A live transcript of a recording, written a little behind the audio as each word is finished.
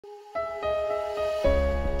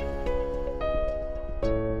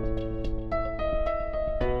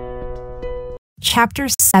Chapter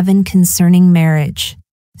 7 Concerning Marriage.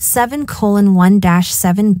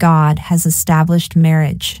 7:1-7 God has established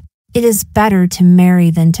marriage. It is better to marry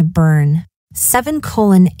than to burn.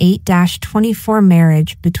 7:8-24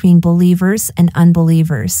 Marriage between believers and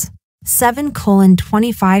unbelievers.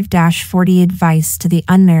 7:25-40 Advice to the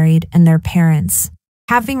unmarried and their parents.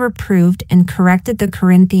 Having reproved and corrected the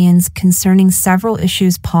Corinthians concerning several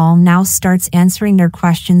issues, Paul now starts answering their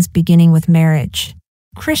questions beginning with marriage.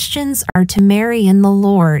 Christians are to marry in the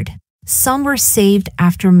Lord. Some were saved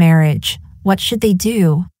after marriage. What should they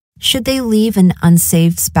do? Should they leave an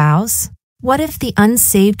unsaved spouse? What if the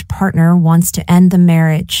unsaved partner wants to end the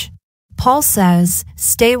marriage? Paul says,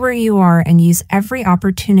 stay where you are and use every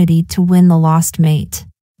opportunity to win the lost mate.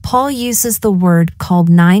 Paul uses the word called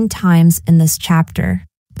 9 times in this chapter.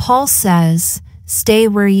 Paul says, stay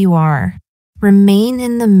where you are. Remain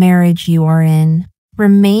in the marriage you are in.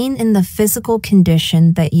 Remain in the physical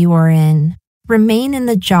condition that you are in. Remain in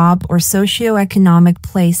the job or socioeconomic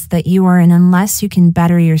place that you are in unless you can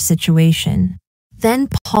better your situation. Then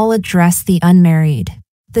Paul addressed the unmarried.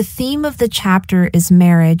 The theme of the chapter is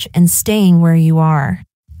marriage and staying where you are.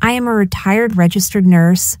 I am a retired registered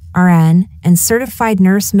nurse, RN, and certified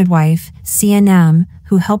nurse midwife, CNM,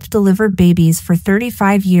 who helped deliver babies for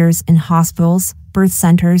 35 years in hospitals, birth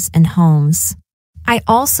centers, and homes. I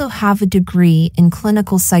also have a degree in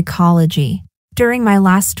clinical psychology. During my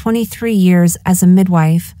last 23 years as a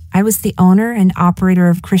midwife, I was the owner and operator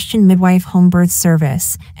of Christian Midwife Home Birth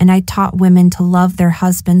Service, and I taught women to love their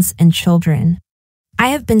husbands and children. I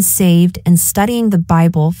have been saved and studying the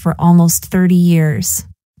Bible for almost 30 years.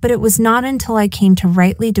 But it was not until I came to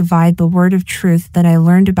rightly divide the word of truth that I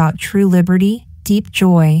learned about true liberty, deep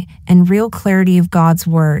joy, and real clarity of God's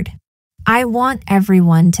word. I want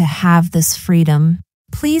everyone to have this freedom.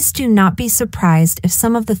 Please do not be surprised if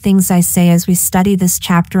some of the things I say as we study this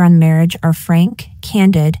chapter on marriage are frank,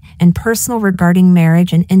 candid, and personal regarding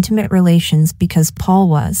marriage and intimate relations because Paul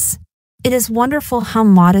was. It is wonderful how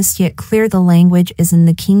modest yet clear the language is in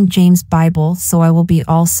the King James Bible, so I will be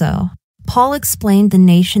also. Paul explained the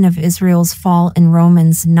nation of Israel's fall in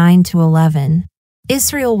Romans 9-11.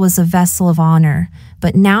 Israel was a vessel of honor,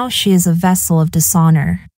 but now she is a vessel of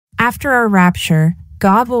dishonor. After our rapture,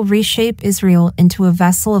 God will reshape Israel into a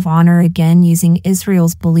vessel of honor again using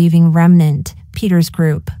Israel's believing remnant, Peter's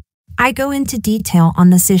group. I go into detail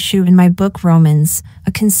on this issue in my book Romans,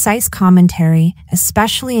 a concise commentary,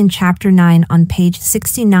 especially in chapter 9 on page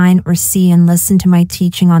 69, or see and listen to my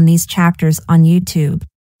teaching on these chapters on YouTube.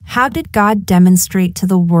 How did God demonstrate to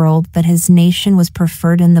the world that his nation was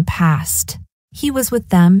preferred in the past? He was with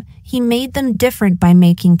them, he made them different by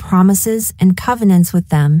making promises and covenants with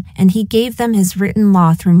them, and he gave them his written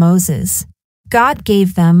law through Moses. God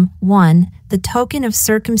gave them, 1, the token of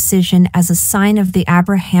circumcision as a sign of the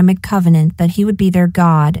Abrahamic covenant that he would be their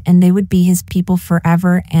God and they would be his people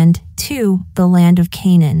forever, and 2, the land of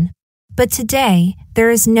Canaan. But today, there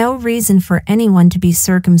is no reason for anyone to be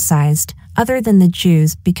circumcised, other than the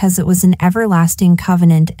Jews, because it was an everlasting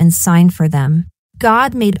covenant and sign for them.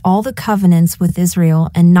 God made all the covenants with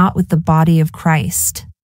Israel and not with the body of Christ.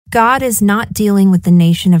 God is not dealing with the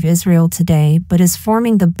nation of Israel today, but is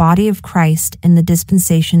forming the body of Christ in the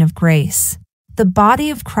dispensation of grace. The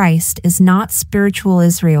body of Christ is not spiritual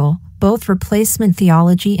Israel. Both replacement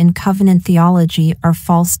theology and covenant theology are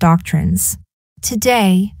false doctrines.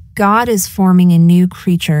 Today, God is forming a new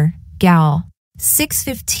creature, Gal.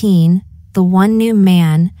 6:15, the one new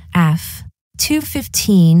man, F.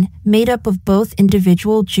 2:15, made up of both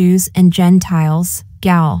individual Jews and Gentiles,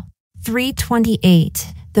 Gal.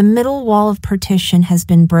 3:28, the middle wall of partition has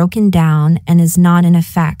been broken down and is not in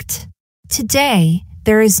effect. Today,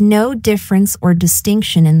 there is no difference or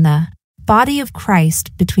distinction in the body of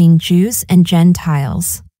Christ between Jews and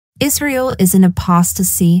Gentiles. Israel is an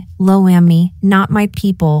apostasy, Lo-Ami, not my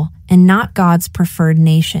people, and not God's preferred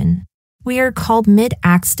nation. We are called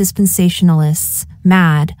mid-Acts dispensationalists,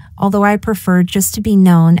 MAD, although I prefer just to be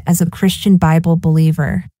known as a Christian Bible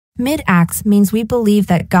believer. Mid-Acts means we believe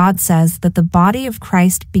that God says that the body of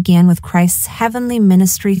Christ began with Christ's heavenly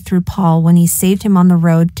ministry through Paul when he saved him on the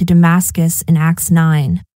road to Damascus in Acts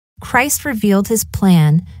 9. Christ revealed his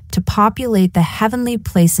plan to populate the heavenly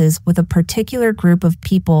places with a particular group of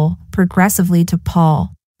people progressively to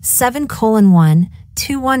Paul. 7:1-1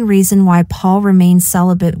 reason why Paul remained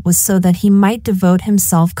celibate was so that he might devote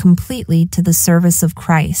himself completely to the service of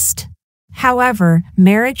Christ. However,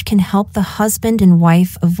 marriage can help the husband and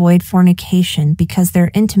wife avoid fornication because their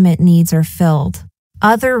intimate needs are filled.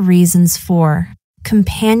 Other reasons for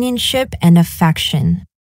companionship and affection.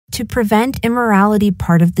 To prevent immorality,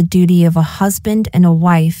 part of the duty of a husband and a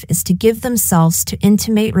wife is to give themselves to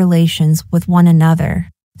intimate relations with one another.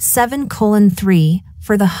 7:3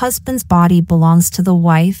 For the husband's body belongs to the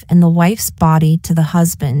wife and the wife's body to the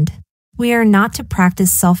husband. We are not to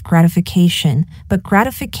practice self-gratification, but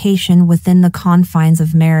gratification within the confines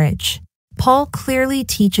of marriage. Paul clearly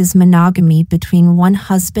teaches monogamy between one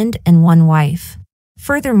husband and one wife.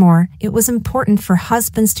 Furthermore, it was important for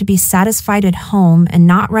husbands to be satisfied at home and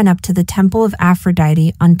not run up to the temple of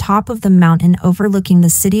Aphrodite on top of the mountain overlooking the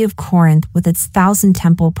city of Corinth with its 1,000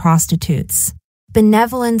 temple prostitutes.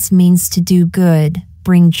 Benevolence means to do good,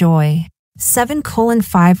 bring joy.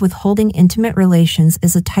 7:5 Withholding intimate relations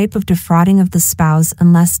is a type of defrauding of the spouse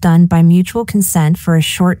unless done by mutual consent for a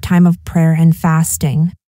short time of prayer and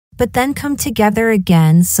fasting. But then come together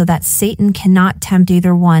again so that Satan cannot tempt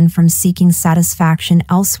either one from seeking satisfaction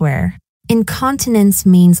elsewhere. Incontinence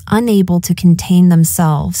means unable to contain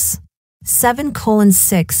themselves.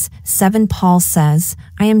 7:6 Paul says,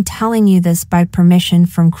 I am telling you this by permission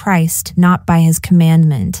from Christ, not by his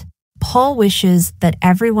commandment. Paul wishes that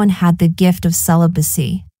everyone had the gift of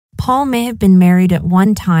celibacy. Paul may have been married at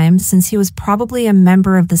one time since he was probably a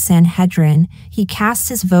member of the Sanhedrin. He cast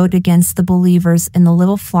his vote against the believers in the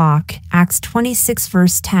little flock, Acts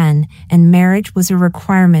 26:10, and marriage was a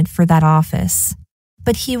requirement for that office.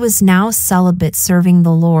 But he was now celibate serving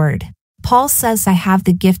the Lord. Paul says, I have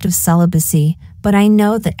the gift of celibacy, but I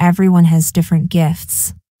know that everyone has different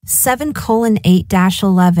gifts.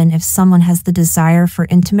 7:8-11 If someone has the desire for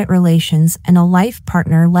intimate relations and a life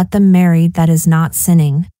partner, let them marry, that is not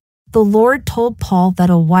sinning. The Lord told Paul that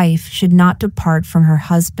a wife should not depart from her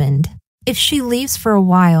husband. If she leaves for a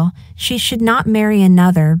while, she should not marry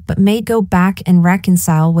another, but may go back and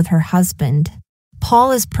reconcile with her husband.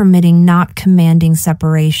 Paul is permitting, not commanding,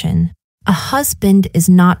 separation. A husband is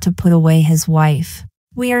not to put away his wife.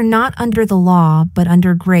 We are not under the law, but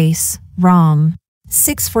under grace. Rom.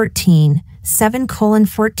 6:14,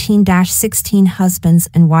 7:14-16 Husbands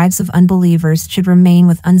and wives of unbelievers should remain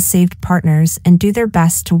with unsaved partners and do their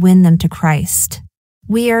best to win them to Christ.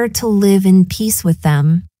 We are to live in peace with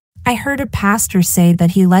them. I heard a pastor say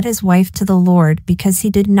that he led his wife to the Lord because he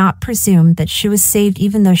did not presume that she was saved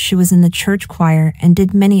even though she was in the church choir and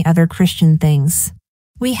did many other Christian things.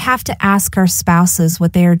 We have to ask our spouses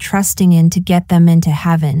what they are trusting in to get them into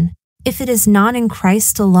heaven. If it is not in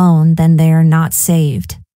Christ alone, then they are not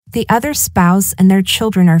saved. The other spouse and their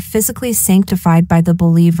children are physically sanctified by the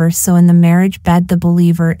believer, so in the marriage bed the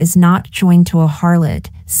believer is not joined to a harlot.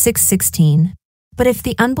 6:16. But if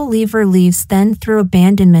the unbeliever leaves, then through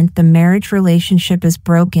abandonment the marriage relationship is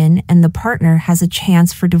broken and the partner has a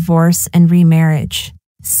chance for divorce and remarriage.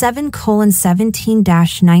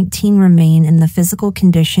 7:17-19 Remain in the physical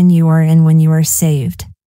condition you are in when you are saved.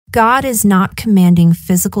 God is not commanding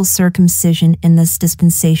physical circumcision in this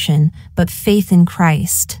dispensation, but faith in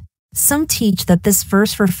Christ. Some teach that this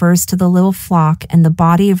verse refers to the little flock and the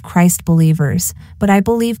body of Christ believers, but I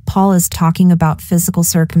believe Paul is talking about physical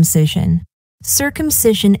circumcision.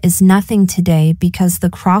 Circumcision is nothing today because the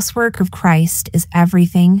crosswork of Christ is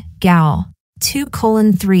everything. Gal.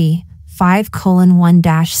 2:3,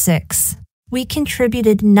 5:1-6. We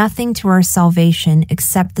contributed nothing to our salvation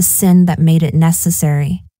except the sin that made it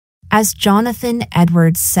necessary. As Jonathan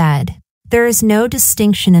Edwards said, there is no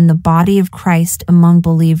distinction in the body of Christ among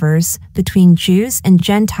believers. Between Jews and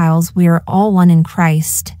Gentiles we are all one in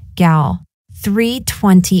Christ. Gal.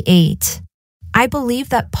 3:28. I believe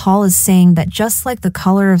that Paul is saying that just like the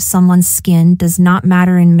color of someone's skin does not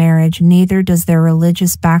matter in marriage, neither does their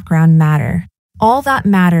religious background matter. All that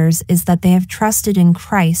matters is that they have trusted in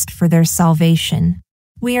Christ for their salvation.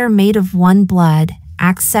 We are made of one blood.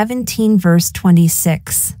 Acts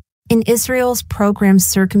 17:26. In Israel's program,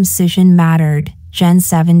 circumcision mattered. Gen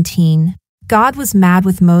 17. God was mad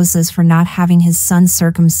with Moses for not having his son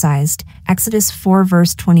circumcised. Exodus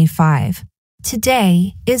 4:25.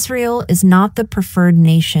 Today, Israel is not the preferred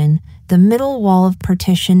nation. The middle wall of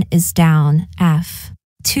partition is down. F.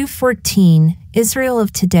 2:14. Israel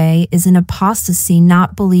of today is in apostasy,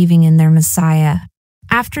 not believing in their Messiah.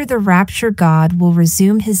 After the rapture, God will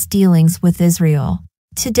resume his dealings with Israel.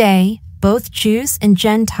 Today, both Jews and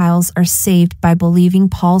Gentiles are saved by believing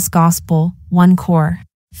Paul's gospel. 1 Cor.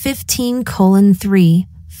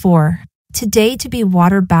 15:3-4. Today, to be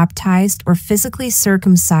water baptized or physically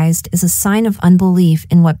circumcised is a sign of unbelief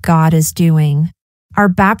in what God is doing. Our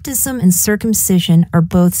baptism and circumcision are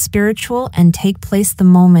both spiritual and take place the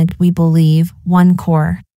moment we believe. 1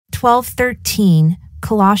 Cor. 12:13,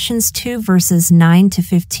 Colossians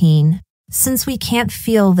 2:9-15. Since we can't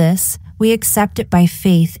feel this, we accept it by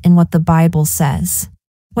faith in what the Bible says.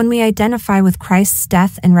 When we identify with Christ's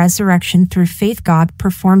death and resurrection through faith, God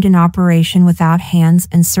performed an operation without hands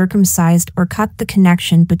and circumcised or cut the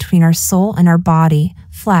connection between our soul and our body,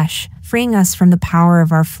 flesh, freeing us from the power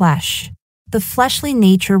of our flesh. The fleshly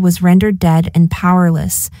nature was rendered dead and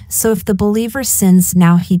powerless, so if the believer sins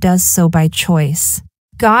now, he does so by choice.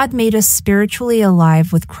 God made us spiritually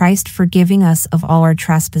alive with Christ, forgiving us of all our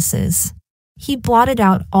trespasses. He blotted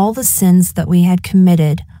out all the sins that we had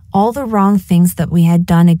committed, all the wrong things that we had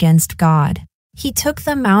done against God. He took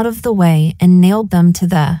them out of the way and nailed them to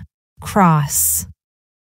the cross.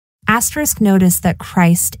 Notice that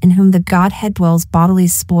Christ, in whom the Godhead dwells bodily,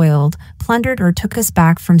 spoiled, plundered, or took us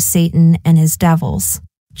back from Satan and his devils.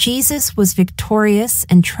 Jesus was victorious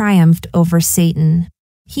and triumphed over Satan.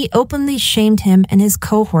 He openly shamed him and his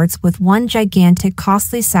cohorts with one gigantic,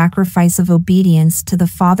 costly sacrifice of obedience to the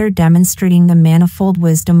Father, demonstrating the manifold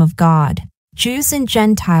wisdom of God. Jews and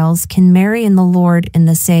Gentiles can marry in the Lord in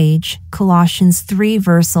this age, Colossians 3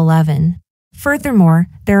 verse 11. Furthermore,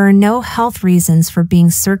 there are no health reasons for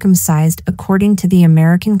being circumcised according to the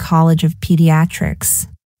American College of Pediatrics.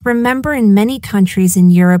 Remember, in many countries in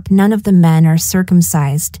Europe, none of the men are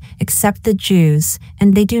circumcised, except the Jews,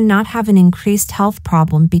 and they do not have an increased health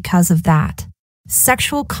problem because of that.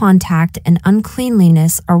 Sexual contact and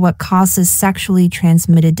uncleanliness are what causes sexually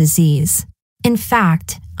transmitted disease. In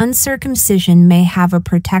fact, uncircumcision may have a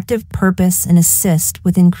protective purpose and assist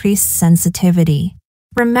with increased sensitivity.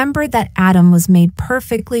 Remember that Adam was made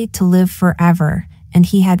perfectly to live forever, and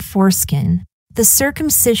he had foreskin. The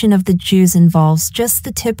circumcision of the Jews involves just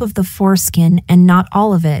the tip of the foreskin and not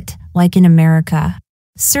all of it, like in America.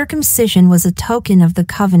 Circumcision was a token of the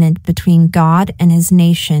covenant between God and his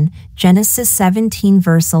nation, Genesis 17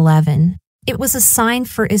 verse 11. It was a sign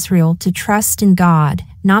for Israel to trust in God,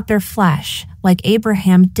 not their flesh, like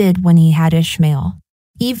Abraham did when he had Ishmael.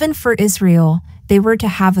 Even for Israel, they were to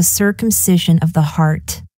have a circumcision of the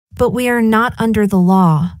heart. But we are not under the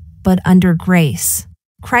law, but under grace.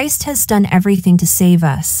 Christ has done everything to save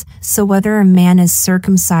us, so whether a man is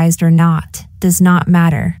circumcised or not, does not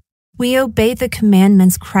matter. We obey the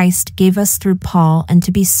commandments Christ gave us through Paul, and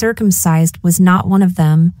to be circumcised was not one of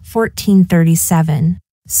them, 14:37.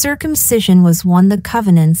 Circumcision was one of the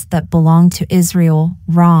covenants that belonged to Israel,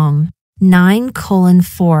 Rom.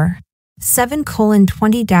 9:4.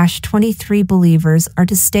 7:20-23 Believers are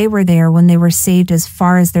to stay where they are when they were saved as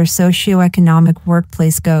far as their socioeconomic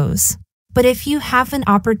workplace goes. But if you have an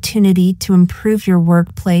opportunity to improve your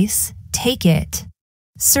workplace, take it.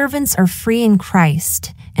 Servants are free in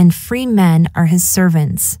Christ, and free men are his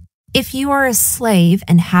servants. If you are a slave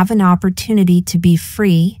and have an opportunity to be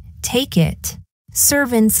free, take it.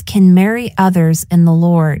 Servants can marry others in the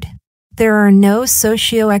Lord. There are no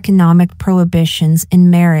socioeconomic prohibitions in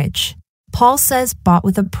marriage. Paul says, bought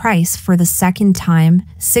with a price for the second time,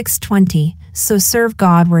 6:20, so serve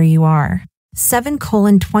God where you are.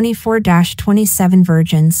 7:24-27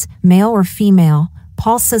 Virgins, male or female,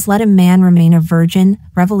 Paul says let a man remain a virgin,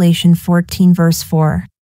 Revelation 14 verse 4.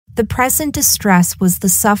 The present distress was the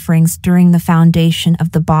sufferings during the foundation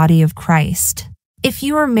of the body of Christ. If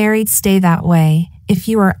you are married, stay that way. If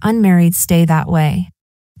you are unmarried, stay that way.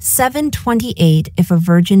 7:28 If a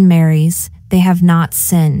virgin marries, they have not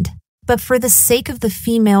sinned. But for the sake of the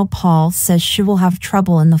female, Paul says she will have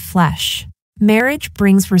trouble in the flesh. Marriage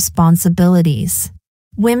brings responsibilities.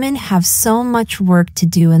 Women have so much work to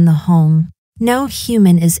do in the home. No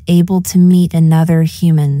human is able to meet another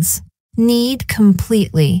human's need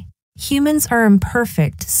completely. Humans are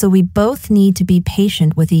imperfect, so we both need to be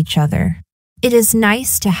patient with each other. It is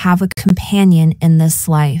nice to have a companion in this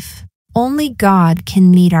life. Only God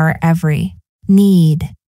can meet our every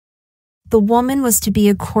need. The woman was to be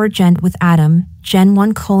a corgent with Adam, Gen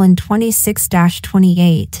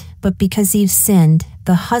 1:26-28, but because Eve sinned,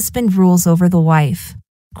 the husband rules over the wife.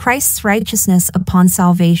 Christ's righteousness upon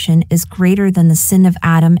salvation is greater than the sin of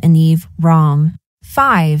Adam and Eve, Rom.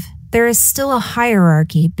 5. There is still a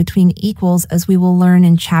hierarchy between equals, as we will learn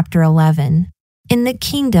in chapter 11. In the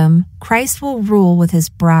kingdom, Christ will rule with his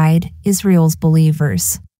bride, Israel's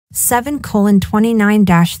believers.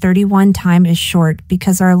 7:29-31 Time is short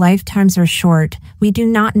because our lifetimes are short. We do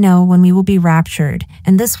not know when we will be raptured,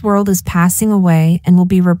 and this world is passing away and will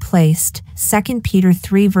be replaced. 2 Peter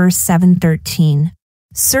 3 verse 7-13.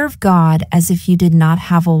 Serve God as if you did not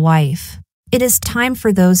have a wife. It is time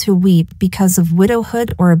for those who weep because of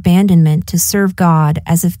widowhood or abandonment to serve God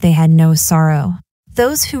as if they had no sorrow.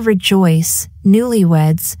 Those who rejoice,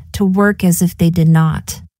 newlyweds, to work as if they did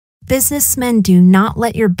not. Businessmen, do not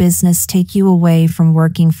let your business take you away from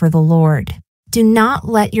working for the Lord. Do not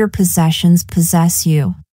let your possessions possess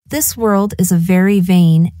you. This world is a very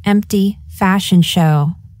vain, empty fashion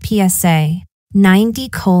show. PSA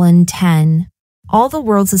 90:10. All the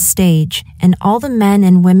world's a stage, and all the men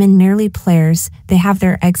and women merely players. They have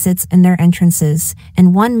their exits and their entrances,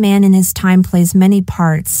 and one man in his time plays many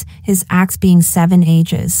parts, his acts being 7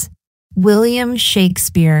 ages. William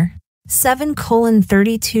Shakespeare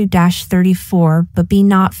 7:32-34. But be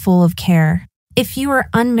not full of care. If you are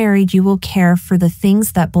unmarried, you will care for the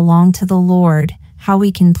things that belong to the Lord, how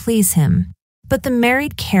we can please him. But the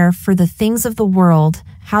married care for the things of the world,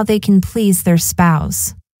 how they can please their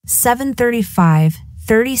spouse.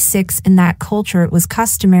 7:35-36. In that culture it was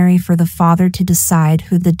customary for the father to decide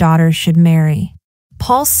who the daughter should marry.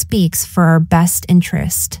 Paul speaks for our best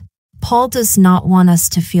interest. Paul does not want us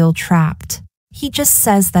to feel trapped. He just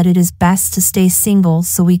says that it is best to stay single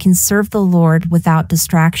so we can serve the Lord without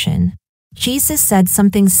distraction. Jesus said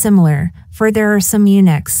something similar, for there are some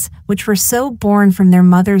eunuchs, which were so born from their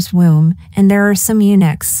mother's womb, and there are some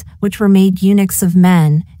eunuchs, which were made eunuchs of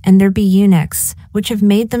men, and there be eunuchs, which have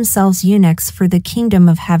made themselves eunuchs for the kingdom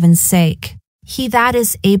of heaven's sake. He that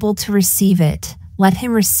is able to receive it, let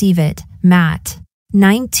him receive it. Matt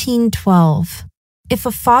 19:12. If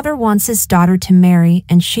a father wants his daughter to marry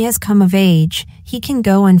and she has come of age, he can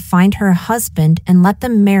go and find her a husband and let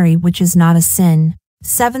them marry, which is not a sin.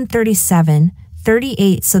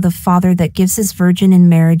 7:37-38. So the father that gives his virgin in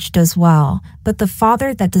marriage does well, but the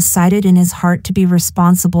father that decided in his heart to be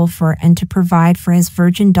responsible for and to provide for his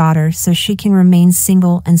virgin daughter so she can remain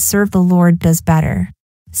single and serve the Lord does better.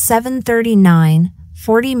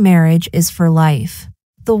 7:39-40. Marriage is for life.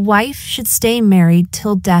 The wife should stay married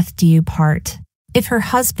till death do you part. If her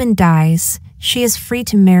husband dies, she is free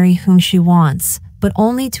to marry whom she wants, but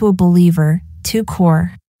only to a believer. 2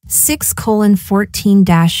 Cor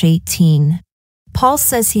 6:14-18. Paul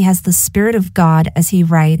says he has the Spirit of God as he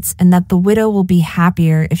writes, and that the widow will be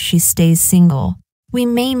happier if she stays single. We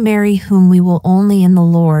may marry whom we will only in the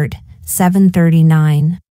Lord.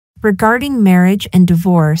 7:39. Regarding marriage and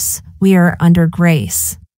divorce, we are under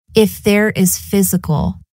grace. If there is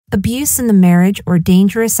physical abuse in the marriage or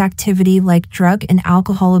dangerous activity like drug and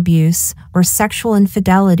alcohol abuse or sexual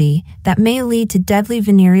infidelity that may lead to deadly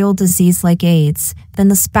venereal disease like AIDS, then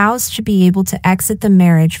the spouse should be able to exit the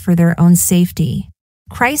marriage for their own safety.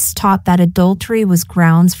 Christ taught that adultery was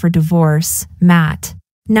grounds for divorce. Matt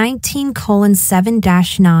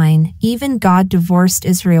 19:7-9. Even God divorced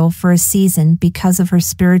Israel for a season because of her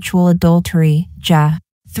spiritual adultery. Jah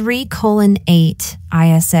 3:8.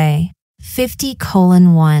 ISA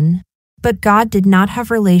 50:1. But God did not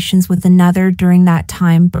have relations with another during that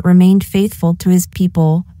time but remained faithful to his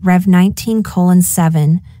people. Rev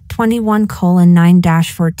 19:7,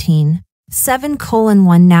 21:9-14.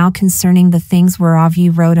 7:1. Now concerning the things whereof ye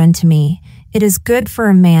wrote unto me, it is good for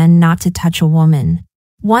a man not to touch a woman.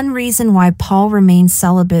 One reason why Paul remained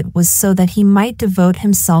celibate was so that he might devote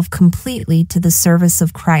himself completely to the service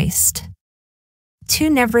of Christ.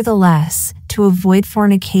 2. Nevertheless, to avoid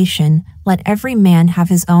fornication, let every man have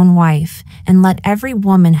his own wife, and let every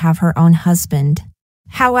woman have her own husband.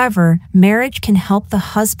 However, marriage can help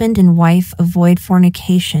the husband and wife avoid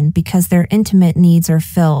fornication because their intimate needs are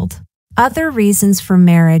filled. Other reasons for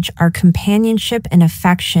marriage are companionship and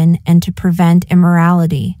affection and to prevent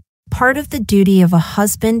immorality. Part of the duty of a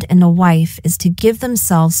husband and a wife is to give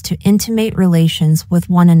themselves to intimate relations with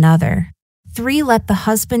one another. 3. Let the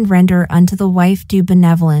husband render unto the wife due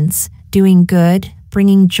benevolence, doing good,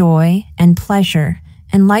 bringing joy and pleasure,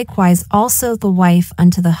 and likewise also the wife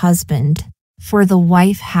unto the husband. For the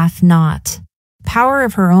wife hath not power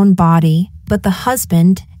of her own body, but the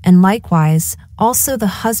husband, and likewise also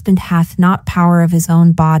the husband hath not power of his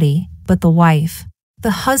own body, but the wife.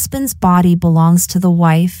 The husband's body belongs to the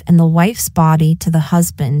wife, and the wife's body to the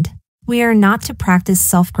husband. We are not to practice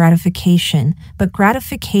self-gratification, but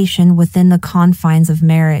gratification within the confines of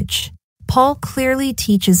marriage. Paul clearly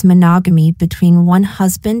teaches monogamy between one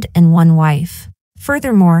husband and one wife.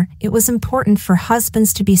 Furthermore, it was important for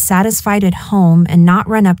husbands to be satisfied at home and not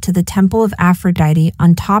run up to the temple of Aphrodite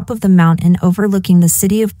on top of the mountain overlooking the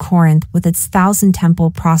city of Corinth with its 1,000 temple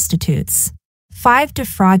prostitutes. 5.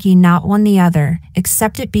 Defraud ye not one the other,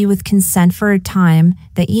 except it be with consent for a time,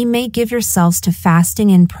 that ye may give yourselves to fasting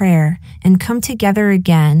and prayer, and come together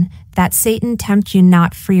again, that Satan tempt you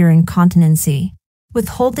not for your incontinency.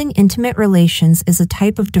 Withholding intimate relations is a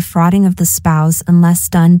type of defrauding of the spouse unless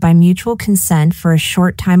done by mutual consent for a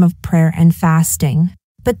short time of prayer and fasting.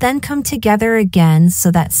 But then come together again so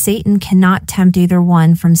that Satan cannot tempt either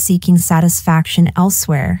one from seeking satisfaction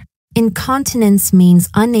elsewhere. Incontinence means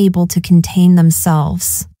unable to contain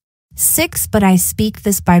themselves. 6. But I speak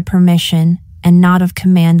this by permission, and not of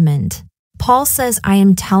commandment. Paul says, I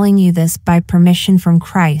am telling you this by permission from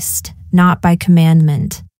Christ, not by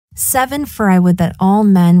commandment. 7 For I would that all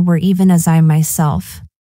men were even as I myself.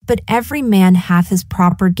 But every man hath his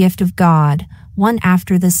proper gift of God, one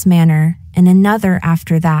after this manner, and another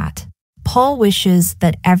after that. Paul wishes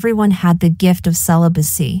that everyone had the gift of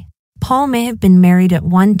celibacy. Paul may have been married at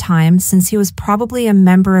one time since he was probably a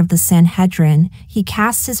member of the Sanhedrin. He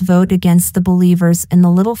cast his vote against the believers in the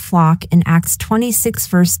little flock in Acts 26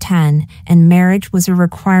 verse 10, and marriage was a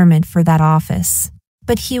requirement for that office.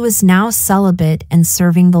 But he was now celibate and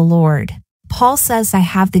serving the Lord. Paul says, I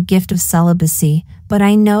have the gift of celibacy, but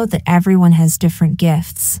I know that everyone has different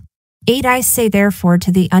gifts. 8 I say therefore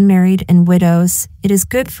to the unmarried and widows, it is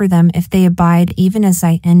good for them if they abide even as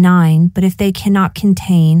I. And 9 But if they cannot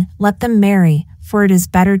contain, let them marry, for it is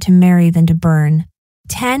better to marry than to burn.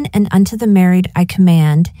 10 And unto the married I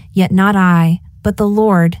command, yet not I, but the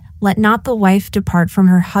Lord, let not the wife depart from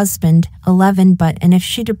her husband. 11 But and if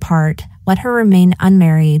she depart, let her remain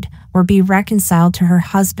unmarried, or be reconciled to her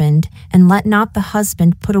husband, and let not the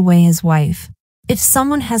husband put away his wife. If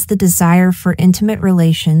someone has the desire for intimate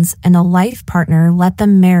relations and a life partner, let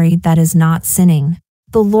them marry, that is not sinning.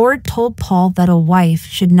 The Lord told Paul that a wife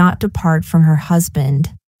should not depart from her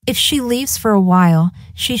husband. If she leaves for a while,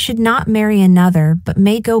 she should not marry another, but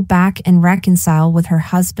may go back and reconcile with her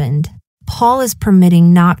husband. Paul is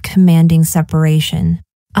permitting, not commanding, separation.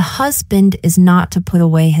 A husband is not to put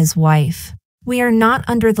away his wife. We are not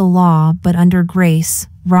under the law, but under grace.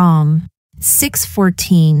 Rom.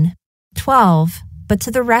 6:14. 12 But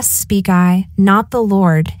to the rest speak I, not the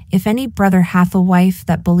Lord. If any brother hath a wife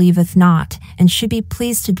that believeth not, and should be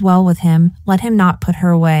pleased to dwell with him, let him not put her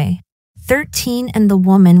away. 13 And the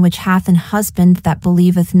woman which hath an husband that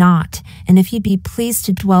believeth not, and if he be pleased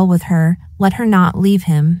to dwell with her, let her not leave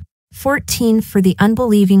him. 14 For the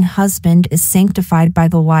unbelieving husband is sanctified by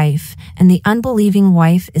the wife, and the unbelieving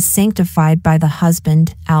wife is sanctified by the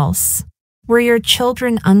husband. Else were your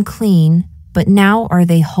children unclean, but now are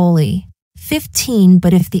they holy. 15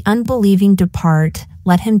 But if the unbelieving depart,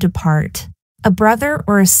 let him depart. A brother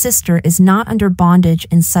or a sister is not under bondage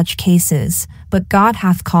in such cases, but God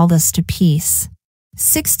hath called us to peace.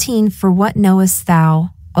 16 For what knowest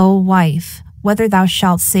thou, O wife, whether thou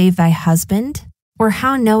shalt save thy husband? Or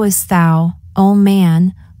how knowest thou, O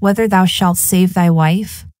man, whether thou shalt save thy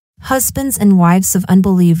wife? Husbands and wives of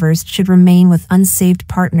unbelievers should remain with unsaved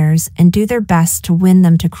partners and do their best to win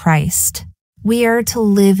them to Christ. We are to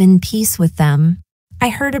live in peace with them. I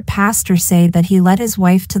heard a pastor say that he led his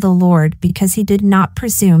wife to the Lord because he did not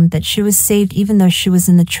presume that she was saved even though she was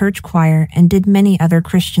in the church choir and did many other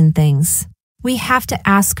Christian things. We have to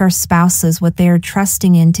ask our spouses what they are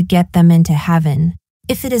trusting in to get them into heaven.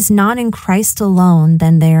 If it is not in Christ alone,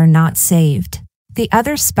 then they are not saved. The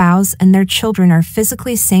other spouse and their children are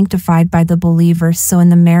physically sanctified by the believer, so in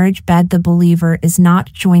the marriage bed the believer is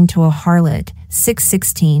not joined to a harlot.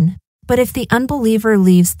 6:16. But if the unbeliever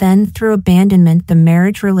leaves, then through abandonment the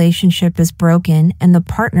marriage relationship is broken and the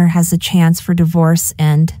partner has a chance for divorce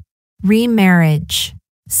and remarriage.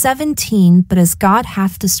 17 But as God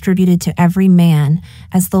hath distributed to every man,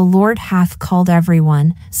 as the Lord hath called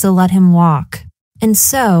everyone, so let him walk. And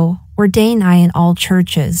so ordain I in all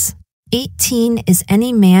churches. 18 Is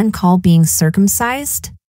any man called being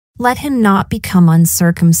circumcised? Let him not become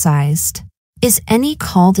uncircumcised. Is any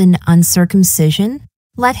called in uncircumcision?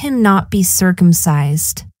 Let him not be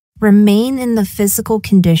circumcised. Remain in the physical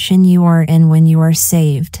condition you are in when you are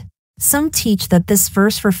saved. Some teach that this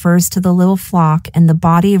verse refers to the little flock and the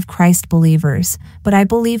body of Christ believers, but I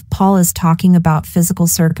believe Paul is talking about physical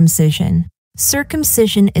circumcision.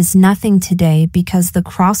 Circumcision is nothing today because the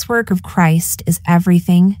crosswork of Christ is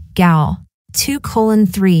everything. Gal.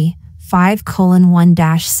 2:3,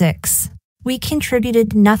 5:1-6. We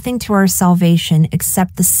contributed nothing to our salvation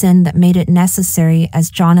except the sin that made it necessary, as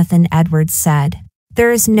Jonathan Edwards said.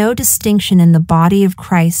 There is no distinction in the body of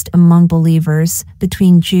Christ among believers.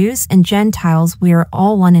 Between Jews and Gentiles we are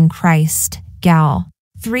all one in Christ. Gal.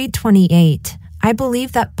 3:28. I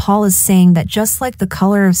believe that Paul is saying that just like the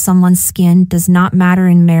color of someone's skin does not matter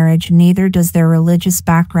in marriage, neither does their religious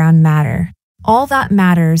background matter. All that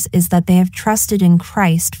matters is that they have trusted in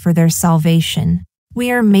Christ for their salvation. We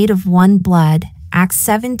are made of one blood. Acts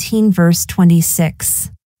 17 verse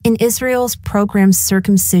 26. In Israel's program,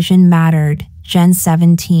 circumcision mattered. Gen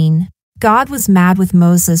 17. God was mad with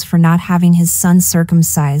Moses for not having his son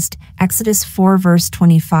circumcised. Exodus 4 verse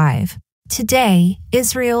 25. Today,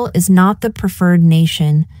 Israel is not the preferred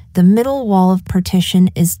nation. The middle wall of partition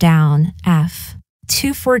is down. F.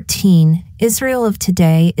 2:14. Israel of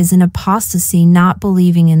today is in apostasy, not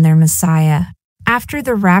believing in their Messiah. After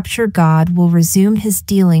the rapture, God will resume his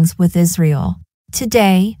dealings with Israel.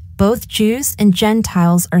 Today, Both Jews and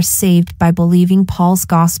Gentiles are saved by believing Paul's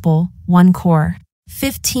gospel. 1 Cor.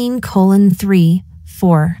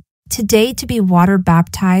 15:3-4. Today, to be water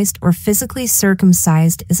baptized or physically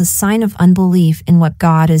circumcised is a sign of unbelief in what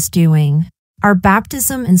God is doing. Our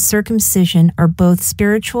baptism and circumcision are both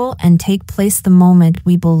spiritual and take place the moment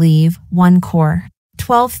we believe. 1 Cor.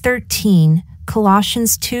 12:13,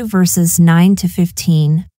 Colossians 2 verses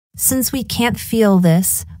 9-15. Since we can't feel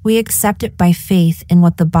this, we accept it by faith in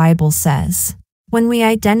what the Bible says. When we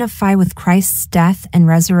identify with Christ's death and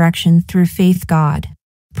resurrection through faith, God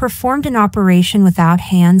performed an operation without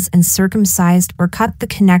hands and circumcised or cut the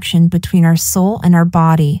connection between our soul and our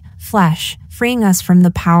body, flesh, freeing us from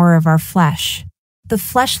the power of our flesh. The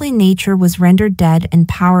fleshly nature was rendered dead and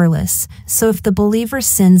powerless, so if the believer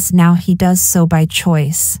sins now, he does so by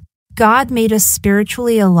choice. God made us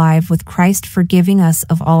spiritually alive with Christ, forgiving us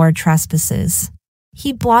of all our trespasses.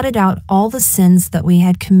 He blotted out all the sins that we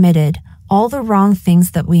had committed, all the wrong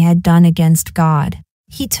things that we had done against God.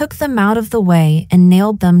 He took them out of the way and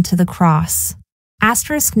nailed them to the cross.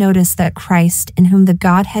 Notice that Christ, in whom the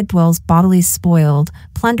Godhead dwells bodily, spoiled,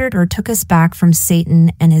 plundered, or took us back from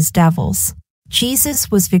Satan and his devils. Jesus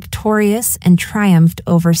was victorious and triumphed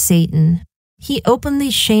over Satan. He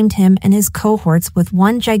openly shamed him and his cohorts with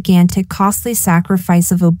one gigantic costly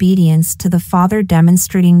sacrifice of obedience to the Father,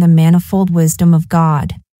 demonstrating the manifold wisdom of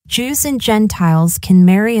God. Jews and Gentiles can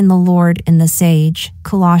marry in the Lord in this age.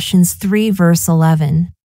 Colossians 3 verse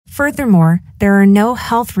 11. Furthermore, there are no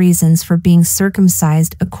health reasons for being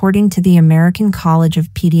circumcised according to the American College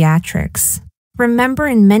of Pediatrics. Remember,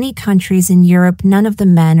 in many countries in Europe, none of the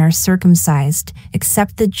men are circumcised,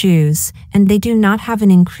 except the Jews, and they do not have an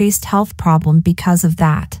increased health problem because of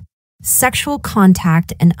that. Sexual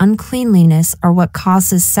contact and uncleanliness are what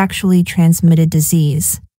causes sexually transmitted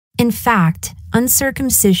disease. In fact,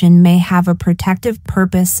 uncircumcision may have a protective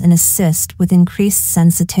purpose and assist with increased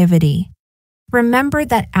sensitivity. Remember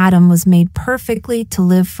that Adam was made perfectly to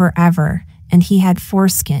live forever, and he had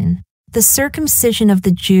foreskin. The circumcision of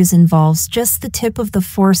the Jews involves just the tip of the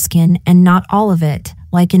foreskin and not all of it,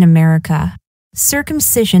 like in America.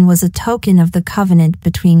 Circumcision was a token of the covenant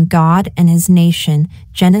between God and his nation,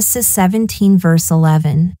 Genesis 17 verse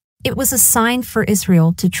 11. It was a sign for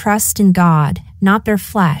Israel to trust in God, not their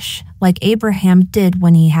flesh, like Abraham did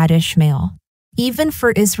when he had Ishmael. Even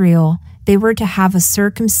for Israel, they were to have a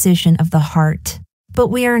circumcision of the heart. But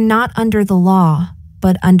we are not under the law,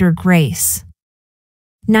 but under grace.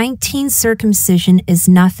 19 Circumcision is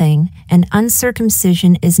nothing, and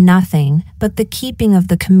uncircumcision is nothing, but the keeping of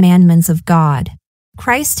the commandments of God.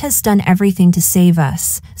 Christ has done everything to save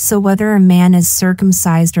us, so whether a man is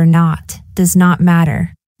circumcised or not, does not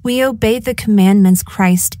matter. We obey the commandments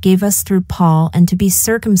Christ gave us through Paul, and to be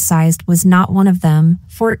circumcised was not one of them.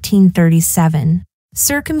 14:37.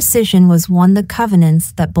 Circumcision was one of the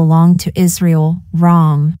covenants that belonged to Israel.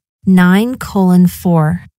 Rom.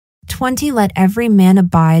 9:4. 20 Let every man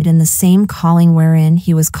abide in the same calling wherein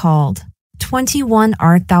he was called. 21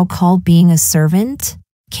 Art thou called being a servant?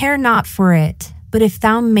 Care not for it, but if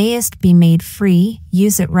thou mayest be made free,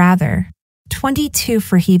 use it rather. 22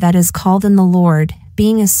 For he that is called in the Lord,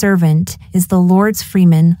 being a servant, is the Lord's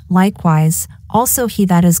freeman. Likewise, also he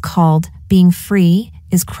that is called, being free,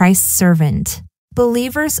 is Christ's servant.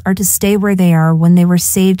 Believers are to stay where they are when they were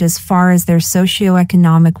saved as far as their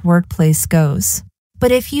socioeconomic workplace goes.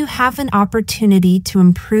 But if you have an opportunity to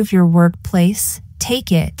improve your workplace,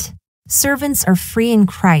 take it. Servants are free in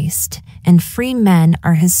Christ, and free men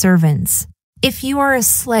are his servants. If you are a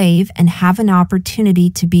slave and have an opportunity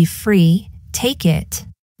to be free, take it.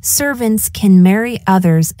 Servants can marry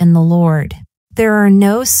others in the Lord. There are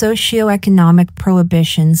no socioeconomic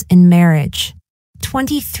prohibitions in marriage.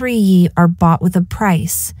 23 Ye are bought with a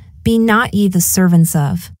price. Be not ye the servants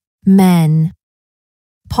of men.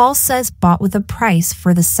 Paul says bought with a price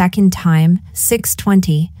for the second time,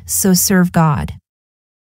 6:20, so serve God.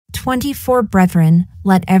 24 Brethren,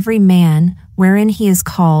 let every man, wherein he is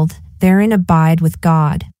called, therein abide with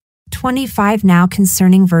God. 25 Now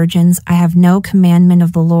concerning virgins I have no commandment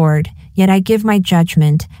of the Lord, yet I give my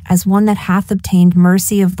judgment, as one that hath obtained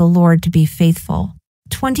mercy of the Lord to be faithful.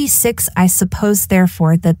 26 I suppose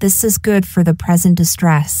therefore that this is good for the present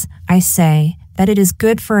distress, I say, that it is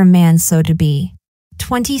good for a man so to be.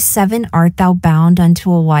 27 Art thou bound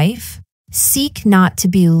unto a wife? Seek not to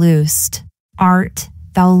be loosed. Art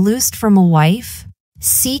thou loosed from a wife?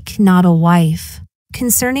 Seek not a wife.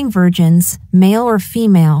 Concerning virgins, male or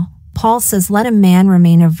female, Paul says let a man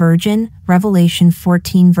remain a virgin, Revelation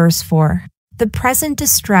 14 verse 4. The present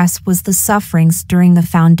distress was the sufferings during the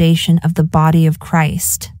foundation of the body of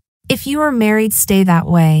Christ. If you are married, stay that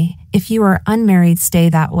way. If you are unmarried, stay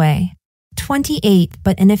that way. 28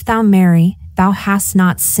 But and if thou marry, thou hast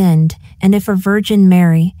not sinned, and if a virgin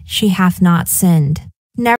marry, she hath not sinned.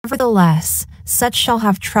 Nevertheless, such shall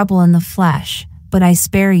have trouble in the flesh, but I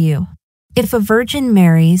spare you. If a virgin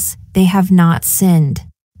marries, they have not sinned.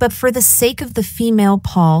 But for the sake of the female,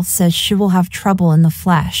 Paul says she will have trouble in the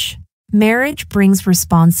flesh. Marriage brings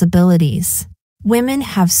responsibilities. Women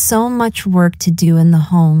have so much work to do in the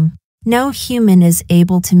home. No human is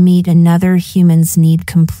able to meet another human's need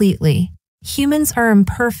completely. Humans are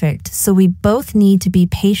imperfect, so we both need to be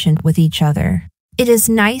patient with each other. It is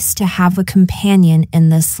nice to have a companion in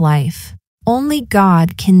this life. Only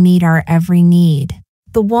God can meet our every need.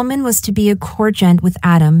 The woman was to be a corgent with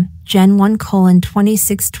Adam, Gen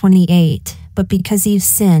 1:26-28, but because Eve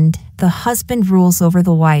sinned, the husband rules over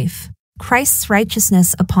the wife. Christ's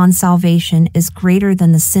righteousness upon salvation is greater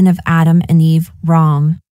than the sin of Adam and Eve.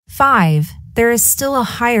 Rom. 5. There is still a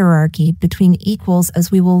hierarchy between equals,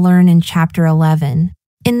 as we will learn in chapter 11.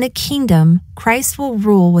 In the kingdom, Christ will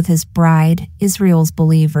rule with his bride, Israel's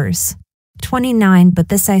believers. 29 But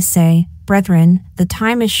this I say, brethren, the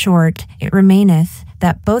time is short, it remaineth,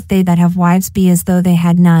 that both they that have wives be as though they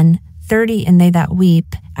had none. 30 And they that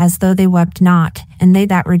weep, as though they wept not, and they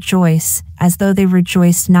that rejoice, as though they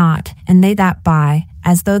rejoiced not, and they that buy,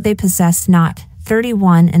 as though they possessed not.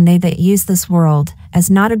 31 And they that use this world, as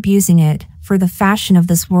not abusing it, for the fashion of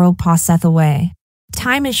this world passeth away.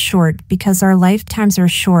 Time is short because our lifetimes are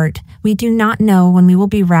short. We do not know when we will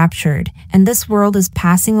be raptured, and this world is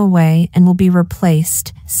passing away and will be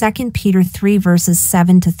replaced. 2 Peter 3 verses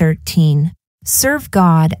 7-13. Serve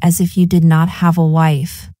God as if you did not have a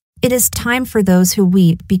wife. It is time for those who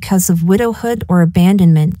weep because of widowhood or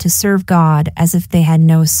abandonment to serve God as if they had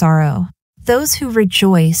no sorrow. Those who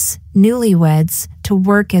rejoice, newlyweds, to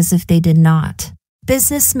work as if they did not.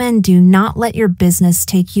 Businessmen, do not let your business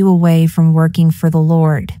take you away from working for the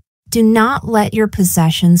Lord. Do not let your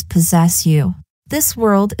possessions possess you. This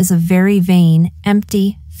world is a very vain,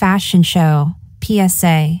 empty fashion show.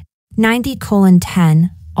 PSA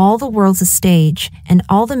 90:10. All the world's a stage, and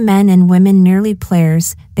all the men and women merely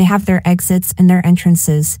players. They have their exits and their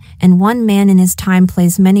entrances, and one man in his time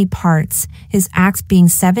plays many parts, his acts being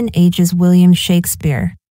 7 ages. William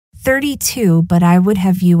Shakespeare. 32 But I would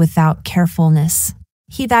have you without carefulness.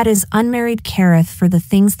 He that is unmarried careth for the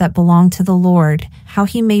things that belong to the Lord, how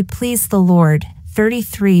he may please the Lord.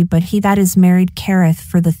 33 But he that is married careth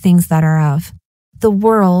for the things that are of the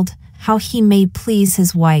world, how he may please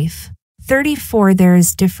his wife. 34 There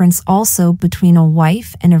is difference also between a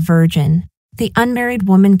wife and a virgin. The unmarried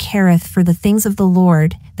woman careth for the things of the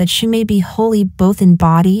Lord, that she may be holy both in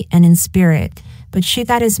body and in spirit. But she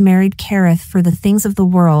that is married careth for the things of the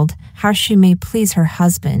world, how she may please her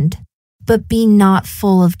husband. But be not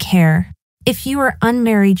full of care. If you are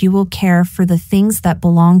unmarried, you will care for the things that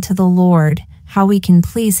belong to the Lord, how we can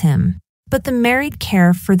please him. But the married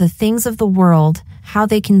care for the things of the world, how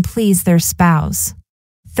they can please their spouse.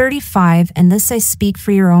 35 And this I speak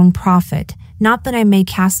for your own profit, not that I may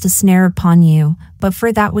cast a snare upon you, but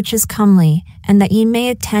for that which is comely, and that ye may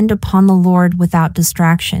attend upon the Lord without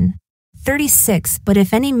distraction. 36 But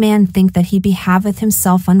if any man think that he behaveth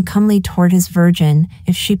himself uncomely toward his virgin,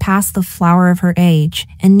 if she pass the flower of her age,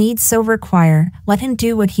 and need so require, let him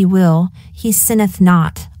do what he will, he sinneth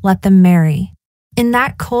not, let them marry. In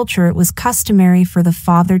that culture it was customary for the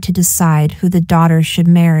father to decide who the daughter should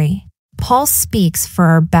marry. Paul speaks for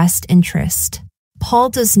our best interest. Paul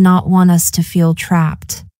does not want us to feel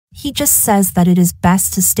trapped. He just says that it is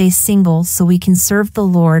best to stay single so we can serve the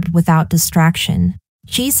Lord without distraction.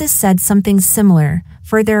 Jesus said something similar,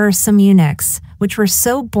 for there are some eunuchs, which were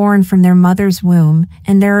so born from their mother's womb,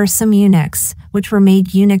 and there are some eunuchs, which were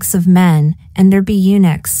made eunuchs of men, and there be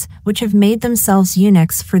eunuchs, which have made themselves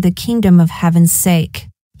eunuchs for the kingdom of heaven's sake.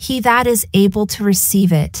 He that is able to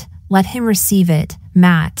receive it, let him receive it.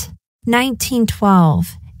 Matt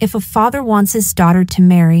 19:12. If a father wants his daughter to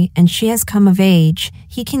marry and she has come of age,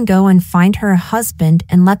 he can go and find her a husband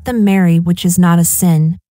and let them marry, which is not a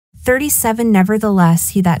sin. 37 Nevertheless,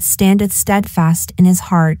 he that standeth steadfast in his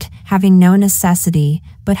heart, having no necessity,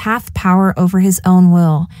 but hath power over his own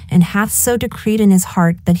will, and hath so decreed in his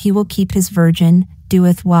heart that he will keep his virgin,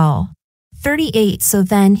 doeth well. 38 So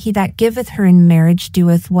then he that giveth her in marriage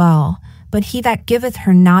doeth well, but he that giveth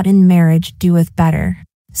her not in marriage doeth better.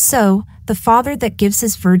 So, the father that gives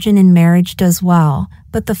his virgin in marriage does well,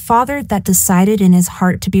 but the father that decided in his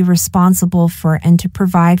heart to be responsible for and to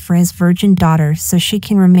provide for his virgin daughter so she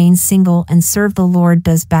can remain single and serve the Lord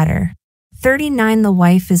does better. 39 The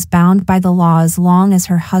wife is bound by the law as long as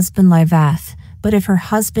her husband liveth, but if her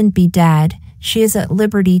husband be dead, she is at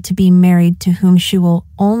liberty to be married to whom she will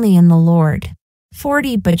only in the Lord.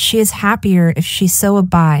 40 But she is happier if she so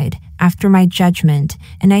abide, after my judgment,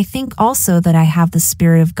 and I think also that I have the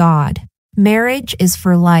Spirit of God. Marriage is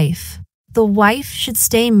for life. The wife should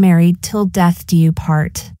stay married till death do you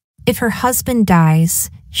part. If her husband dies,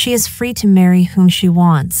 she is free to marry whom she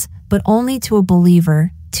wants, but only to a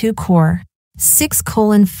believer. 2 Cor.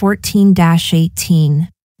 6:14-18.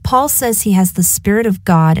 Paul says he has the Spirit of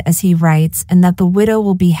God as he writes, and that the widow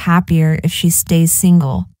will be happier if she stays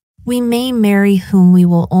single. We may marry whom we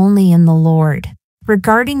will only in the Lord.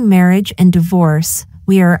 Regarding marriage and divorce,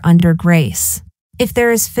 we are under grace. If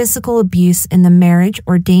there is physical abuse in the marriage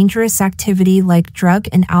or dangerous activity like drug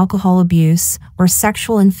and alcohol abuse or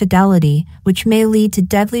sexual infidelity, which may lead to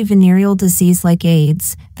deadly venereal disease like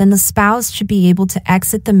AIDS, then the spouse should be able to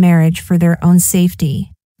exit the marriage for their own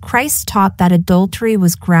safety. Christ taught that adultery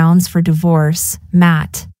was grounds for divorce.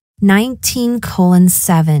 Matt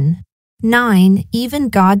 19:7. 9. Even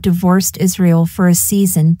God divorced Israel for a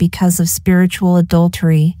season because of spiritual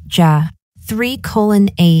adultery. Jah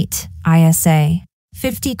 3:8. Isa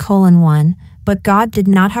 50:1. But God did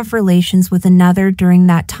not have relations with another during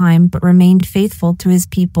that time but remained faithful to his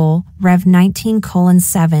people. Rev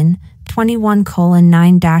 19:7,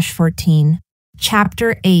 21:9-14.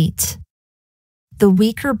 Chapter 8. The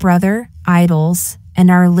weaker brother, idols, and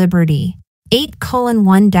our liberty.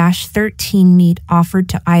 8:1-13 Meat offered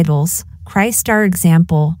to idols, Christ our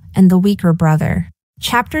example, and the weaker brother.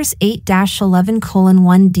 Chapters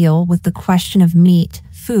 8-11:1 deal with the question of meat,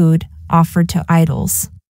 food, offered to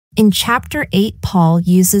idols. In chapter 8, Paul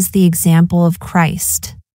uses the example of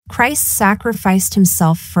Christ. Christ sacrificed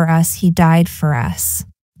himself for us, he died for us.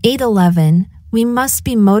 8:11 We must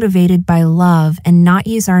be motivated by love and not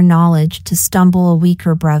use our knowledge to stumble a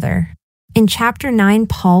weaker brother. In chapter 9,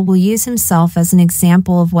 Paul will use himself as an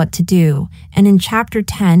example of what to do, and in chapter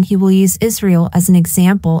 10 he will use Israel as an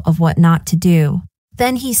example of what not to do.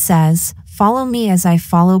 Then he says, "Follow me as I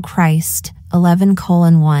follow Christ."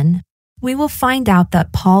 11:1. We will find out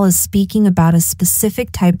that Paul is speaking about a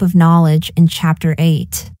specific type of knowledge in chapter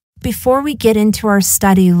 8. Before we get into our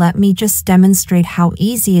study, let me just demonstrate how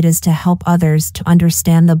easy it is to help others to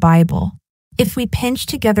understand the Bible. If we pinch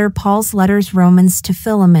together Paul's letters Romans to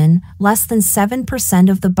Philemon, less than 7%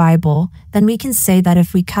 of the Bible, then we can say that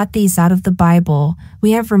if we cut these out of the Bible,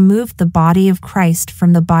 we have removed the body of Christ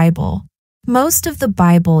from the Bible. Most of the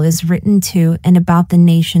Bible is written to and about the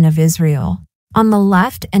nation of Israel. On the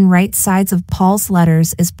left and right sides of Paul's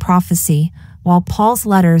letters is prophecy, while Paul's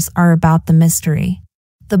letters are about the mystery.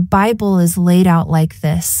 The Bible is laid out like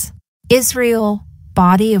this: Israel,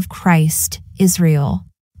 body of Christ, Israel.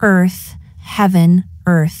 Earth, heaven,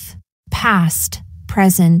 earth. Past,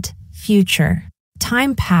 present, future.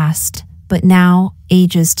 Time past, but now,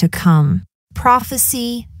 ages to come.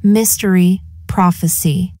 Prophecy, mystery,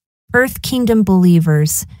 prophecy. Earth kingdom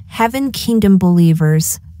believers, heaven kingdom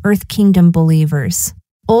believers, earth kingdom believers.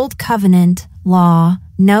 Old covenant, law,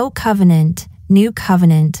 no covenant, new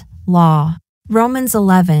covenant, law. Romans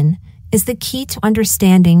 11 is the key to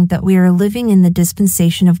understanding that we are living in the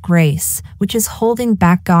dispensation of grace, which is holding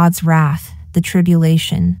back God's wrath, the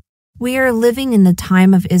tribulation. We are living in the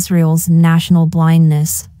time of Israel's national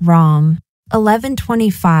blindness. Rom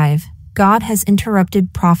 11:25. God has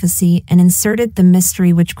interrupted prophecy and inserted the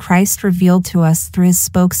mystery which Christ revealed to us through his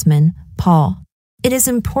spokesman, Paul. It is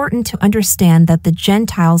important to understand that the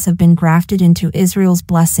Gentiles have been grafted into Israel's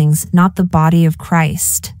blessings, not the body of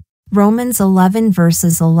Christ. Romans 11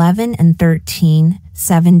 verses 11 and 13,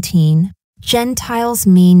 17. Gentiles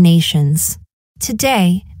mean nations.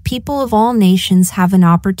 Today, people of all nations have an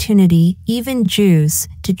opportunity, even Jews,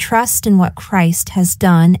 to trust in what Christ has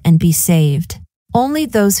done and be saved. Only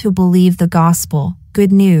those who believe the gospel,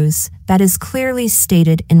 good news, that is clearly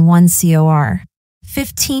stated in 1 Cor.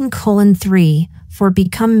 15:3, for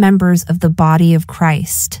become members of the body of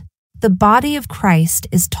Christ. The body of Christ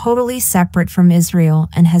is totally separate from Israel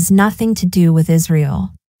and has nothing to do with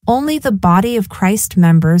Israel. Only the body of Christ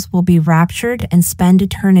members will be raptured and spend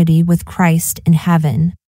eternity with Christ in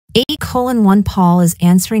heaven. 8:1 Paul is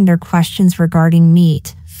answering their questions regarding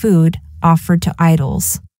meat, food, offered to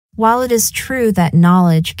idols. While it is true that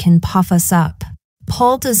knowledge can puff us up,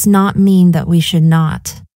 Paul does not mean that we should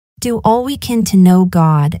not do all we can to know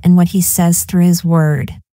God and what he says through his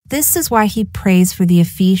word. This is why he prays for the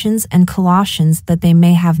Ephesians and Colossians that they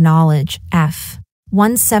may have knowledge. F.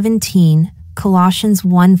 1:17, Colossians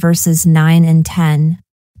 1 verses 9 and 10.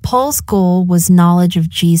 Paul's goal was knowledge of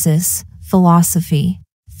Jesus, philosophy.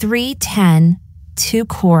 3:10, 2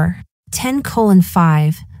 Cor.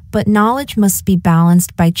 10:5, But knowledge must be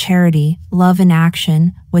balanced by charity, love in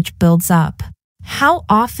action, which builds up. How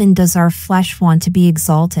often does our flesh want to be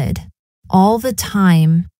exalted? All the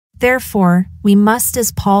time. Therefore, we must,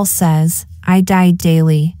 as Paul says, I die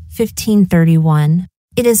daily, 15:31.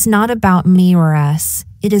 It is not about me or us,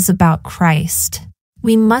 it is about Christ.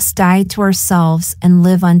 We must die to ourselves and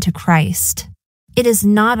live unto Christ. It is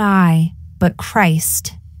not I, but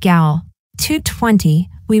Christ. Gal. 2:20.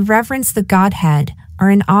 We reverence the Godhead, are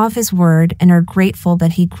in awe of His word, and are grateful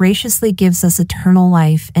that He graciously gives us eternal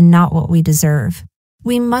life and not what we deserve.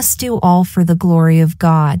 We must do all for the glory of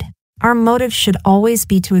God. Our motive should always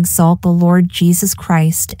be to exalt the Lord Jesus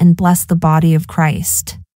Christ and bless the body of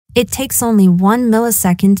Christ. It takes only 1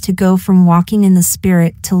 millisecond to go from walking in the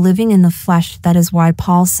Spirit to living in the flesh. That is why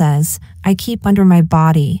Paul says, I keep under my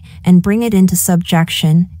body and bring it into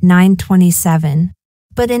subjection, 9:27.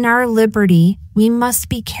 But in our liberty, we must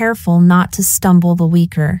be careful not to stumble the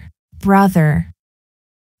weaker brother.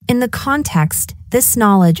 In the context, this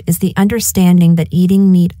knowledge is the understanding that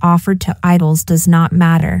eating meat offered to idols does not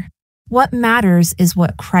matter. What matters is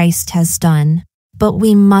what Christ has done. But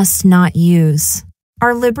we must not use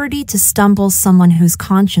our liberty to stumble someone whose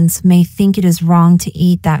conscience may think it is wrong to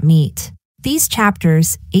eat that meat. These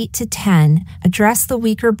chapters, 8 to 10, address the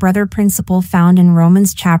weaker brother principle found in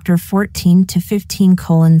Romans chapter 14 to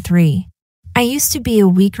 15:3. I used to be a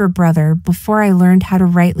weaker brother before I learned how to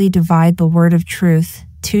rightly divide the word of truth,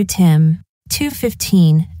 2 Tim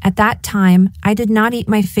 2:15. At that time, I did not eat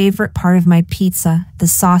my favorite part of my pizza, the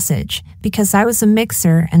sausage, because I was a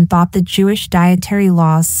mixer and thought the Jewish dietary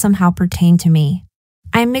laws somehow pertained to me.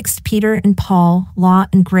 I mixed Peter and Paul, law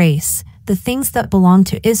and grace, the things that belong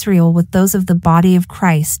to Israel with those of the body of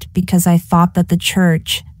Christ, because I thought that the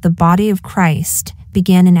church, the body of Christ,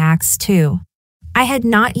 began in Acts 2. I had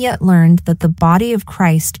not yet learned that the body of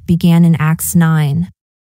Christ began in Acts 9.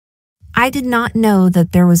 I did not know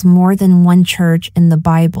that there was more than one church in the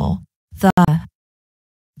Bible. The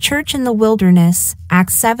church in the wilderness,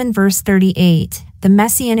 Acts 7 verse 38, the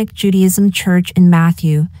Messianic Judaism church in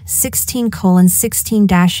Matthew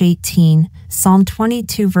 16:16-18, Psalm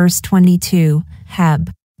 22 verse 22,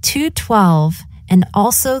 Heb 2:12, and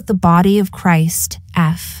also the body of Christ,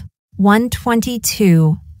 F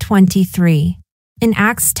 1:22-23. In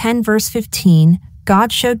Acts 10 verse 15,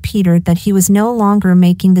 God showed Peter that he was no longer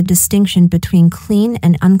making the distinction between clean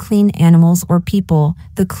and unclean animals or people.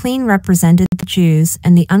 The clean represented the Jews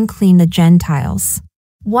and the unclean the Gentiles.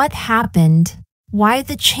 What happened? Why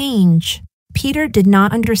the change? Peter did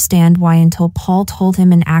not understand why until Paul told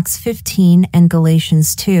him in Acts 15 and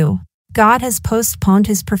Galatians 2. God has postponed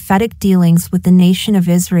His prophetic dealings with the nation of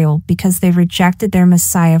Israel because they rejected their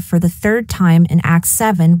Messiah for the third time in Acts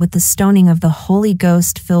 7 with the stoning of the Holy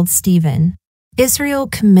Ghost-filled Stephen. Israel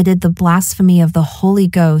committed the blasphemy of the Holy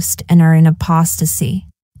Ghost and are in apostasy.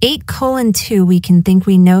 8:2 We can think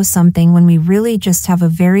we know something when we really just have a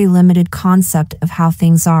very limited concept of how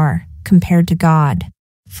things are, compared to God.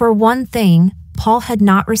 For one thing, Paul had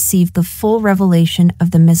not received the full revelation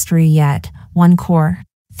of the mystery yet, 1 Cor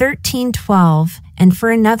 13:12, and for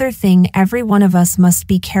another thing every one of us must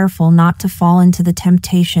be careful not to fall into the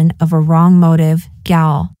temptation of a wrong motive,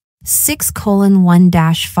 Gal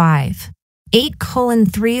 6:1-5.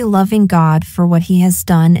 8:3 Loving God for what He has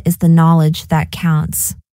done is the knowledge that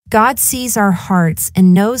counts. God sees our hearts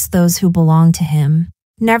and knows those who belong to Him.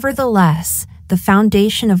 Nevertheless, the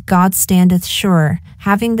foundation of God standeth sure,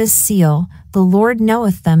 having this seal, the Lord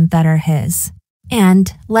knoweth them that are His.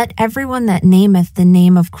 And, let everyone that nameth the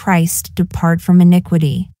name of Christ depart from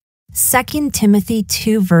iniquity. 2 Timothy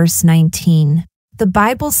 2 verse 19. The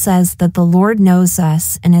Bible says that the Lord knows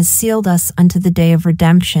us and has sealed us unto the day of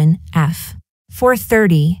redemption, F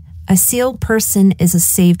 4:30. A sealed person is a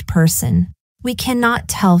saved person. We cannot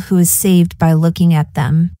tell who is saved by looking at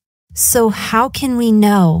them. So how can we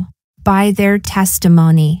know? By their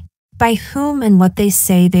testimony. By whom and what they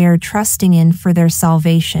say they are trusting in for their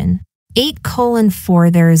salvation. 8:4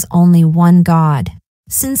 There is only one God.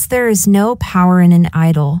 Since there is no power in an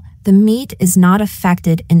idol, the meat is not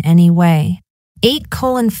affected in any way.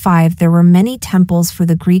 8:5 There were many temples for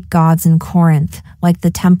the Greek gods in Corinth, like the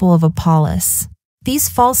temple of Apollos. These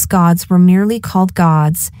false gods were merely called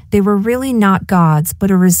gods. They were really not gods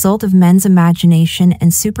but a result of men's imagination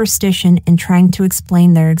and superstition in trying to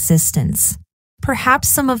explain their existence. Perhaps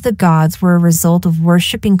some of the gods were a result of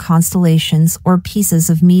worshipping constellations or pieces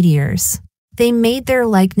of meteors. They made their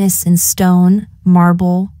likeness in stone,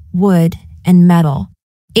 marble, wood, and metal.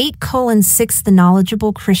 8:6 The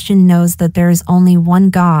knowledgeable Christian knows that there is only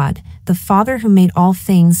one God, the Father who made all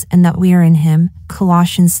things and that we are in Him,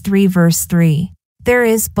 Colossians 3 verse 3. There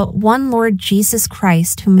is but one Lord Jesus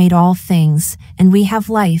Christ who made all things, and we have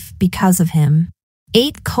life because of him.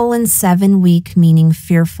 8:7 Weak meaning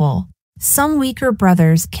fearful. Some weaker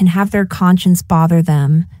brothers can have their conscience bother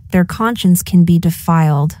them. Their conscience can be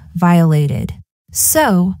defiled, violated.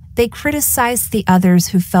 So, they criticize the others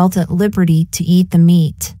who felt at liberty to eat the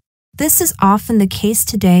meat. This is often the case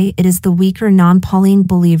today. It is the weaker non-Pauline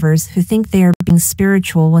believers who think they are being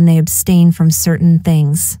spiritual when they abstain from certain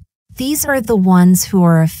things. These are the ones who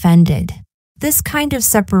are offended. This kind of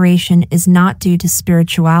separation is not due to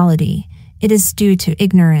spirituality. It is due to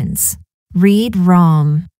ignorance. Read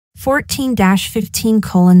Rom.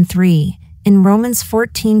 14-15:3. In Romans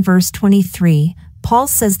 14 verse 23, Paul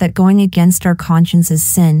says that going against our conscience is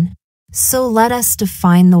sin. So let us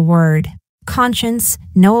define the word. Conscience,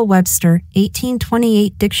 Noah Webster,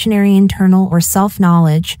 1828 Dictionary. Internal or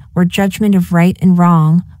self-knowledge, or judgment of right and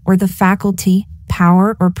wrong, or the faculty,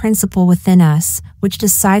 power or principle within us, which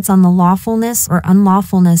decides on the lawfulness or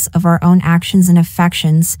unlawfulness of our own actions and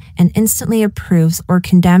affections, and instantly approves or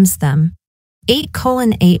condemns them.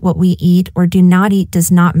 8:8 What we eat or do not eat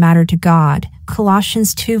does not matter to God.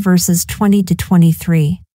 Colossians 2 verses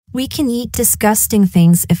 20-23. We can eat disgusting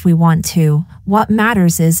things if we want to. What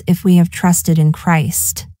matters is if we have trusted in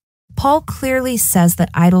Christ. Paul clearly says that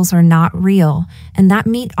idols are not real, and that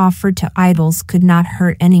meat offered to idols could not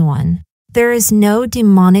hurt anyone. There is no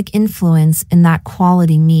demonic influence in that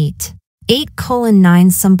quality meat. 8:9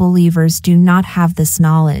 Some believers do not have this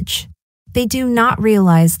knowledge. They do not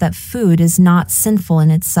realize that food is not sinful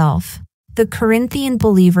in itself. The Corinthian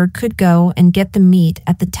believer could go and get the meat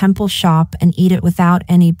at the temple shop and eat it without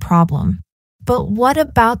any problem. But what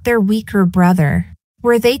about their weaker brother?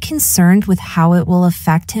 Were they concerned with how it will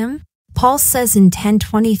affect him? Paul says in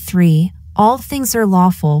 10:23, all things are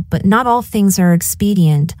lawful, but not all things are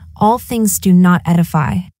expedient. All things do not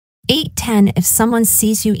edify. 8:10 If someone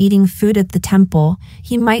sees you eating food at the temple,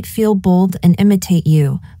 he might feel bold and imitate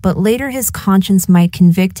you, but later his conscience might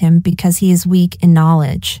convict him because he is weak in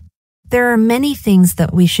knowledge. There are many things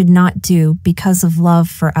that we should not do because of love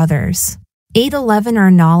for others. 8:11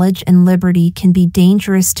 Our knowledge and liberty can be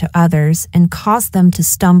dangerous to others and cause them to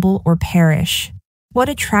stumble or perish. What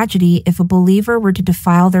a tragedy if a believer were to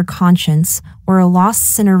defile their conscience, or a lost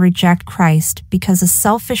sinner reject Christ because a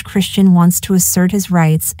selfish Christian wants to assert his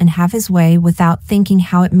rights and have his way without thinking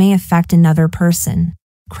how it may affect another person.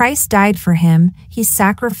 Christ died for him, he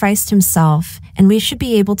sacrificed himself, and we should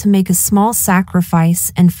be able to make a small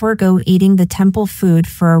sacrifice and forego eating the temple food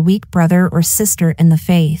for a weak brother or sister in the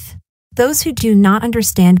faith. Those who do not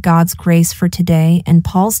understand God's grace for today and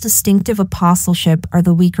Paul's distinctive apostleship are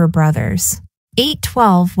the weaker brothers.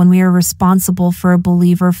 8:12 When we are responsible for a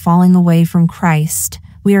believer falling away from Christ,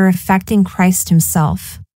 we are affecting Christ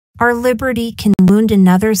himself. Our liberty can wound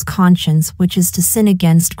another's conscience, which is to sin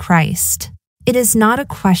against Christ. It is not a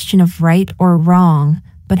question of right or wrong,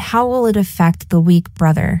 but how will it affect the weak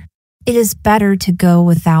brother? It is better to go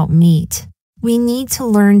without meat. We need to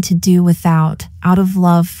learn to do without, out of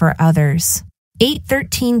love for others.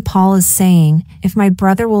 8:13 Paul is saying, if my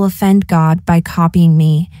brother will offend God by copying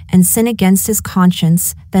me and sin against his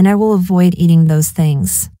conscience, then I will avoid eating those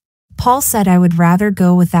things. Paul said I would rather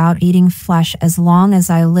go without eating flesh as long as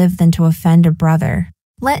I live than to offend a brother.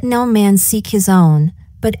 Let no man seek his own,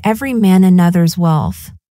 but every man another's wealth.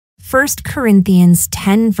 1 Corinthians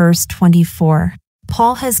 10 verse 24.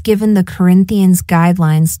 Paul has given the Corinthians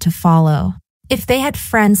guidelines to follow. If they had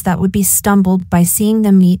friends that would be stumbled by seeing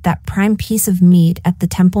them eat that prime piece of meat at the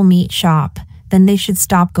temple meat shop, then they should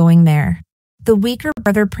stop going there. The weaker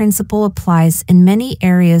brother principle applies in many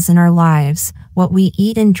areas in our lives: what we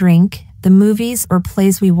eat and drink, the movies or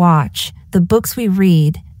plays we watch, the books we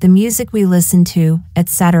read, the music we listen to,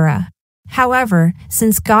 etc. However,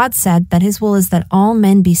 since God said that his will is that all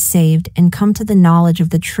men be saved and come to the knowledge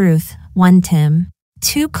of the truth, 1 Tim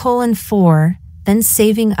 2:4, then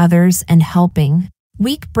saving others and helping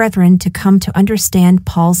weak brethren to come to understand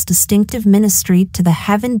Paul's distinctive ministry to the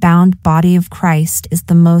heaven-bound body of Christ is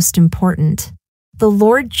the most important. The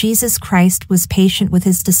Lord Jesus Christ was patient with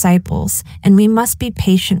his disciples, and we must be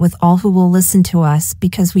patient with all who will listen to us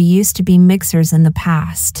because we used to be mixers in the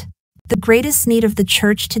past. The greatest need of the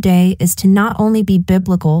church today is to not only be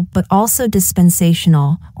biblical but also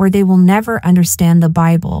dispensational, or they will never understand the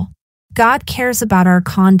Bible. God cares about our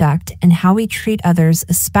conduct and how we treat others,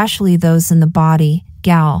 especially those in the body.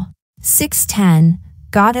 Gal. 6:10.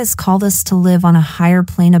 God has called us to live on a higher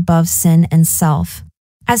plane above sin and self.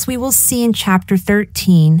 As we will see in chapter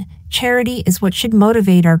 13, charity is what should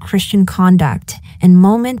motivate our Christian conduct, and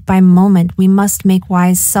moment by moment we must make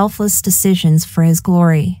wise, selfless decisions for his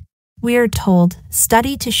glory. We are told,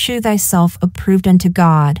 "Study to shew thyself approved unto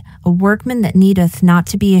God, a workman that needeth not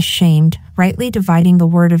to be ashamed, rightly dividing the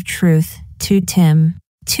word of truth." 2 Tim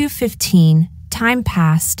 2:15. Time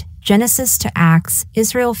passed. Genesis to Acts.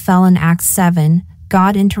 Israel fell in Acts 7.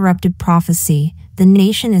 God interrupted prophecy. The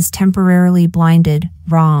nation is temporarily blinded.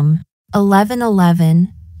 Rom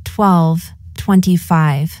 11:11,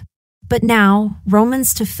 12:25. But now,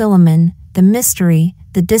 Romans to Philemon, the mystery,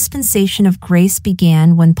 the dispensation of grace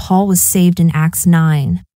began when Paul was saved in Acts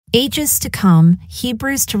 9. Ages to come,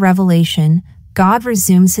 Hebrews to Revelation, God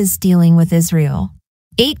resumes his dealing with Israel.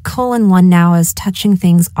 8:1 Now as touching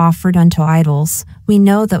things offered unto idols, we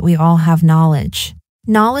know that we all have knowledge.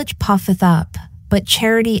 Knowledge puffeth up, but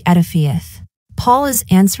charity edifieth. Paul is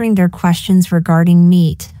answering their questions regarding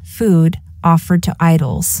meat, food, offered to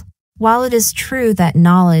idols. While it is true that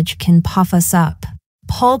knowledge can puff us up,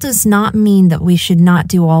 Paul does not mean that we should not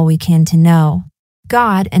do all we can to know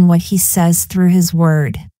God and what he says through his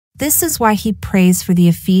word. This is why he prays for the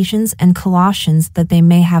Ephesians and Colossians that they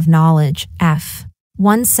may have knowledge. F.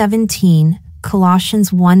 1:17,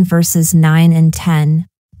 Colossians 1 verses 9 and 10.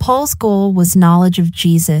 Paul's goal was knowledge of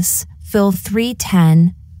Jesus. Phil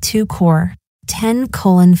 3:10, 2 Cor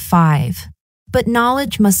 10:5. But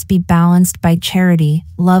knowledge must be balanced by charity,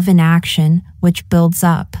 love in action, which builds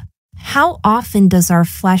up. How often does our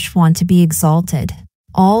flesh want to be exalted?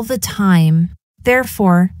 All the time.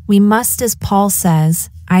 Therefore, we must, as Paul says,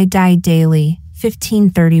 I die daily.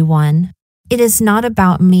 15:31. It is not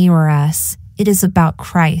about me or us, it is about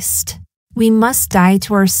Christ. We must die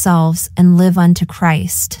to ourselves and live unto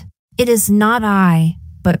Christ. It is not I,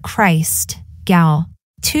 but Christ. Gal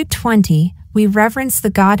 2:20. We reverence the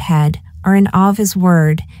Godhead, are in awe of his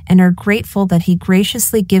word, and are grateful that he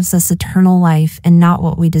graciously gives us eternal life and not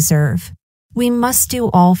what we deserve. We must do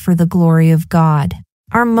all for the glory of God.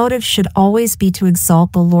 Our motive should always be to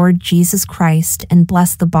exalt the Lord Jesus Christ and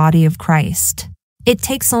bless the body of Christ. It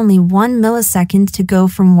takes only 1 millisecond to go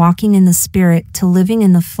from walking in the Spirit to living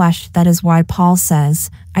in the flesh. That is why Paul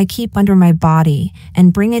says, I keep under my body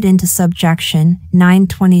and bring it into subjection.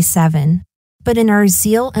 9:27. But in our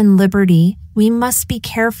zeal and liberty, we must be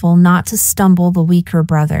careful not to stumble the weaker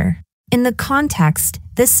brother. In the context,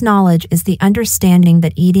 this knowledge is the understanding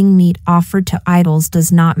that eating meat offered to idols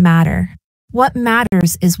does not matter. What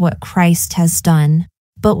matters is what Christ has done.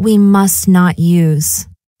 But we must not use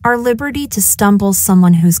our liberty to stumble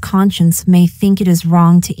someone whose conscience may think it is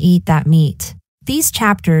wrong to eat that meat. These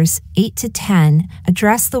chapters, 8 to 10,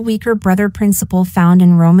 address the weaker brother principle found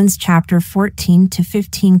in Romans chapter 14 to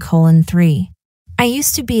 15:3. I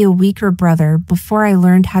used to be a weaker brother before I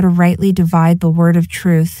learned how to rightly divide the word of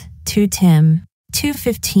truth. 2 Tim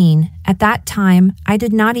 2:15. At that time, I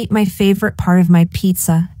did not eat my favorite part of my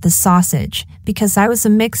pizza, the sausage, because I was a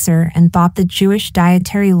mixer and thought the Jewish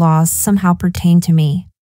dietary laws somehow pertained to me.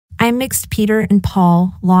 I mixed Peter and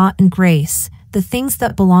Paul, law and grace, the things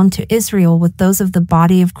that belong to Israel with those of the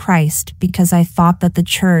body of Christ, because I thought that the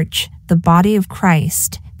church, the body of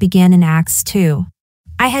Christ, began in Acts 2.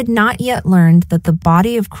 I had not yet learned that the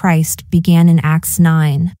body of Christ began in Acts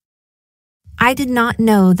 9. I did not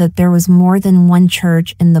know that there was more than one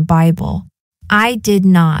church in the Bible. I did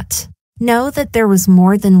not know that there was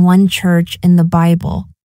more than one church in the Bible.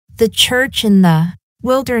 The church in the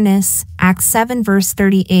wilderness, Acts 7 verse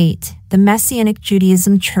 38, the Messianic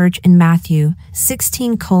Judaism church in Matthew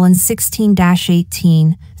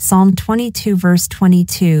 16:16-18, Psalm 22 verse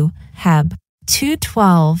 22, Heb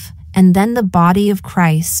 2:12, and then the body of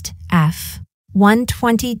Christ, F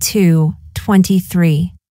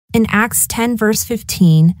 1:22-23. In Acts 10 verse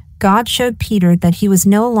 15, God showed Peter that he was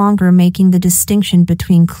no longer making the distinction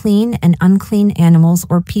between clean and unclean animals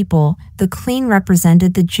or people. The clean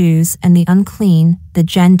represented the Jews and the unclean, the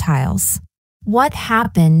Gentiles. What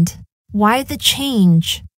happened? Why the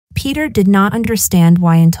change? Peter did not understand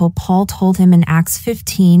why until Paul told him in Acts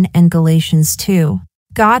 15 and Galatians 2.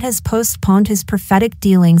 God has postponed his prophetic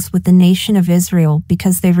dealings with the nation of Israel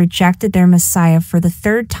because they rejected their Messiah for the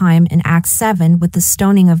third time in Acts 7 with the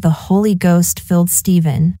stoning of the Holy Ghost-filled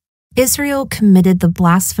Stephen. Israel committed the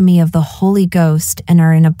blasphemy of the Holy Ghost and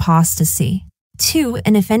are in apostasy. 2.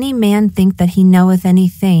 And if any man think that he knoweth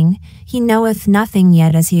anything, he knoweth nothing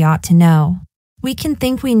yet as he ought to know. We can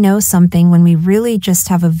think we know something when we really just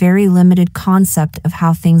have a very limited concept of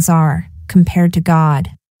how things are, compared to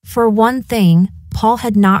God. For one thing, Paul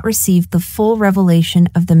had not received the full revelation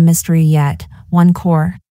of the mystery yet. 1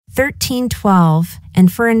 Cor 13:12.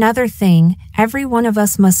 And for another thing, every one of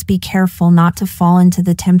us must be careful not to fall into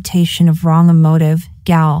the temptation of wrong motive.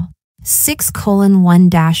 Gal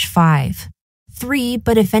 6:1-5. 3.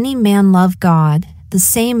 But if any man love God, the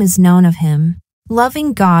same is known of him.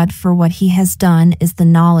 Loving God for what He has done is the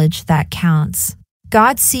knowledge that counts.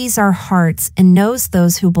 God sees our hearts and knows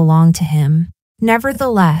those who belong to Him.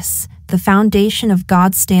 Nevertheless, the foundation of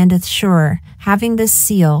God standeth sure, having this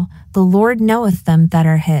seal, the Lord knoweth them that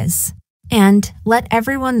are His. And, let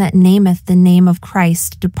everyone that nameth the name of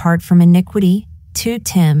Christ depart from iniquity. 2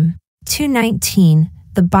 Tim 2:19.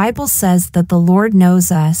 The Bible says that the Lord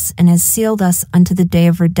knows us and has sealed us unto the day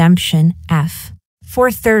of redemption. F.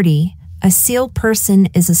 4:30. A sealed person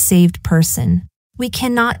is a saved person. We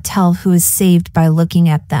cannot tell who is saved by looking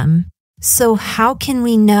at them. So how can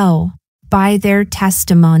we know? By their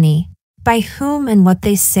testimony, by whom and what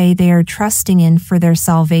they say they are trusting in for their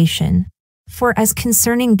salvation. For as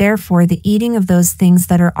concerning therefore the eating of those things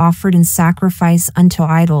that are offered in sacrifice unto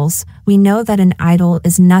idols, we know that an idol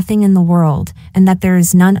is nothing in the world, and that there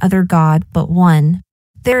is none other God but one.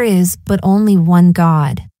 There is but only one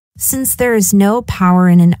God. Since there is no power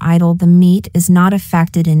in an idol, the meat is not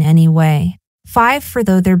affected in any way. 5 For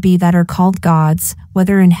though there be that are called gods,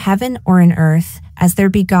 whether in heaven or in earth, as there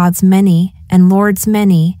be gods many, and lords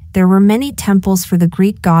many, there were many temples for the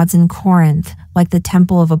Greek gods in Corinth, like the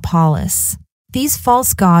temple of Apollos. These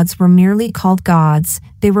false gods were merely called gods.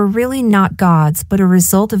 They were really not gods, but a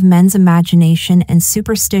result of men's imagination and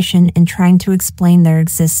superstition in trying to explain their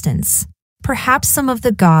existence. Perhaps some of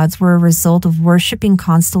the gods were a result of worshipping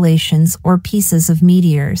constellations or pieces of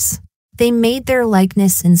meteors. They made their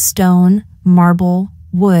likeness in stone, marble,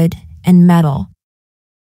 wood, and metal.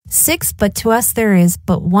 6 But to us there is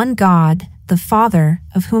but one God, the Father,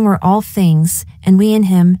 of whom are all things, and we in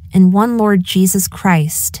Him, and one Lord Jesus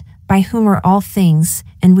Christ, by whom are all things,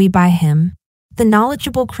 and we by Him. The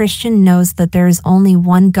knowledgeable Christian knows that there is only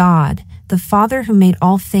one God, the Father who made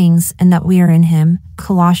all things, and that we are in Him.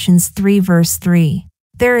 Colossians 3:3.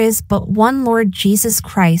 There is but one Lord Jesus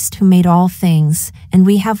Christ who made all things, and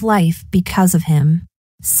we have life because of Him.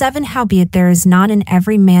 7 Howbeit there is not in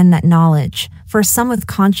every man that knowledge, for some with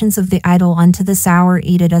conscience of the idol unto this hour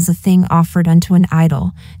eat it as a thing offered unto an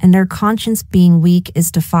idol, and their conscience being weak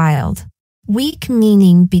is defiled. Weak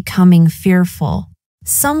meaning becoming fearful.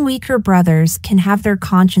 Some weaker brothers can have their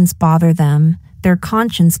conscience bother them, their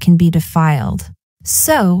conscience can be defiled.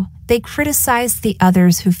 So, they criticized the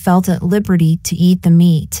others who felt at liberty to eat the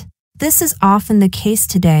meat. This is often the case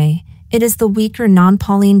today. It is the weaker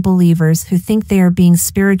non-Pauline believers who think they are being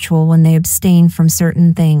spiritual when they abstain from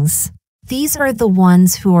certain things. These are the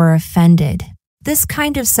ones who are offended. This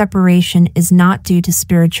kind of separation is not due to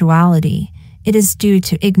spirituality. It is due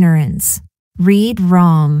to ignorance. Read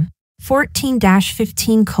Rom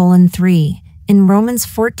 14-15:3. In Romans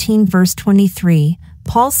 14:23,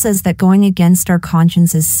 Paul says that going against our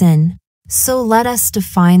conscience is sin. So let us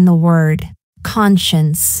define the word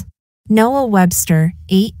conscience. Noah Webster,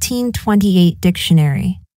 1828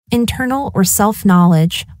 Dictionary. Internal or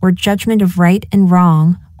self-knowledge, or judgment of right and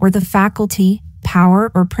wrong, or the faculty,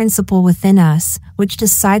 power or principle within us, which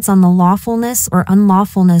decides on the lawfulness or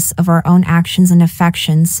unlawfulness of our own actions and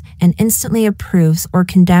affections, and instantly approves or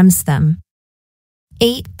condemns them.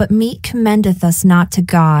 8 But meat commendeth us not to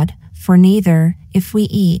God, for neither, if we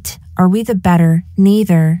eat, are we the better,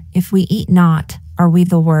 neither, if we eat not, are we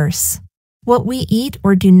the worse. What we eat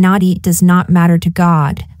or do not eat does not matter to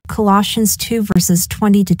God. Colossians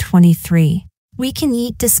 2:20-23. We can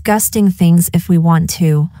eat disgusting things if we want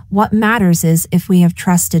to. What matters is if we have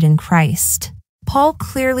trusted in Christ. Paul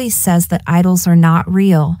clearly says that idols are not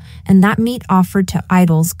real, and that meat offered to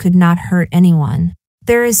idols could not hurt anyone.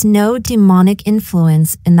 There is no demonic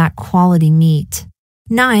influence in that quality meat.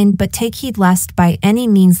 9 But take heed lest by any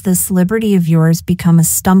means this liberty of yours become a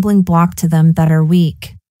stumbling block to them that are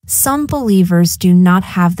weak. Some believers do not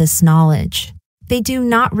have this knowledge. They do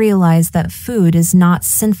not realize that food is not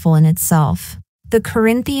sinful in itself. The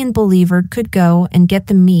Corinthian believer could go and get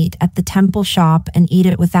the meat at the temple shop and eat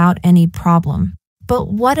it without any problem. But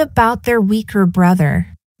what about their weaker brother?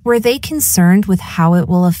 Were they concerned with how it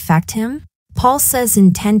will affect him? Paul says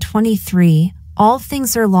in 10:23, all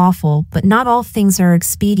things are lawful, but not all things are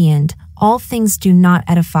expedient, all things do not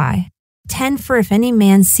edify. 10 For if any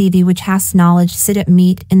man see thee which hast knowledge sit at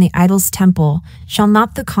meat in the idol's temple, shall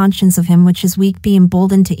not the conscience of him which is weak be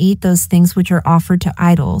emboldened to eat those things which are offered to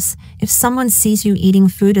idols? If someone sees you eating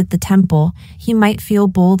food at the temple, he might feel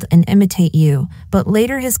bold and imitate you, but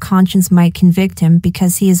later his conscience might convict him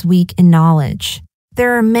because he is weak in knowledge.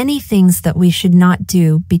 There are many things that we should not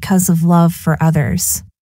do because of love for others.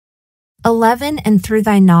 11 And through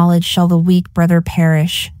thy knowledge shall the weak brother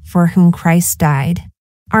perish, for whom Christ died.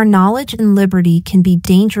 Our knowledge and liberty can be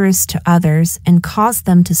dangerous to others and cause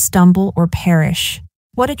them to stumble or perish.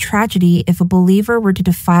 What a tragedy if a believer were to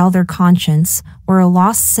defile their conscience, or a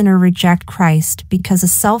lost sinner reject Christ because a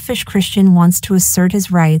selfish Christian wants to assert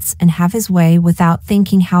his rights and have his way without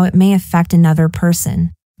thinking how it may affect another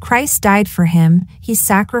person. Christ died for him, he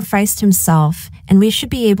sacrificed himself, and we should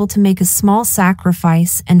be able to make a small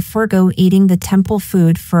sacrifice and forego eating the temple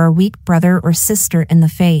food for a weak brother or sister in the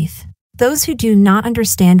faith. Those who do not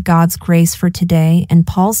understand God's grace for today and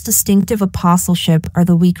Paul's distinctive apostleship are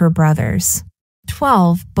the weaker brothers.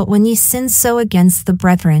 12. But when ye sin so against the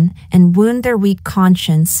brethren, and wound their weak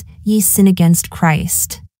conscience, ye sin against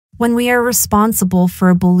Christ. When we are responsible for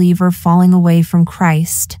a believer falling away from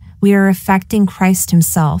Christ, we are affecting Christ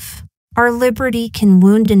himself. Our liberty can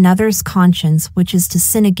wound another's conscience, which is to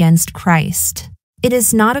sin against Christ. It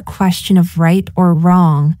is not a question of right or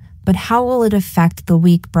wrong, but how will it affect the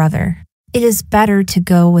weak brother? It is better to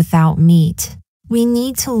go without meat. We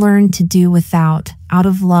need to learn to do without, out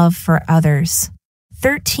of love for others.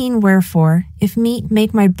 13. Wherefore, if meat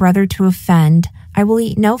make my brother to offend, I will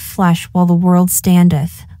eat no flesh while the world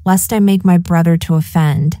standeth, lest I make my brother to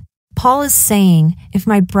offend. Paul is saying, if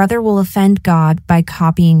my brother will offend God by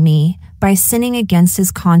copying me, by sinning against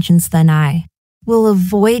his conscience, then I will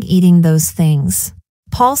avoid eating those things.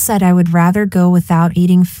 Paul said, I would rather go without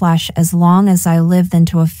eating flesh as long as I live than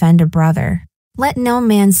to offend a brother. Let no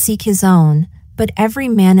man seek his own, but every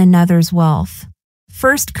man another's wealth.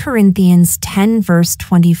 1 Corinthians 10 verse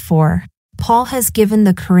 24. Paul has given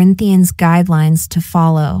the Corinthians guidelines to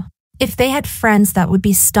follow. If they had friends that would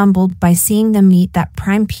be stumbled by seeing them eat that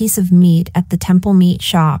prime piece of meat at the temple meat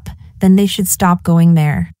shop, then they should stop going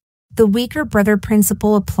there. The weaker brother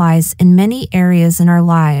principle applies in many areas in our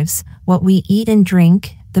lives: what we eat and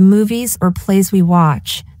drink, the movies or plays we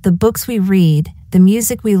watch, the books we read, the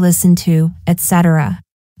music we listen to, etc.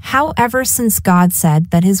 However, since God said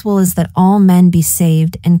that his will is that all men be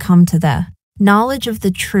saved and come to the knowledge of the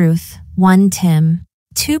truth, 1 Tim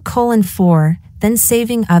 2:4, then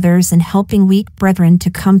saving others and helping weak brethren to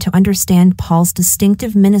come to understand Paul's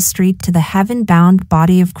distinctive ministry to the heaven-bound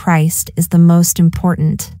body of Christ is the most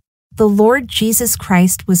important. The Lord Jesus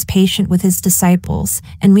Christ was patient with his disciples,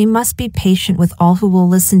 and we must be patient with all who will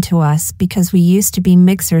listen to us because we used to be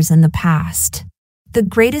mixers in the past. The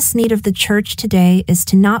greatest need of the church today is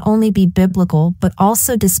to not only be biblical but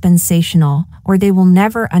also dispensational, or they will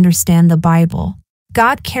never understand the Bible.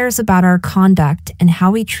 God cares about our conduct and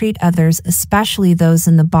how we treat others, especially those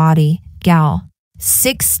in the body. Gal.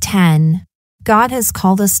 6:10. God has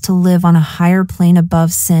called us to live on a higher plane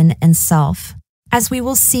above sin and self. As we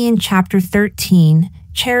will see in chapter 13,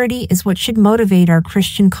 charity is what should motivate our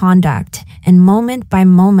Christian conduct, and moment by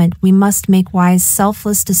moment we must make wise,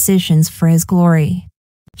 selfless decisions for his glory.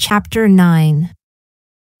 Chapter 9.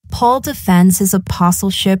 Paul defends his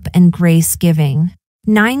apostleship and grace giving.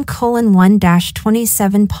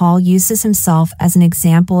 9:1-27 Paul uses himself as an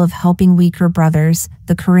example of helping weaker brothers,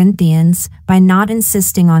 the Corinthians, by not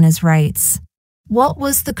insisting on his rights. What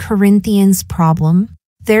was the Corinthians' problem?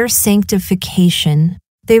 Their sanctification.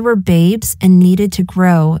 They were babes and needed to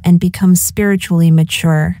grow and become spiritually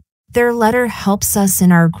mature. Their letter helps us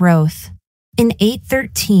in our growth. In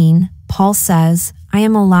 8:13, Paul says, I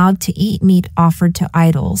am allowed to eat meat offered to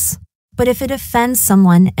idols. But if it offends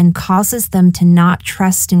someone and causes them to not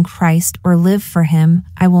trust in Christ or live for him,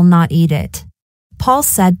 I will not eat it. Paul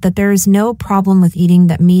said that there is no problem with eating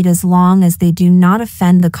that meat as long as they do not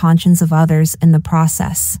offend the conscience of others in the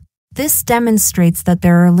process. This demonstrates that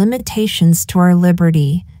there are limitations to our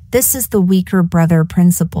liberty. This is the weaker brother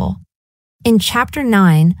principle. In chapter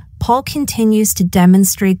 9, Paul continues to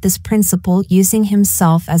demonstrate this principle using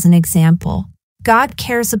himself as an example. God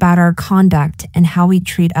cares about our conduct and how we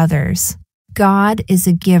treat others. God is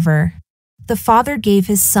a giver. The Father gave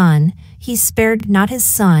his Son. He spared not his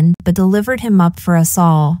Son, but delivered him up for us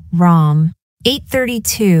all. Rom.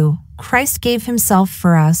 8:32. Christ gave himself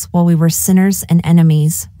for us while we were sinners and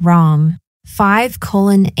enemies. Rom.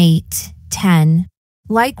 5:8-10.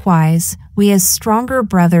 Likewise, we as stronger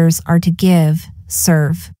brothers are to give,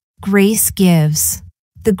 serve. Grace gives.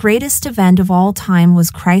 The greatest event of all time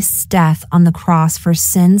was Christ's death on the cross for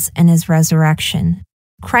sins and his resurrection.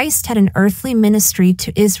 Christ had an earthly ministry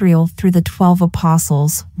to Israel through the 12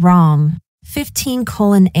 apostles. Rom.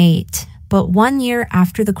 15:8. But 1 year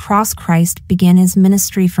after the cross, Christ began his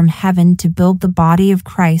ministry from heaven to build the body of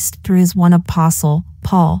Christ through his one apostle,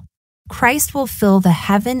 Paul. Christ will fill the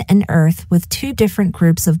heaven and earth with two different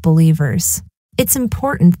groups of believers. It's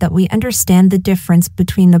important that we understand the difference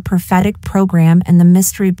between the prophetic program and the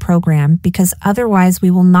mystery program, because otherwise we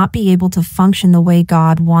will not be able to function the way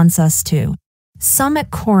God wants us to. Some at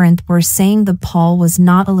Corinth were saying that Paul was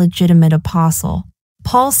not a legitimate apostle.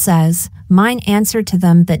 Paul says, "Mine answer to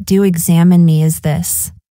them that do examine me is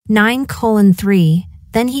this." 9:3.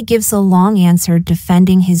 Then he gives a long answer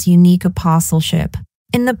defending his unique apostleship.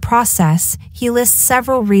 In the process, he lists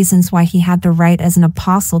several reasons why he had the right as an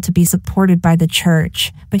apostle to be supported by the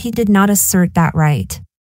church, but he did not assert that right.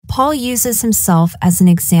 Paul uses himself as an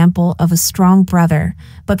example of a strong brother,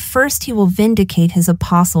 but first he will vindicate his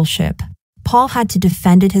apostleship. Paul had to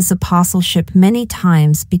defend his apostleship many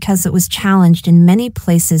times because it was challenged in many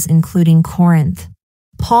places including Corinth.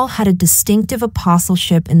 Paul had a distinctive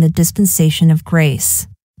apostleship in the dispensation of grace.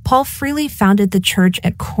 Paul freely founded the church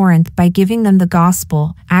at Corinth by giving them the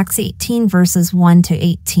gospel, Acts 18 verses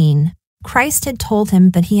 1-18. Christ had told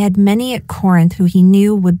him that he had many at Corinth who he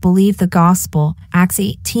knew would believe the gospel, Acts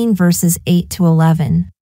 18 verses 8-11.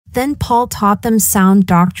 Then Paul taught them sound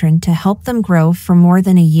doctrine to help them grow for more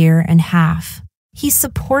than a year and a half. He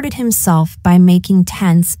supported himself by making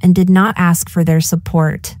tents and did not ask for their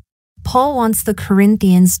support. Paul wants the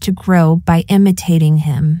Corinthians to grow by imitating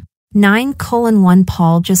him. 9:1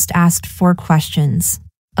 Paul just asked 4 questions.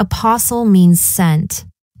 Apostle means sent.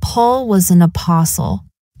 Paul was an apostle.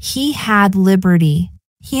 He had liberty.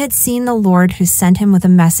 He had seen the Lord who sent him with a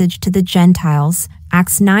message to the Gentiles,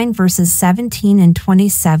 Acts 9 verses 17 and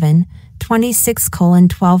 27,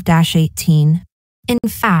 26:12-18. In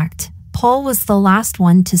fact, Paul was the last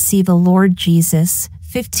one to see the Lord Jesus,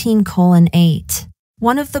 15:8.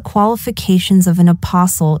 One of the qualifications of an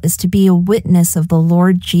apostle is to be a witness of the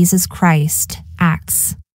Lord Jesus Christ,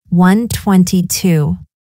 Acts 1:22.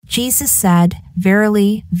 Jesus said,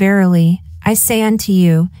 "Verily, verily, I say unto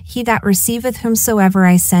you, he that receiveth whomsoever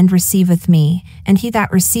I send receiveth me, and he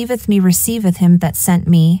that receiveth me receiveth him that sent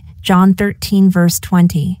me." John 13 verse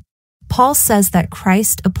 20. Paul says that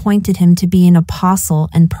Christ appointed him to be an apostle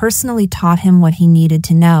and personally taught him what he needed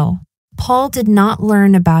to know. Paul did not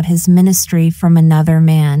learn about his ministry from another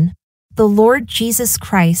man. The Lord Jesus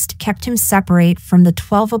Christ kept him separate from the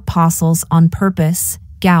 12 apostles on purpose,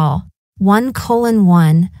 Gal.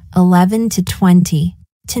 1:1, 11-20.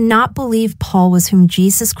 To not believe Paul was whom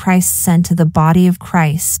Jesus Christ sent to the body of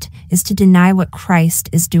Christ is to deny what Christ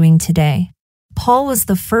is doing today. Paul was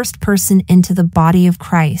the first person into the body of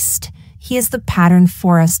Christ. He is the pattern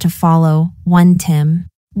for us to follow. 1 Tim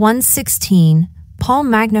 1:16. Paul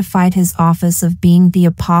magnified his office of being the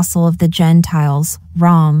apostle of the Gentiles,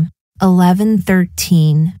 Rom.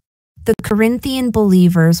 11:13. The Corinthian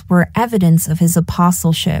believers were evidence of his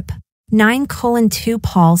apostleship. 9:2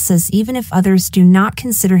 Paul says even if others do not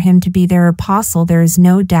consider him to be their apostle, there is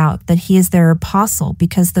no doubt that he is their apostle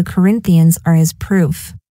because the Corinthians are his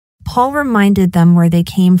proof. Paul reminded them where they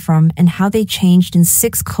came from and how they changed in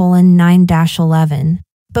 6:9-11.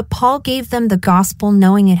 But Paul gave them the gospel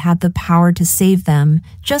knowing it had the power to save them,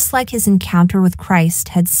 just like his encounter with Christ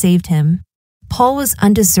had saved him. Paul was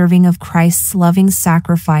undeserving of Christ's loving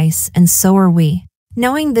sacrifice, and so are we.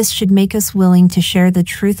 Knowing this should make us willing to share the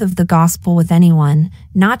truth of the gospel with anyone,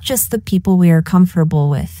 not just the people we are comfortable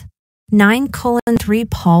with. 9:3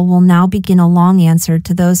 Paul will now begin a long answer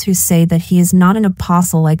to those who say that he is not an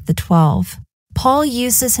apostle like the 12. Paul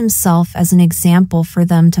uses himself as an example for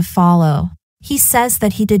them to follow. He says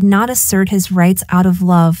that he did not assert his rights out of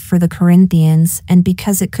love for the Corinthians and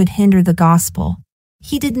because it could hinder the gospel.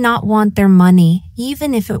 He did not want their money,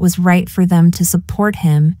 even if it was right for them to support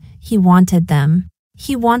him. He wanted them.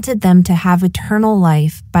 He wanted them to have eternal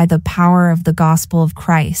life by the power of the gospel of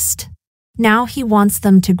Christ. Now he wants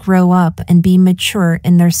them to grow up and be mature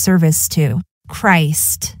in their service to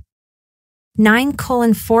Christ.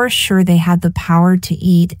 9:4 Sure, they had the power to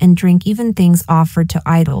eat and drink even things offered to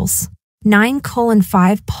idols.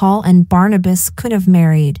 9:5 Paul and Barnabas could have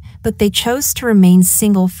married, but they chose to remain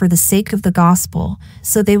single for the sake of the gospel,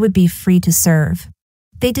 so they would be free to serve.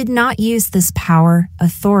 They did not use this power,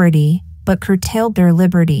 authority, but curtailed their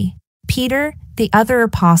liberty. Peter, the other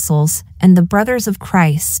apostles, and the brothers of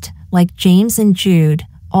Christ, like James and Jude,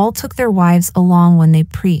 all took their wives along when they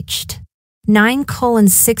preached.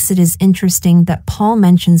 9:6 It is interesting that Paul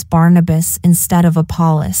mentions Barnabas instead of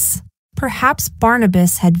Apollos. Perhaps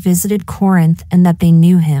Barnabas had visited Corinth and that they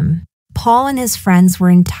knew him. Paul and his friends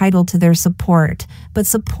were entitled to their support, but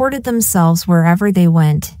supported themselves wherever they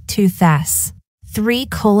went. 2 Thess.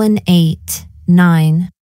 3:8, 9.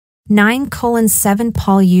 9:7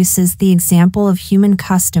 Paul uses the example of human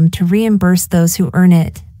custom to reimburse those who earn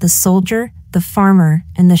it, the soldier, the farmer,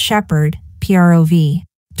 and the shepherd, PROV.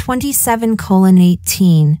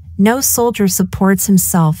 27:18 No soldier supports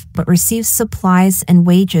himself but receives supplies and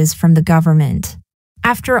wages from the government.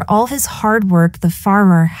 After all his hard work, the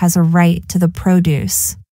farmer has a right to the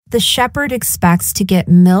produce. The shepherd expects to get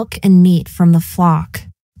milk and meat from the flock.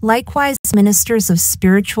 Likewise, ministers of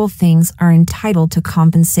spiritual things are entitled to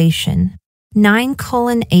compensation.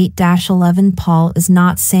 9:8-11 Paul is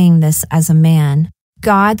not saying this as a man.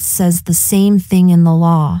 God says the same thing in the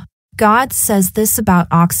law. God says this about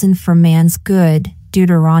oxen for man's good,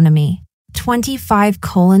 Deuteronomy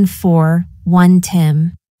 25:4, 1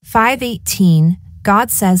 Tim 5:18. God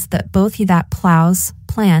says that both he that plows,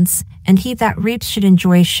 plants, and he that reaps should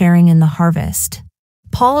enjoy sharing in the harvest.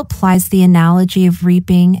 Paul applies the analogy of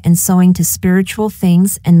reaping and sowing to spiritual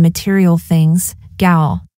things and material things,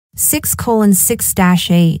 Gal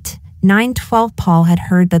 6:6-8. 9:12 Paul had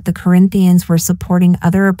heard that the Corinthians were supporting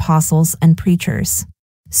other apostles and preachers.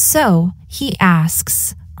 So, he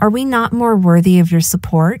asks, are we not more worthy of your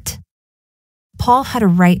support? Paul had a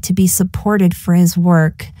right to be supported for his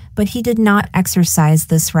work, but he did not exercise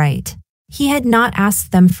this right. He had not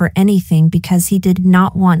asked them for anything because he did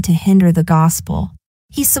not want to hinder the gospel.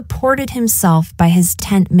 He supported himself by his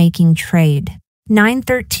tent-making trade.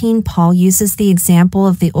 9:13 Paul uses the example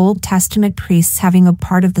of the Old Testament priests having a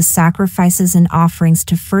part of the sacrifices and offerings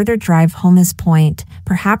to further drive home his point,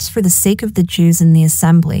 perhaps for the sake of the Jews in the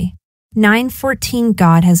assembly. 9:14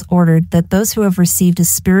 God has ordered that those who have received a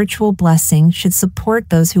spiritual blessing should support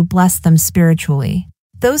those who bless them spiritually.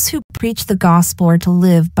 Those who preach the gospel are to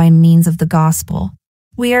live by means of the gospel.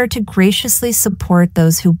 We are to graciously support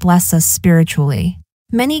those who bless us spiritually.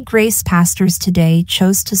 Many grace pastors today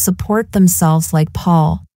chose to support themselves like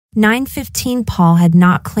Paul. 9:15 Paul had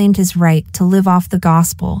not claimed his right to live off the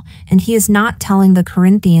gospel, and he is not telling the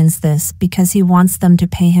Corinthians this because he wants them to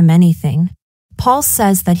pay him anything. Paul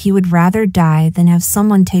says that he would rather die than have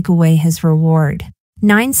someone take away his reward.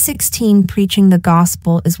 9:16 Preaching the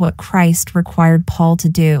gospel is what Christ required Paul to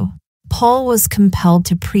do. Paul was compelled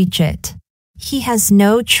to preach it. He has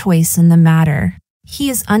no choice in the matter. He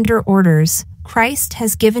is under orders. Christ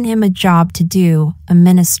has given him a job to do, a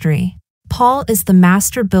ministry. Paul is the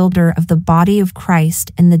master builder of the body of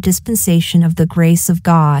Christ in the dispensation of the grace of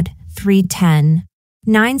God, 3:10.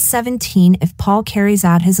 9:17 If Paul carries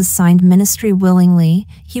out his assigned ministry willingly,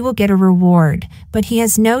 he will get a reward, but he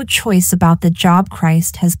has no choice about the job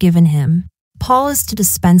Christ has given him. Paul is to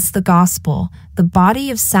dispense the gospel, the body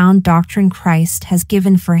of sound doctrine Christ has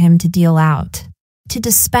given for him to deal out. To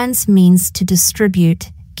dispense means to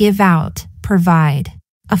distribute, give out, provide.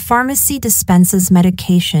 A pharmacy dispenses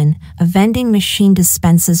medication, a vending machine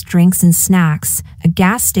dispenses drinks and snacks, a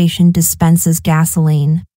gas station dispenses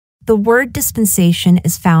gasoline. The word dispensation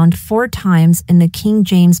is found 4 times in the King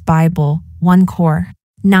James Bible, 1 Cor.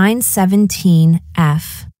 9:17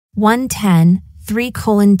 f. 1:10,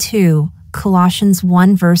 3:2, Colossians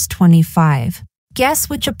 1 verse 25. Guess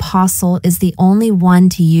which apostle is the only one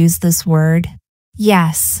to use this word?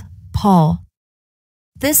 Yes, Paul.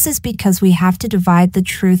 This is because we have to divide the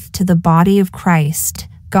truth to the body of Christ,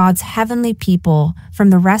 God's heavenly people,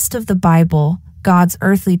 from the rest of the Bible, God's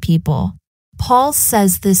earthly people. Paul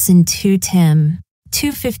says this in 2 Tim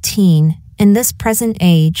 2:15, in this present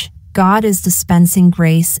age, God is dispensing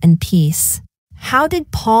grace and peace. How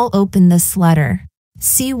did Paul open this letter?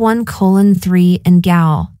 See 1:3 and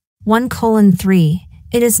Gal 1:3.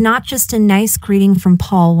 It is not just a nice greeting from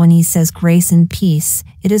Paul when he says grace and peace,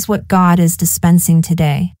 it is what God is dispensing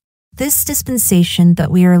today. This dispensation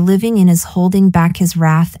that we are living in is holding back his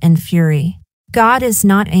wrath and fury. God is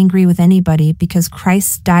not angry with anybody because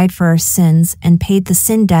Christ died for our sins and paid the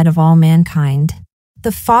sin debt of all mankind.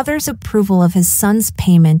 The Father's approval of his Son's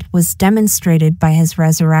payment was demonstrated by his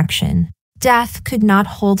resurrection. Death could not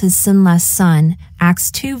hold his sinless Son,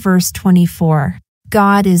 Acts 2 verse 24.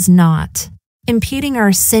 God is not imputing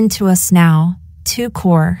our sin to us now, 2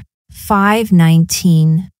 Cor.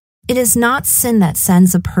 5:19. It is not sin that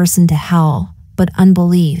sends a person to hell, but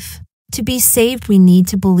unbelief. To be saved, we need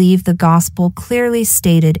to believe the gospel clearly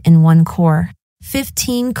stated in 1 Cor.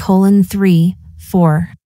 15:3, 4.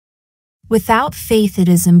 Without faith it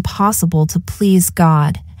is impossible to please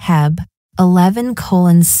God, Heb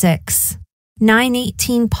 11:6.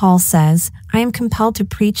 9:18 Paul says, I am compelled to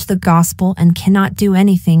preach the gospel and cannot do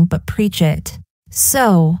anything but preach it.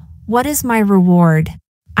 So, what is my reward?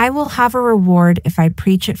 I will have a reward if I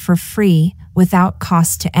preach it for free, without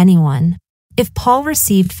cost to anyone. If Paul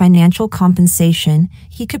received financial compensation,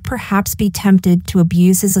 he could perhaps be tempted to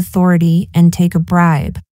abuse his authority and take a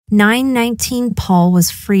bribe. 9:19 Paul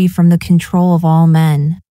was free from the control of all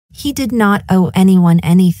men. He did not owe anyone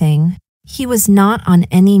anything. He was not on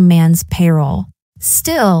any man's payroll.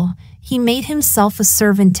 Still, he made himself a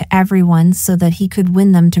servant to everyone so that he could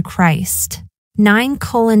win them to Christ.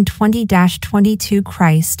 9:20-22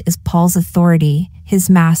 Christ is Paul's authority, his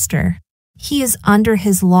master. He is under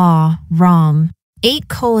his law, Rom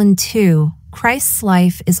 8:2, Christ's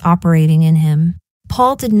life is operating in him.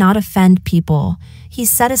 Paul did not offend people. He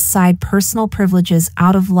set aside personal privileges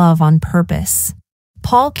out of love on purpose.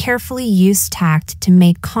 Paul carefully used tact to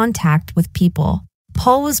make contact with people.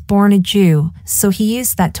 Paul was born a Jew, so he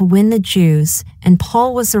used that to win the Jews, and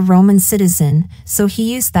Paul was a Roman citizen, so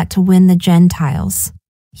he used that to win the Gentiles.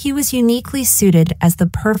 He was uniquely suited as the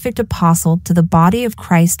perfect apostle to the body of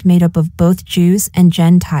Christ made up of both Jews and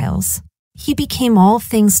Gentiles. He became all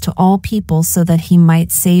things to all people so that he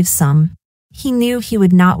might save some. He knew he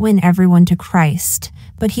would not win everyone to Christ,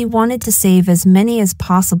 but he wanted to save as many as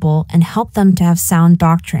possible and help them to have sound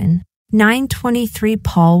doctrine. 9:23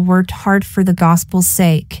 Paul worked hard for the gospel's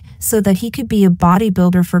sake, so that he could be a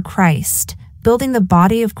bodybuilder for Christ, building the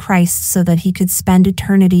body of Christ so that he could spend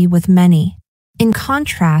eternity with many. In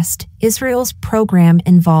contrast, Israel's program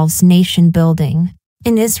involves nation building.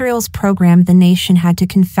 In Israel's program, the nation had to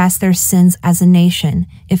confess their sins as a nation.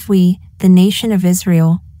 If we, the nation of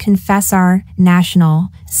Israel, confess our national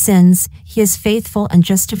sins, he is faithful and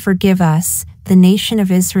just to forgive us, the nation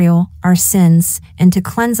of Israel, our sins, and to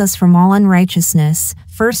cleanse us from all unrighteousness.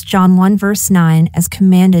 1 John 1 verse 9 as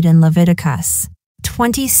commanded in Leviticus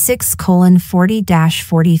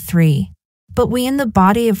 26:40-43. But we in the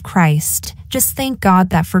body of Christ just thank God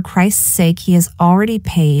that for Christ's sake he has already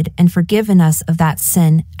paid and forgiven us of that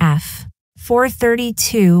sin. F.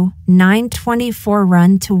 432, 924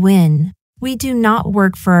 Run to win. We do not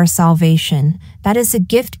work for our salvation. That is a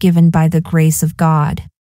gift given by the grace of God.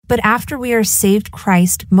 But after we are saved,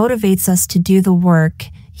 Christ motivates us to do the work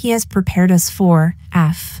he has prepared us for.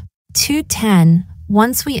 F. 2:10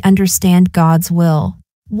 Once we understand God's will.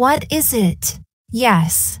 What is it?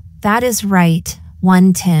 Yes, that is right.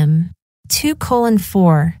 1 Tim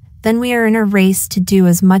 2:4 Then we are in a race to do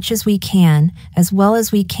as much as we can, as well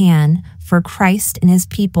as we can, for Christ and his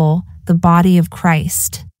people, the body of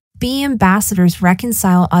Christ. Be ambassadors,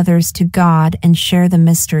 reconcile others to God, and share the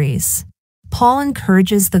mysteries. Paul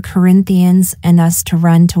encourages the Corinthians and us to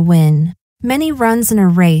run to win. Many runs in a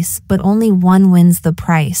race, but only one wins the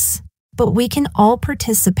prize. But we can all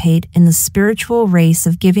participate in the spiritual race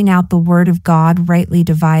of giving out the word of God rightly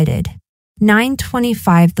divided.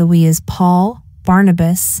 9:25 The we is Paul,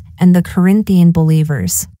 Barnabas, and the Corinthian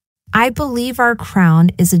believers. I believe our crown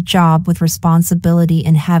is a job with responsibility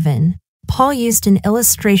in heaven. Paul used an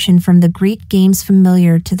illustration from the Greek games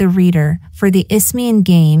familiar to the reader, for the Isthmian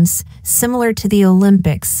Games, similar to the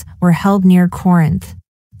Olympics, were held near Corinth.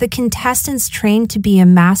 The contestants trained to be a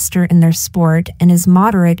master in their sport and is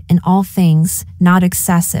moderate in all things, not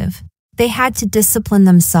excessive. They had to discipline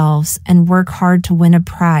themselves and work hard to win a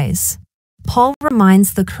prize. Paul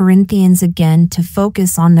reminds the Corinthians again to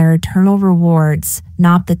focus on their eternal rewards,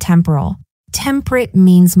 not the temporal. Temperate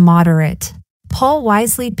means moderate. Paul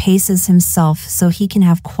wisely paces himself so he can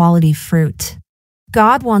have quality fruit.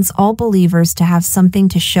 God wants all believers to have something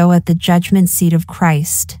to show at the judgment seat of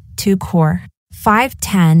Christ. 2 Cor.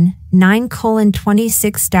 5:10,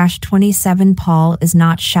 9:26-27 Paul is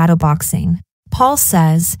not shadowboxing. Paul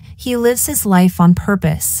says he lives his life on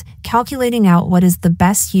purpose, calculating out what is the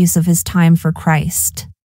best use of his time for Christ.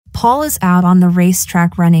 Paul is out on the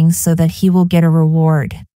racetrack running so that he will get a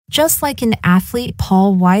reward. Just like an athlete,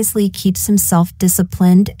 Paul wisely keeps himself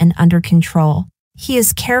disciplined and under control. He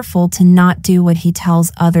is careful to not do what he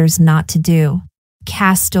tells others not to do.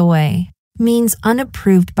 Cast away means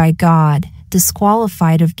unapproved by God,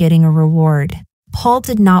 disqualified of getting a reward. Paul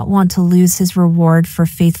did not want to lose his reward for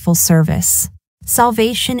faithful service.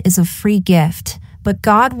 Salvation is a free gift, but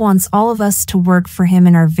God wants all of us to work for him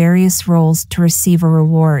in our various roles to receive a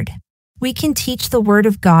reward. We can teach the Word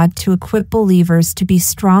of God to equip believers to be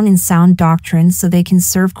strong in sound doctrine so they can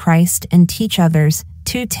serve Christ and teach others.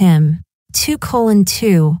 2 Tim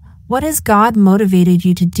 2:2 What has God motivated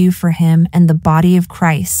you to do for him and the body of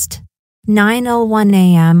Christ? 9:01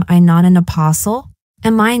 a.m. I not an apostle?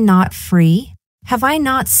 Am I not free? Have I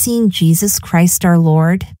not seen Jesus Christ our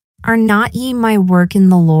Lord? Are not ye my work in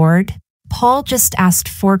the Lord? Paul just asked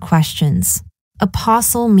 4 questions.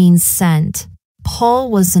 Apostle means sent.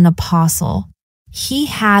 Paul was an apostle. He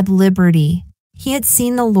had liberty. He had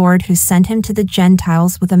seen the Lord who sent him to the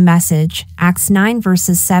Gentiles with a message. Acts 9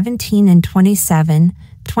 verses 17 and 27,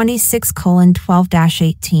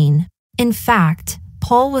 26:12-18. In fact,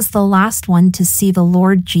 Paul was the last one to see the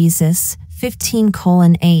Lord Jesus.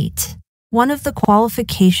 15:8. One of the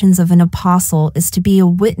qualifications of an apostle is to be a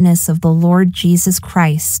witness of the Lord Jesus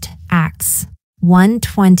Christ. Acts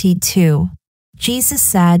 1:22. Jesus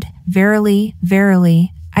said, Verily,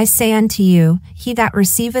 verily, I say unto you, he that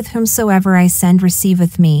receiveth whomsoever I send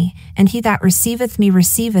receiveth me, and he that receiveth me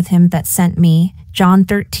receiveth him that sent me. John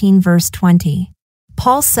 13 verse 20.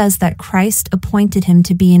 Paul says that Christ appointed him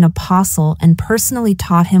to be an apostle and personally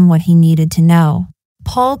taught him what he needed to know.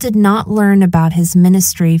 Paul did not learn about his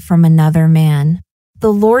ministry from another man.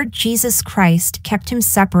 The Lord Jesus Christ kept him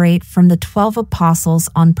separate from the 12 apostles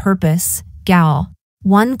on purpose. Gal.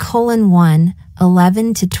 1:1,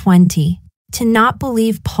 11-20. To not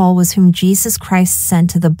believe Paul was whom Jesus Christ sent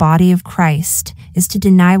to the body of Christ is to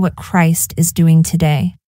deny what Christ is doing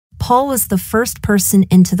today. Paul was the first person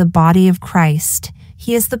into the body of Christ.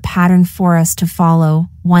 He is the pattern for us to follow.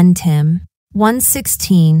 1 Tim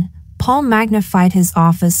 1:16. Paul magnified his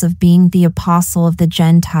office of being the apostle of the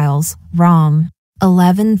Gentiles. Rom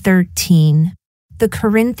 11:13. The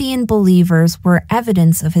Corinthian believers were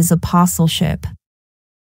evidence of his apostleship.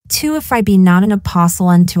 2 If I be not an apostle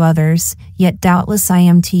unto others, yet doubtless I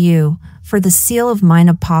am to you, for the seal of mine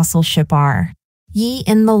apostleship are ye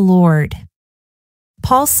in the Lord.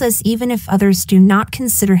 Paul says even if others do not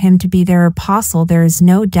consider him to be their apostle, there is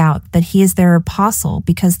no doubt that he is their apostle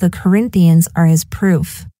because the Corinthians are his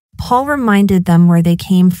proof. Paul reminded them where they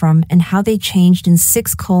came from and how they changed in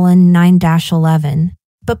 6:9-11.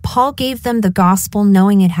 But Paul gave them the gospel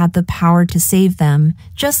knowing it had the power to save them,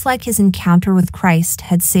 just like his encounter with Christ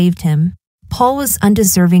had saved him. Paul was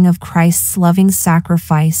undeserving of Christ's loving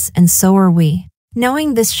sacrifice, and so are we.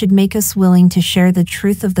 Knowing this should make us willing to share the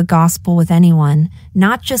truth of the gospel with anyone,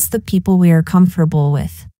 not just the people we are comfortable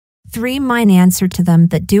with. 3 Mine answer to them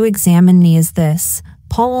that do examine me is this.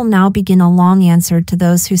 Paul will now begin a long answer to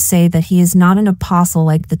those who say that he is not an apostle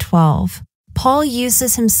like the 12. Paul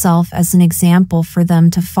uses himself as an example for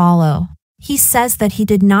them to follow. He says that he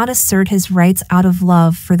did not assert his rights out of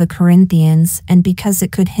love for the Corinthians and because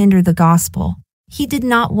it could hinder the gospel. He did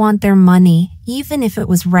not want their money, even if it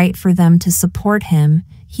was right for them to support him.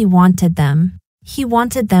 He wanted them. He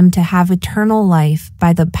wanted them to have eternal life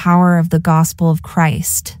by the power of the gospel of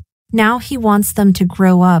Christ. Now he wants them to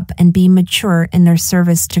grow up and be mature in their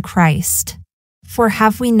service to Christ. For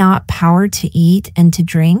have we not power to eat and to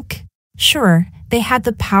drink? Sure, they had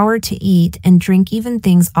the power to eat and drink even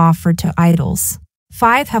things offered to idols.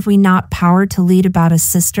 5 Have we not power to lead about a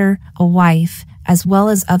sister, a wife, as well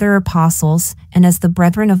as other apostles, and as the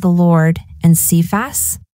brethren of the Lord, and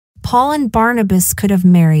Cephas? Paul and Barnabas could have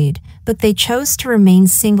married, but they chose to remain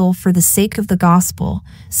single for the sake of the gospel,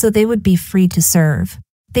 so they would be free to serve.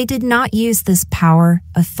 They did not use this power,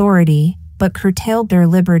 authority, but curtailed their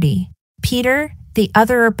liberty. Peter, the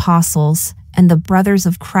other apostles, and the brothers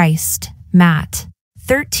of Christ, Matt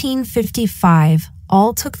 13:55,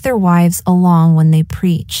 all took their wives along when they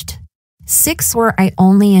preached. 6 Were I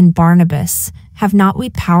only in Barnabas, have not we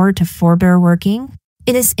power to forbear working?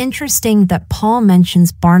 It is interesting that Paul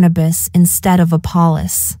mentions Barnabas instead of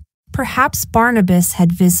Apollos. Perhaps Barnabas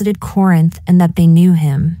had visited Corinth and that they knew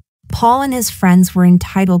him. Paul and his friends were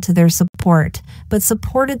entitled to their support, but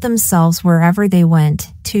supported themselves wherever they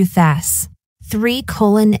went. 2 Thess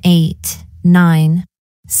 3:8, 9.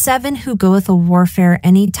 7 Who goeth a warfare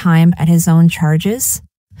any time at his own charges?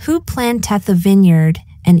 Who planteth a vineyard,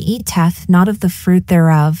 and eateth not of the fruit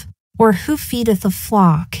thereof? Or who feedeth a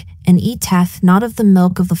flock, and eateth not of the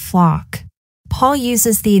milk of the flock? Paul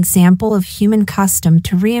uses the example of human custom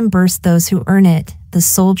to reimburse those who earn it, the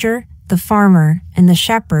soldier, the farmer, and the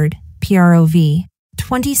shepherd, PROV.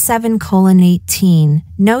 27:18.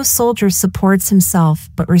 No soldier supports himself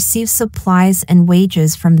but receives supplies and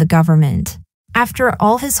wages from the government. After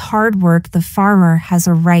all his hard work, the farmer has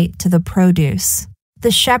a right to the produce.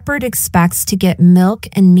 The shepherd expects to get milk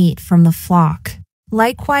and meat from the flock.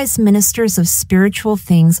 Likewise, ministers of spiritual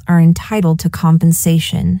things are entitled to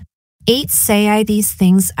compensation. 8 Say I these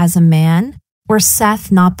things as a man? Or saith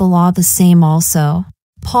not the law the same also?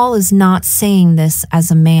 Paul is not saying this as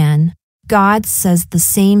a man. God says the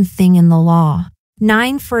same thing in the law.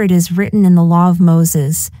 9 For it is written in the law of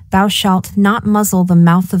Moses, Thou shalt not muzzle the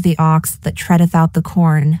mouth of the ox that treadeth out the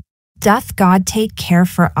corn. Doth God take care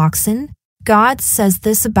for oxen? God says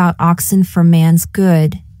this about oxen for man's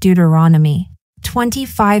good. Deuteronomy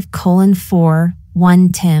 25:4,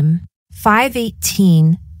 1 Tim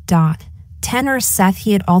 5:18. 10 Or saith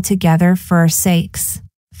he it altogether for our sakes?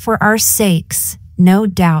 For our sakes, no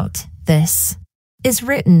doubt, this is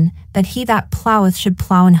written, that he that ploweth should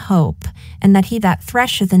plow in hope, and that he that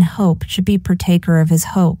thresheth in hope should be partaker of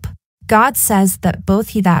his hope. God says that both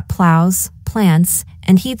he that plows, plants,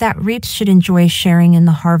 and he that reaps should enjoy sharing in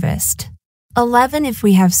the harvest. 11 If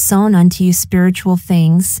we have sown unto you spiritual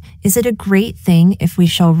things, is it a great thing if we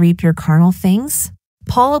shall reap your carnal things?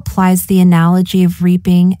 Paul applies the analogy of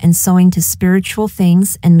reaping and sowing to spiritual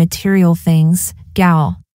things and material things.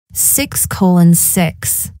 Gal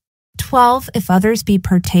 6:6. 12 If others be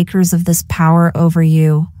partakers of this power over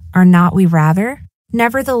you, are not we rather?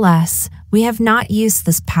 Nevertheless, we have not used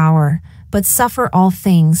this power, but suffer all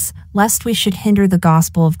things, lest we should hinder the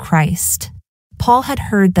gospel of Christ. Paul had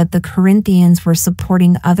heard that the Corinthians were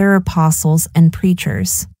supporting other apostles and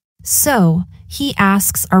preachers. So, he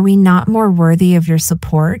asks, are we not more worthy of your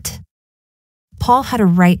support? Paul had a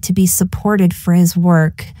right to be supported for his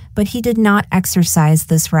work, but he did not exercise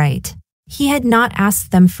this right. He had not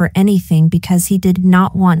asked them for anything because he did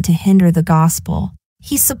not want to hinder the gospel.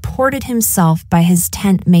 He supported himself by his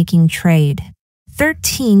tent-making trade.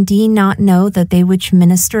 13. Do ye not know that they which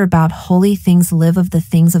minister about holy things live of the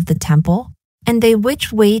things of the temple? And they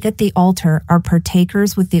which wait at the altar are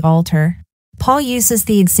partakers with the altar. Paul uses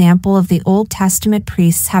the example of the Old Testament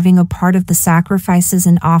priests having a part of the sacrifices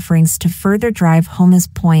and offerings to further drive home his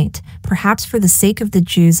point, perhaps for the sake of the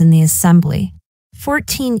Jews in the assembly.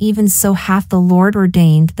 14. Even so hath the Lord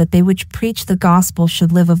ordained that they which preach the gospel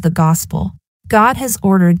should live of the gospel. God has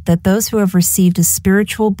ordered that those who have received a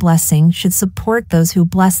spiritual blessing should support those who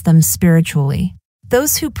bless them spiritually.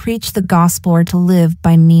 Those who preach the gospel are to live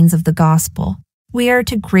by means of the gospel. We are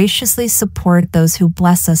to graciously support those who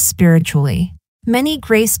bless us spiritually. Many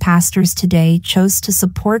grace pastors today chose to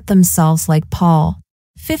support themselves like Paul.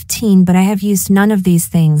 15. But I have used none of these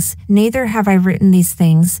things, neither have I written these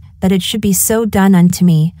things, that it should be so done unto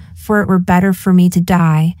me, for it were better for me to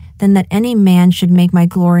die, than that any man should make my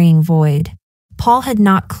glorying void. Paul had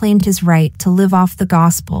not claimed his right to live off the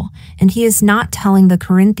gospel, and he is not telling the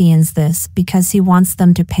Corinthians this because he wants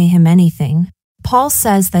them to pay him anything. Paul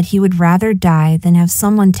says that he would rather die than have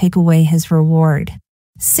someone take away his reward.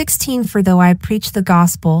 16. For though I preach the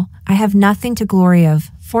gospel, I have nothing to glory of,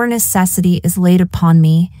 for necessity is laid upon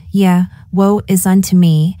me, yea, woe is unto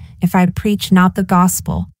me, if I preach not the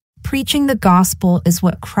gospel. Preaching the gospel is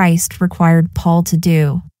what Christ required Paul to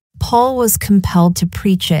do. Paul was compelled to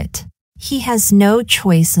preach it. He has no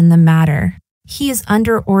choice in the matter. He is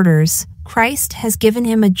under orders. Christ has given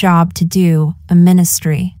him a job to do, a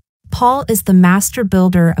ministry. Paul is the master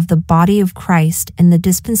builder of the body of Christ in the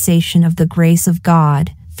dispensation of the grace of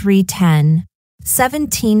God. 3:10.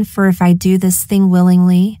 17. For if I do this thing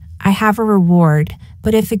willingly, I have a reward,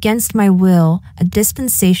 but if against my will, a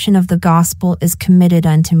dispensation of the gospel is committed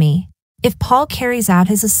unto me. If Paul carries out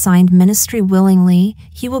his assigned ministry willingly,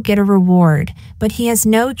 he will get a reward, but he has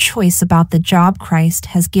no choice about the job Christ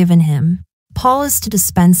has given him. Paul is to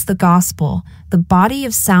dispense the gospel, the body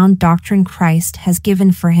of sound doctrine Christ has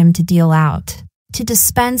given for him to deal out. To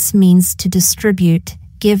dispense means to distribute,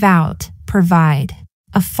 give out, provide.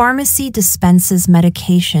 A pharmacy dispenses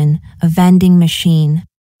medication, a vending machine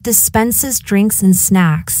dispenses drinks and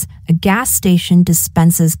snacks, a gas station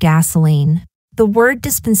dispenses gasoline. The word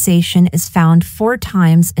dispensation is found 4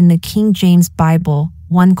 times in the King James Bible,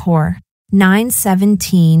 1 Cor.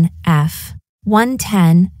 9:17 f.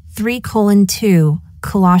 1:10, 3:2,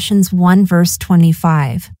 Colossians 1 verse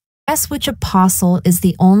 25. Guess which apostle is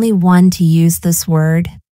the only one to use this word?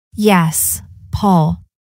 Yes, Paul.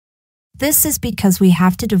 This is because we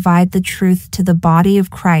have to divide the truth to the body of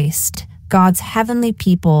Christ, God's heavenly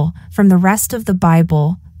people, from the rest of the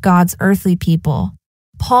Bible, God's earthly people.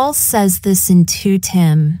 Paul says this in 2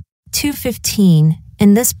 Tim 2:15,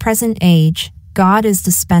 in this present age, God is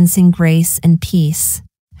dispensing grace and peace.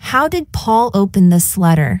 How did Paul open this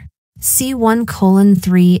letter? See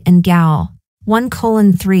 1:3 and Gal.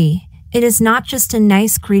 1:3. It is not just a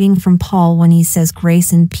nice greeting from Paul when he says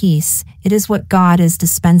grace and peace, it is what God is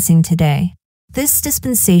dispensing today. This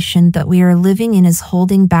dispensation that we are living in is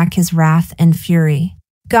holding back his wrath and fury.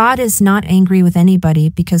 God is not angry with anybody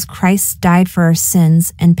because Christ died for our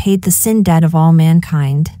sins and paid the sin debt of all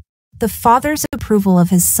mankind. The Father's approval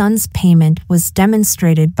of his Son's payment was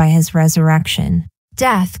demonstrated by his resurrection.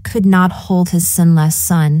 Death could not hold his sinless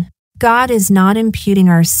Son. God is not imputing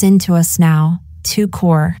our sin to us now. 2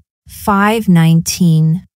 Cor.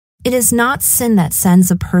 5:19. It is not sin that sends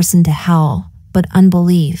a person to hell, but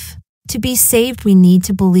unbelief. To be saved, we need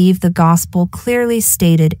to believe the gospel clearly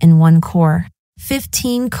stated in 1 Cor.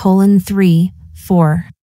 15:3, 4.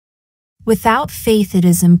 Without faith it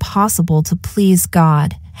is impossible to please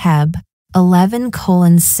God. Heb.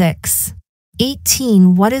 11:6.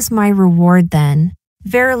 18. What is my reward then?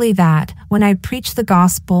 Verily that, when I preach the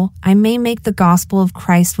gospel, I may make the gospel of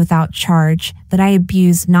Christ without charge, that I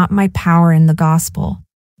abuse not my power in the gospel.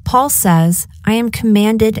 Paul says, I am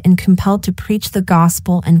commanded and compelled to preach the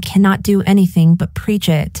gospel and cannot do anything but preach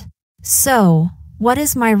it. So, what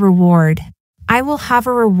is my reward? I will have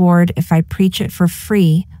a reward if I preach it for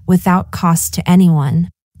free, without cost to anyone.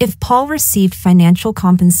 If Paul received financial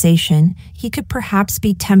compensation, he could perhaps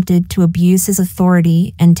be tempted to abuse his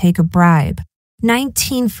authority and take a bribe.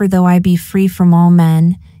 19. For though I be free from all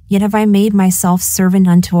men, yet have I made myself servant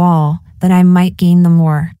unto all, that I might gain the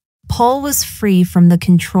more. Paul was free from the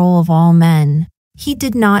control of all men. He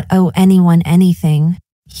did not owe anyone anything.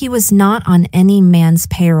 He was not on any man's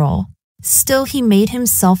payroll. Still he made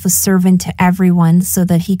himself a servant to everyone so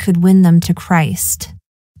that he could win them to Christ.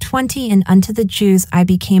 20 And unto the Jews I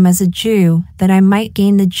became as a Jew, that I might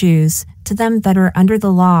gain the Jews, to them that are under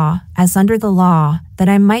the law, as under the law, that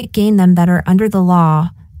I might gain them that are under the law.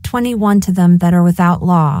 21 To them that are without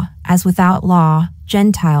law, as without law,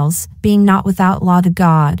 Gentiles, being not without law to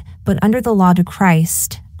God, but under the law to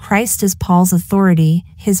Christ. Christ is Paul's authority,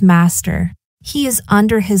 his master. He is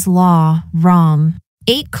under his law, Rom.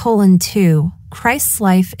 8:2 Christ's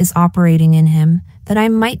life is operating in him, that I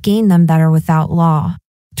might gain them that are without law.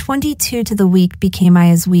 22 To the weak became I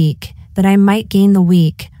as weak, that I might gain the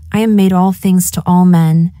weak. I am made all things to all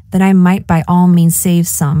men, that I might by all means save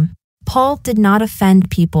some. Paul did not offend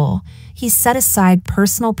people. He set aside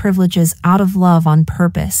personal privileges out of love on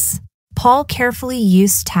purpose. Paul carefully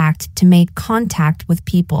used tact to make contact with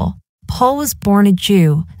people. Paul was born a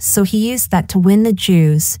Jew, so he used that to win the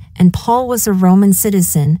Jews, and Paul was a Roman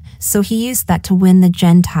citizen, so he used that to win the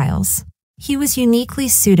Gentiles. He was uniquely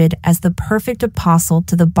suited as the perfect apostle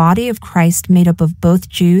to the body of Christ made up of both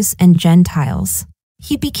Jews and Gentiles.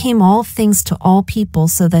 He became all things to all people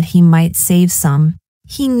so that he might save some.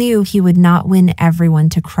 He knew he would not win everyone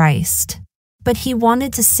to Christ, but he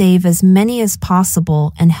wanted to save as many as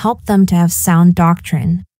possible and help them to have sound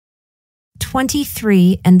doctrine.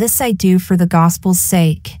 23 And this I do for the gospel's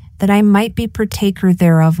sake, that I might be partaker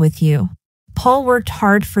thereof with you. Paul worked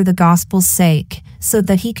hard for the gospel's sake, so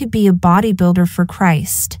that he could be a bodybuilder for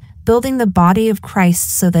Christ, building the body of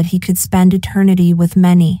Christ so that he could spend eternity with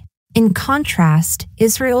many. In contrast,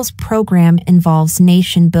 Israel's program involves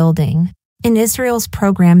nation building. In Israel's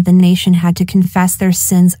program, the nation had to confess their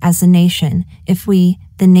sins as a nation. If we,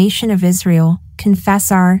 the nation of Israel,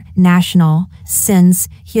 confess our national sins,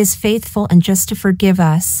 he is faithful and just to forgive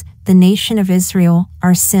us, the nation of Israel,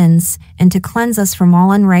 our sins, and to cleanse us from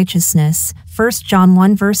all unrighteousness. 1 John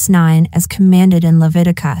 1:9 as commanded in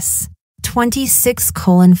Leviticus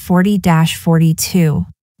 26:40-42.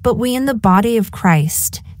 But we in the body of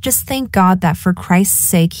Christ, just thank God that for Christ's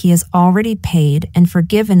sake he has already paid and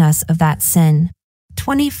forgiven us of that sin.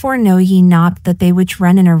 24 Know ye not that they which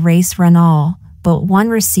run in a race run all, but one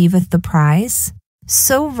receiveth the prize?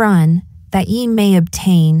 So run, that ye may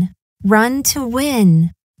obtain. Run to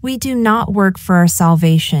win. We do not work for our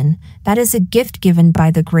salvation. That is a gift given by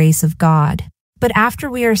the grace of God. But after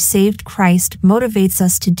we are saved, Christ motivates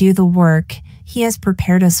us to do the work he has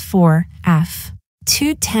prepared us for. F.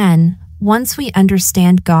 2:10 Once we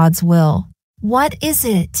understand God's will. What is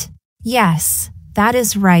it? Yes, that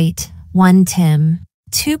is right. 1 Tim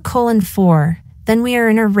 2:4 Then we are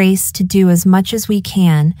in a race to do as much as we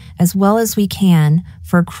can, as well as we can,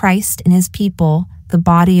 for Christ and his people, the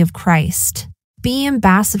body of Christ. Be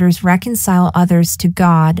ambassadors, reconcile others to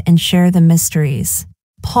God, and share the mysteries.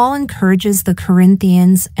 Paul encourages the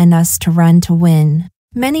Corinthians and us to run to win.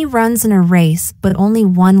 Many runs in a race, but only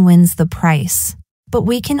one wins the prize. But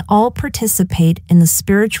we can all participate in the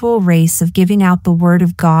spiritual race of giving out the word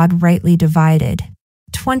of God rightly divided.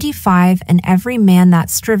 25 And every man that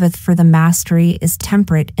striveth for the mastery is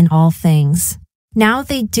temperate in all things. Now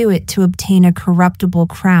they do it to obtain a corruptible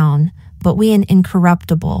crown, but we an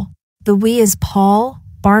incorruptible. The we is Paul,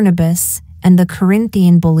 Barnabas, and the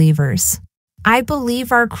Corinthian believers. I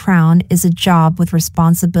believe our crown is a job with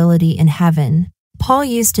responsibility in heaven. Paul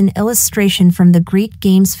used an illustration from the Greek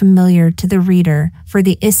games familiar to the reader, for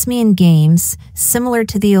the Isthmian Games, similar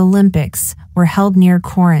to the Olympics, were held near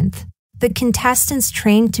Corinth. The contestants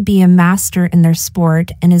trained to be a master in their sport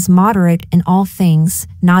and is moderate in all things,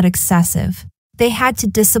 not excessive. They had to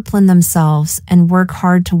discipline themselves and work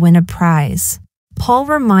hard to win a prize. Paul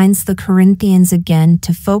reminds the Corinthians again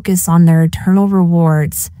to focus on their eternal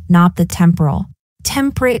rewards, not the temporal.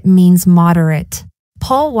 Temperate means moderate.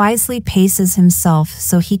 Paul wisely paces himself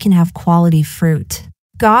so he can have quality fruit.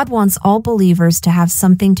 God wants all believers to have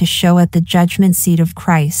something to show at the judgment seat of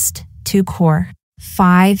Christ. 2 Cor.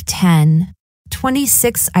 5:10.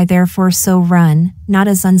 26 I therefore so run, not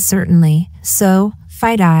as uncertainly, so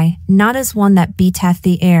fight I, not as one that beateth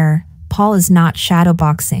the air. Paul is not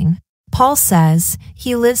shadowboxing. Paul says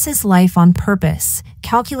he lives his life on purpose,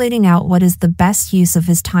 calculating out what is the best use of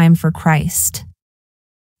his time for Christ.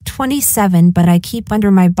 27 But I keep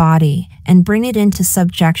under my body, and bring it into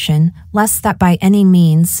subjection, lest that by any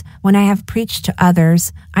means, when I have preached to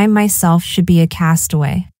others, I myself should be a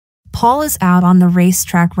castaway. Paul is out on the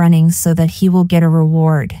racetrack running so that he will get a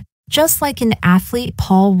reward. Just like an athlete,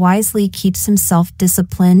 Paul wisely keeps himself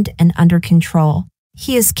disciplined and under control.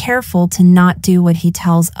 He is careful to not do what he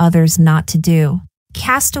tells others not to do.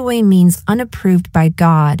 Castaway means unapproved by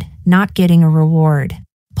God, not getting a reward.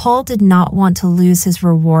 Paul did not want to lose his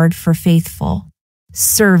reward for faithful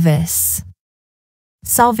service.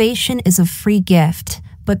 Salvation is a free gift,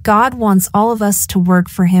 but God wants all of us to work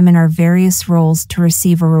for Him in our various roles to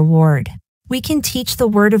receive a reward. We can teach the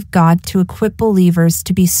Word of God to equip believers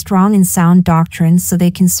to be strong in sound doctrine so they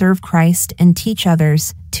can serve Christ and teach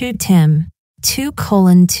others. 2 Tim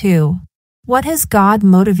 2:2. What has God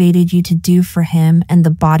motivated you to do for Him and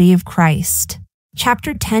the body of Christ?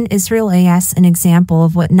 Chapter 10 Israel as an example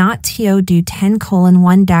of what not to do.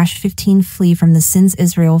 10:1-15 Flee from the sins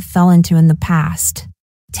Israel fell into in the past.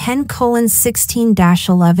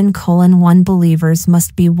 10:16-11:1 Believers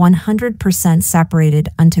must be 100% separated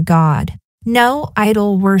unto God. No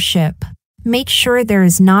idol worship. Make sure there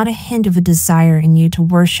is not a hint of a desire in you to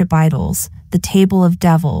worship idols, the table of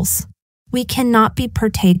devils. We cannot be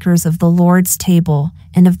partakers of the Lord's table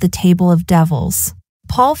and of the table of devils.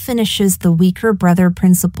 Paul finishes the weaker brother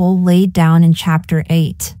principle laid down in chapter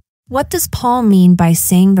 8. What does Paul mean by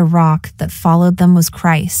saying the rock that followed them was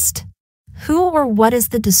Christ? Who or what is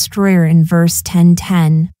the destroyer in verse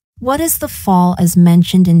 10:10? What is the fall as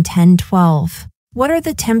mentioned in 10:12? What are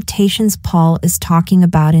the temptations Paul is talking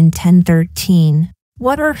about in 10:13?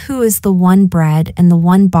 What or who is the one bread and the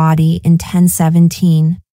one body in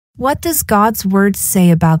 10:17? What does God's word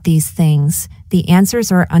say about these things? The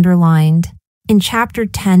answers are underlined. In chapter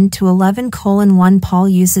 10-11:1, Paul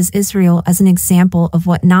uses Israel as an example of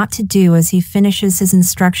what not to do as he finishes his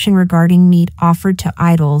instruction regarding meat offered to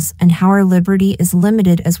idols and how our liberty is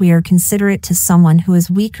limited as we are considerate to someone who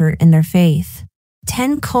is weaker in their faith.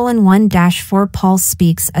 10:1-4 Paul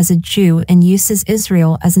speaks as a Jew and uses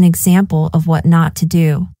Israel as an example of what not to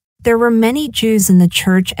do. There were many Jews in the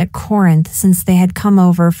church at Corinth since they had come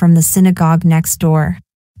over from the synagogue next door.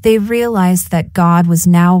 They realized that God was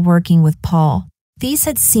now working with Paul. These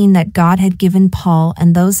had seen that God had given Paul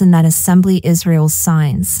and those in that assembly Israel's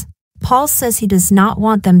signs. Paul says he does not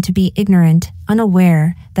want them to be ignorant,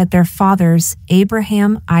 unaware, that their fathers,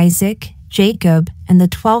 Abraham, Isaac, Jacob, and the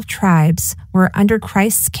 12 tribes, were under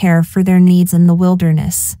Christ's care for their needs in the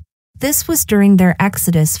wilderness. This was during their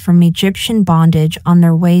exodus from Egyptian bondage on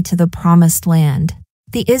their way to the Promised Land.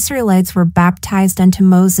 The Israelites were baptized unto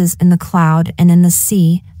Moses in the cloud and in the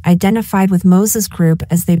sea, identified with Moses' group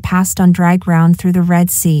as they passed on dry ground through the Red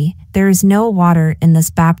Sea. There is no water in this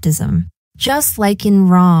baptism. Just like in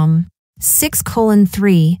Rom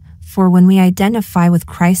 6:3, for when we identify with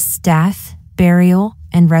Christ's death, burial,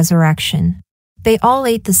 and resurrection. They all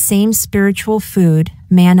ate the same spiritual food,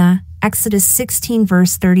 manna, Exodus 16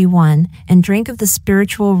 verse 31, and drank of the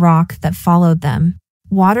spiritual rock that followed them.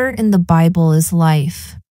 Water in the Bible is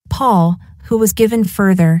life. Paul, who was given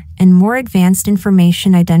further and more advanced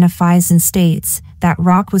information, identifies and states that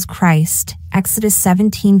rock was Christ, Exodus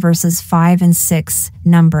 17 verses 5 and 6,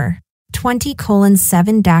 number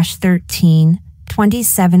 20:7-13,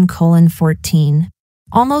 27:14.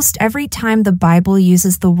 Almost every time the Bible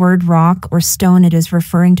uses the word rock or stone, it is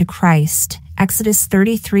referring to Christ, Exodus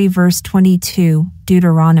 33 verse 22,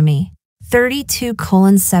 Deuteronomy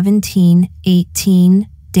 32:17-18,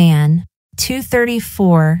 Dan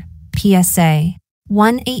 234, PSA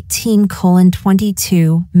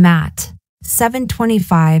 118:22, Matt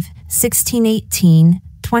 725, 1618,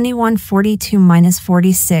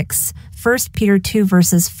 2142-46, 1 Peter 2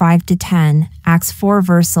 verses 5-10, Acts 4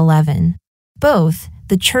 verse 11. Both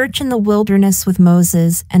the church in the wilderness with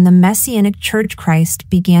Moses and the Messianic church Christ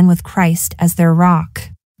began with Christ as their rock.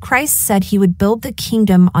 Christ said he would build the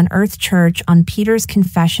kingdom on earth church on Peter's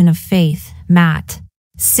confession of faith, Matt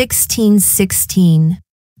 16:16.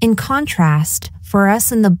 In contrast, for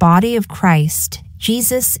us in the body of Christ,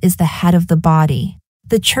 Jesus is the head of the body.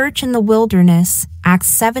 The church in the wilderness, Acts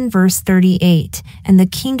 7 verse 38, and the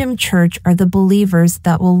kingdom church are the believers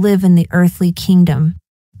that will live in the earthly kingdom.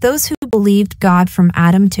 Those who believed God from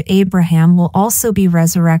Adam to Abraham will also be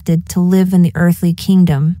resurrected to live in the earthly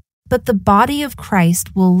kingdom. But the body of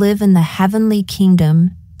Christ will live in the heavenly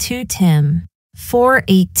kingdom. 2 Tim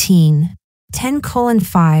 4:18.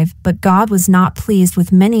 10:5 But God was not pleased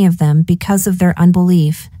with many of them because of their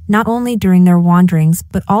unbelief, not only during their wanderings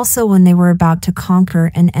but also when they were about to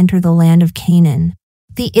conquer and enter the land of Canaan.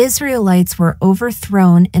 The Israelites were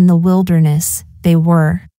overthrown in the wilderness. They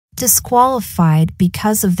were disqualified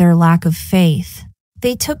because of their lack of faith.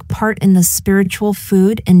 They took part in the spiritual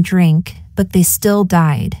food and drink, but they still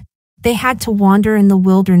died. They had to wander in the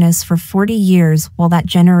wilderness for 40 years while that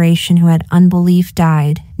generation who had unbelief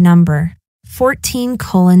died. Number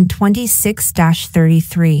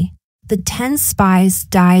 14:26-33. The 10 spies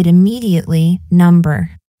died immediately,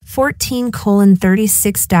 number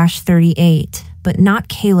 14:36-38, but not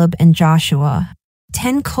Caleb and Joshua.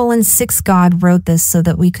 10:6 God wrote this so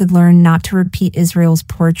that we could learn not to repeat Israel's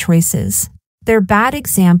poor choices. Their bad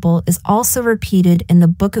example is also repeated in the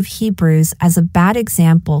book of Hebrews as a bad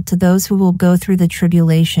example to those who will go through the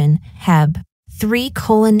tribulation. Heb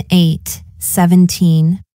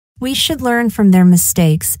 3:8-17. We should learn from their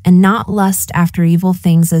mistakes and not lust after evil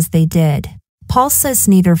things as they did. Paul says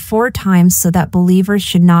neither 4 times so that believers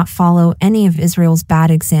should not follow any of Israel's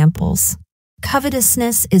bad examples.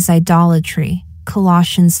 Covetousness is idolatry.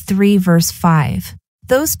 Colossians 3 verse 5.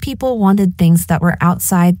 Those people wanted things that were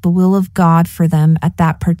outside the will of God for them at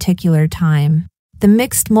that particular time. The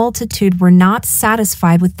mixed multitude were not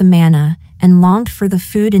satisfied with the manna and longed for the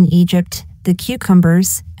food in Egypt, the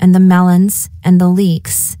cucumbers and the melons and the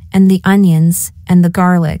leeks and the onions and the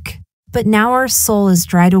garlic. But now our soul is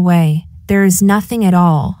dried away. There is nothing at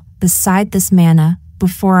all beside this manna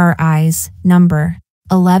before our eyes. Number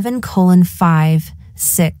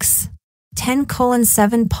 11:5-6.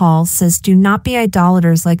 10:7 Paul says, do not be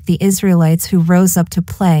idolaters like the Israelites who rose up to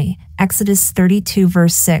play. Exodus 32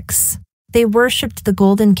 verse 6. They worshipped the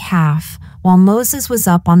golden calf while Moses was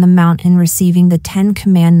up on the mountain receiving the 10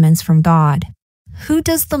 commandments from God. Who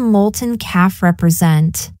does the molten calf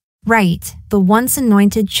represent? Right, the once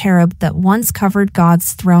anointed cherub that once covered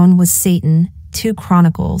God's throne was Satan. 2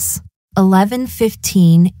 Chronicles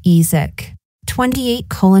 11:15 Ezek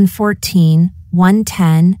 28:14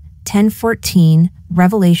 1:10 10:14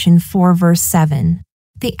 Revelation 4 verse 7.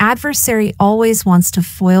 The adversary always wants to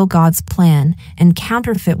foil God's plan and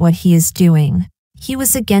counterfeit what he is doing. He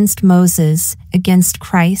was against Moses, against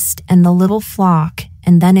Christ and the little flock,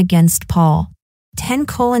 and then against Paul.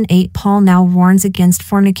 10:8 Paul now warns against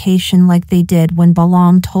fornication like they did when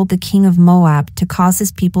Balaam told the king of Moab to cause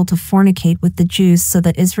his people to fornicate with the Jews so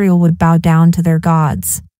that Israel would bow down to their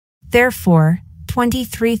gods. Therefore,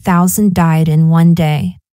 23,000 died in one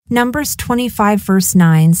day. Numbers 25 verse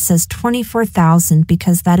 9 says 24,000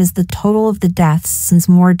 because that is the total of the deaths since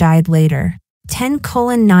more died later.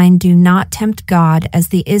 10:9 Do not tempt God as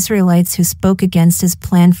the Israelites who spoke against his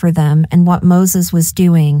plan for them and what Moses was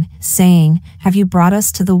doing, saying, have you brought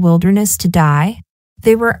us to the wilderness to die?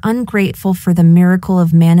 They were ungrateful for the miracle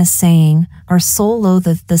of manna, saying, our soul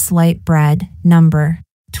loatheth this light bread. Number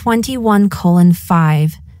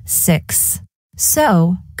 21:5-6.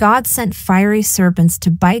 So, God sent fiery serpents to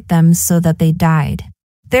bite them so that they died.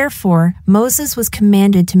 Therefore, Moses was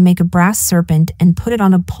commanded to make a brass serpent and put it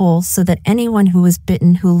on a pole so that anyone who was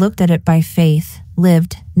bitten who looked at it by faith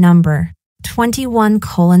lived. Number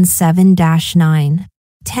 21:7-9.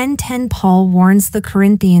 10:10 Paul warns the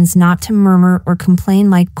Corinthians not to murmur or complain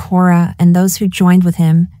like Korah and those who joined with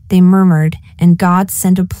him. They murmured, and God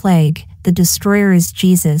sent a plague. The destroyer is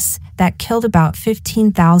Jesus, that killed about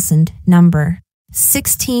 15,000. Number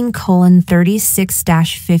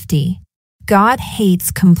 16:36-50. God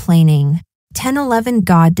hates complaining. 10:11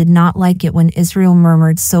 God did not like it when Israel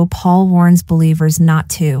murmured, so Paul warns believers not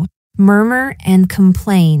to murmur and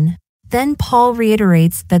complain. Then Paul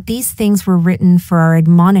reiterates that these things were written for our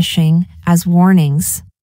admonishing, as warnings.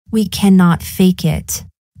 We cannot fake it.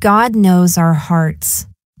 God knows our hearts.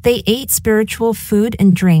 They ate spiritual food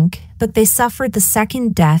and drink, but they suffered the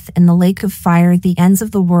second death in the lake of fire at the ends of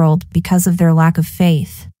the world because of their lack of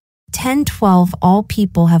faith. 10:12 All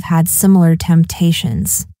people have had similar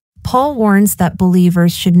temptations. Paul warns that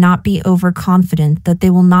believers should not be overconfident that they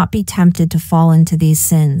will not be tempted to fall into these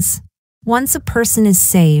sins. Once a person is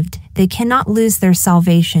saved, they cannot lose their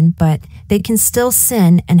salvation, but they can still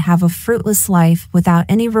sin and have a fruitless life without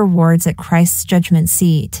any rewards at Christ's judgment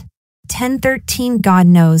seat. 10:13 God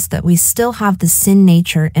knows that we still have the sin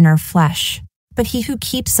nature in our flesh, but he who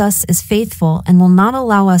keeps us is faithful and will not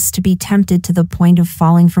allow us to be tempted to the point of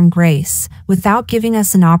falling from grace, without giving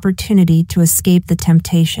us an opportunity to escape the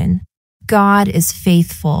temptation. God is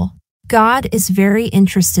faithful. God is very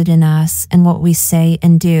interested in us and what we say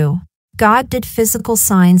and do. God did physical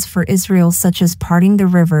signs for Israel such as parting the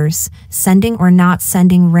rivers, sending or not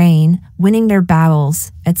sending rain, winning their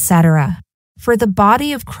battles, etc. For the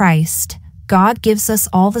body of Christ, God gives us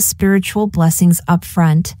all the spiritual blessings up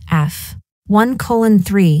front. F.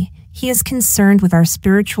 1:3 He is concerned with our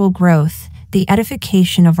spiritual growth, the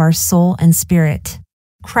edification of our soul and spirit.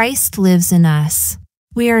 Christ lives in us.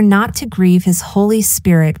 We are not to grieve his Holy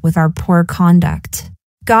Spirit with our poor conduct.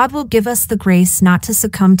 God will give us the grace not to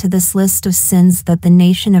succumb to this list of sins that the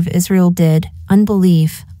nation of Israel did: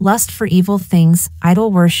 unbelief, lust for evil things,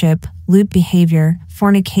 idol worship, lewd behavior,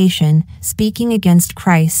 fornication, speaking against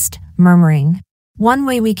Christ, murmuring. One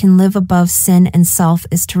way we can live above sin and self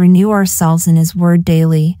is to renew ourselves in His Word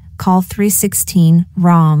daily. Call 3:16,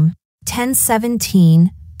 Rom. 10:17,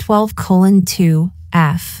 12:2,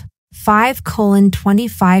 f.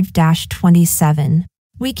 5:25-27.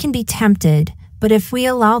 We can be tempted, but if we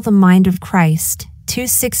allow the mind of Christ,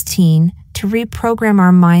 2:16, to reprogram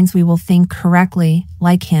our minds, we will think correctly,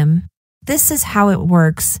 like Him. This is how it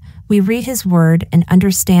works. We read His Word and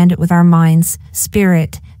understand it with our minds,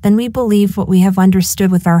 spirit, then we believe what we have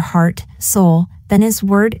understood with our heart, soul, then His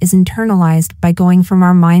Word is internalized by going from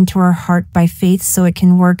our mind to our heart by faith so it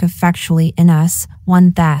can work effectually in us.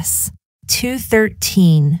 1 Thess.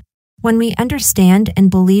 2:13. When we understand and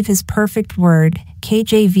believe His perfect Word,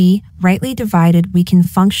 KJV, rightly divided, we can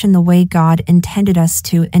function the way God intended us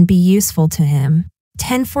to and be useful to Him.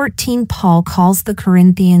 10:14 Paul calls the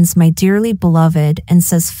Corinthians my dearly beloved and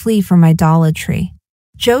says flee from idolatry.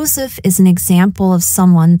 Joseph is an example of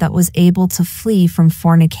someone that was able to flee from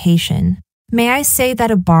fornication. May I say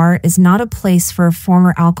that a bar is not a place for a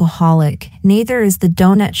former alcoholic, neither is the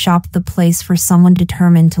donut shop the place for someone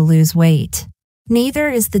determined to lose weight. Neither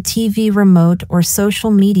is the TV remote or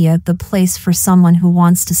social media the place for someone who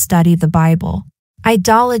wants to study the Bible.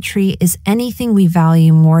 Idolatry is anything we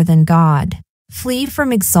value more than God. Flee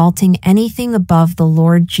from exalting anything above the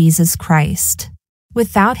Lord Jesus Christ.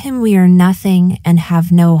 Without Him we are nothing and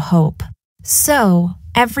have no hope. So,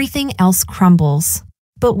 everything else crumbles.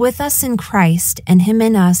 But with us in Christ and Him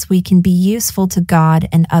in us, we can be useful to God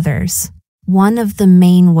and others. One of the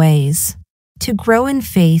main ways to grow in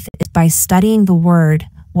faith is by studying the Word.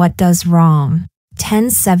 What does Rom.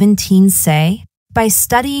 10:17 say? By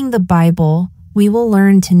studying the Bible, we will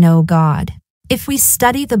learn to know God. If we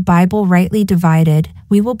study the Bible rightly divided,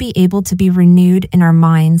 we will be able to be renewed in our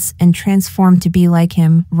minds and transformed to be like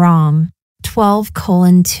Him. Rom.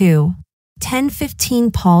 12:2.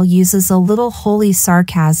 10:15 Paul uses a little holy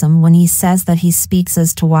sarcasm when he says that he speaks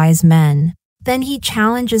as to wise men. Then he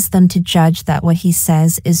challenges them to judge that what he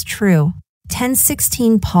says is true.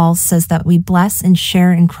 10:16 Paul says that we bless and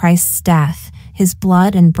share in Christ's death, His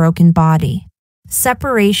blood and broken body.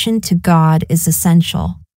 Separation to God is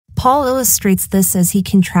essential. Paul illustrates this as he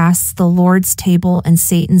contrasts the Lord's table and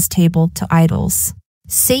Satan's table to idols.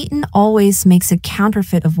 Satan always makes a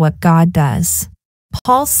counterfeit of what God does.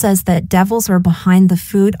 Paul says that devils are behind the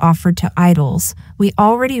food offered to idols. We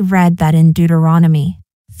already read that in Deuteronomy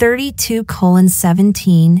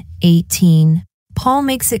 32:17-18. Paul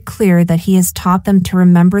makes it clear that he has taught them to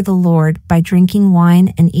remember the Lord by drinking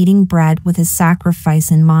wine and eating bread with His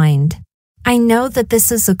sacrifice in mind. I know that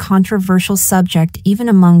this is a controversial subject even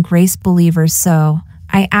among grace believers, so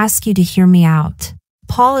I ask you to hear me out.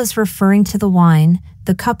 Paul is referring to the wine,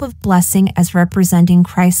 the cup of blessing as representing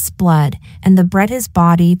Christ's blood, and the bread His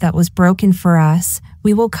body that was broken for us.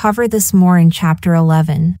 We will cover this more in chapter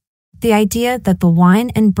 11. The idea that the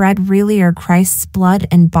wine and bread really are Christ's blood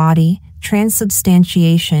and body,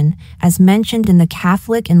 transubstantiation, as mentioned in the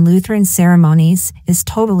Catholic and Lutheran ceremonies, is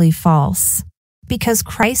totally false. Because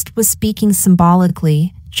Christ was speaking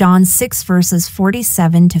symbolically, John 6 verses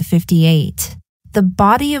 47-58. The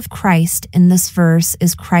body of Christ in this verse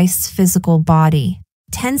is Christ's physical body.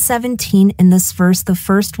 10:17 in this verse, the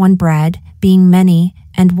first one bread, being many,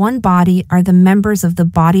 and one body are the members of the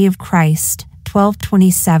body of Christ.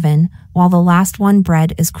 12:27, while the last one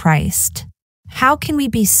bread is Christ. How can we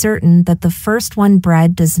be certain that the first one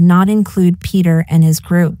bread does not include Peter and his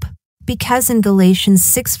group? Because in Galatians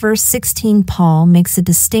 6 verse 16 Paul makes a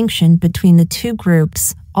distinction between the two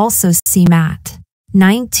groups, also see Matt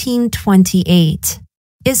 19:28.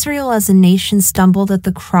 Israel as a nation stumbled at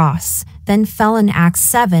the cross, then fell in Acts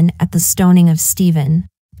 7 at the stoning of Stephen.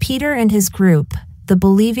 Peter and his group, the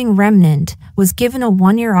believing remnant, was given a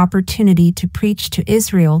one-year opportunity to preach to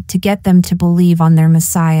Israel to get them to believe on their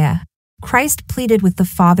Messiah. Christ pleaded with the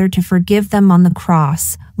Father to forgive them on the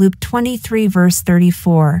cross, Luke 23 verse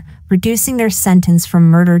 34, reducing their sentence from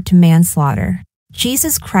murder to manslaughter.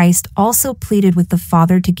 Jesus Christ also pleaded with the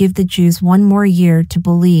Father to give the Jews one more year to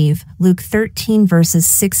believe, Luke 13 verses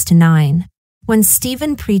 6-9. When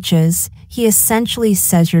Stephen preaches, he essentially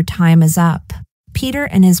says your time is up. Peter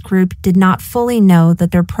and his group did not fully know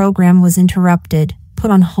that their program was interrupted,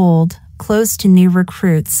 put on hold, closed to new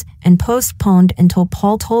recruits, and postponed until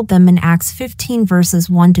Paul told them in Acts 15 verses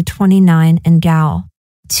 1-29 and Gal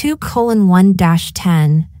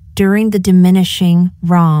 2:1-10, during the diminishing,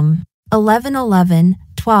 Rom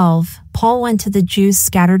 11:11-12, Paul went to the Jews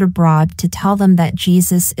scattered abroad to tell them that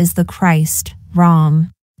Jesus is the Christ,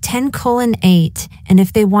 Rom 10:8, and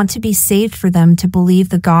if they want to be saved for them to believe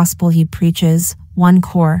the gospel he preaches, 1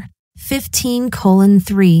 Cor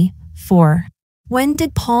 15:3-4. When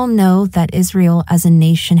did Paul know that Israel as a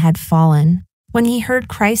nation had fallen? When he heard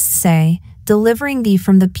Christ say, "Delivering thee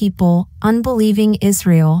from the people, unbelieving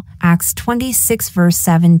Israel," Acts 26 verse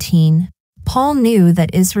 17. Paul knew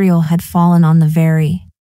that Israel had fallen on the very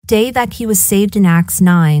day that he was saved in Acts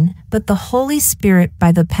 9, but the Holy Spirit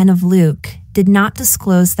by the pen of Luke did not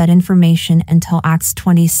disclose that information until Acts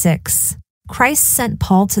 26. Christ sent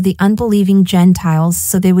Paul to the unbelieving Gentiles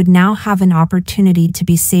so they would now have an opportunity to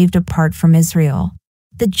be saved apart from Israel.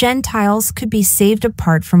 The Gentiles could be saved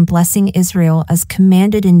apart from blessing Israel as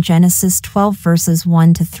commanded in Genesis 12 verses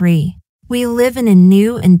 1 to 3. We live in a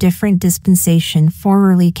new and different dispensation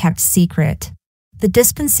formerly kept secret. The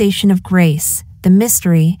dispensation of grace, the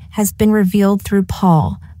mystery, has been revealed through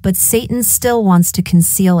Paul, but Satan still wants to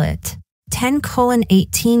conceal it.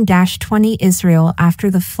 10:18-20 Israel after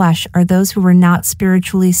the flesh are those who were not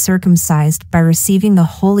spiritually circumcised by receiving the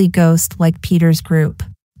Holy Ghost like Peter's group.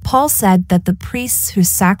 Paul said that the priests who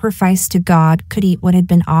sacrificed to God could eat what had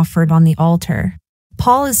been offered on the altar.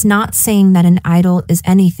 Paul is not saying that an idol is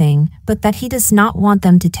anything, but that he does not want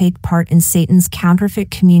them to take part in Satan's counterfeit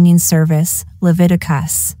communion service,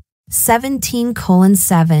 Leviticus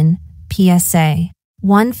 17:7, PSA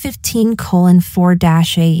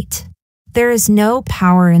 115:4-8. There is no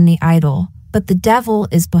power in the idol, but the devil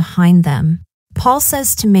is behind them. Paul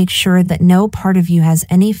says to make sure that no part of you has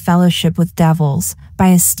any fellowship with devils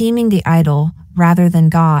by esteeming the idol rather than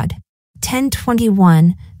God.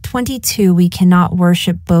 10:21-22 We cannot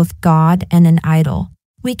worship both God and an idol.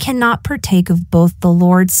 We cannot partake of both the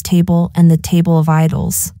Lord's table and the table of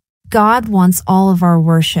idols. God wants all of our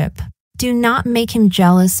worship. Do not make him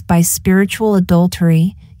jealous by spiritual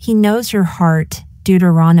adultery. He knows your heart.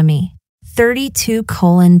 Deuteronomy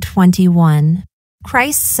 32:21.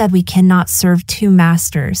 Christ said we cannot serve two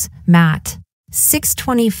masters. Matt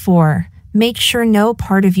 6:24. Make sure no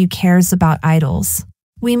part of you cares about idols.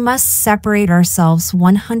 We must separate ourselves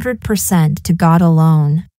 100% to God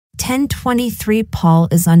alone. 10:23 Paul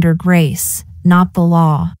is under grace, not the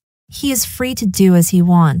law. He is free to do as he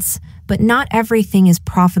wants, but not everything is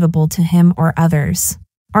profitable to him or others.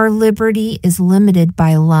 Our liberty is limited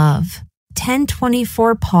by love.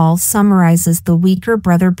 10:24 Paul summarizes the weaker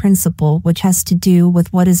brother principle, which has to do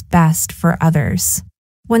with what is best for others.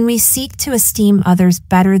 When we seek to esteem others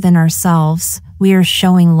better than ourselves, we are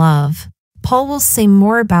showing love. Paul will say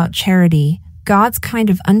more about charity, God's kind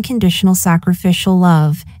of unconditional sacrificial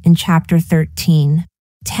love, in chapter 13.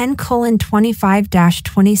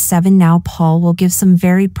 10:25-27 Now Paul will give some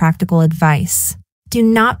very practical advice. Do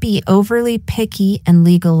not be overly picky and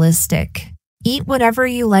legalistic. Eat whatever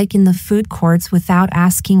you like in the food courts without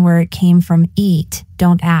asking where it came from. Eat,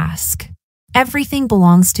 don't ask. Everything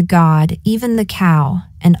belongs to God, even the cow,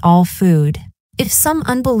 and all food. If some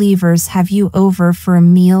unbelievers have you over for a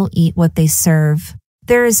meal, eat what they serve.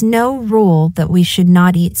 There is no rule that we should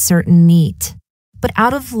not eat certain meat. But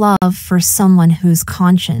out of love for someone whose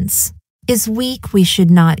conscience is weak, we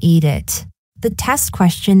should not eat it. The test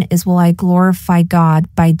question is, will I glorify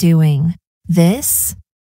God by doing this?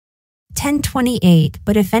 10:28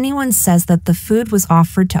 But if anyone says that the food was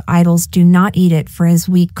offered to idols, do not eat it for his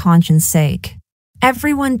weak conscience sake.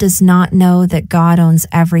 Everyone does not know that God owns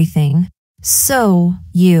everything. So,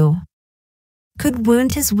 you could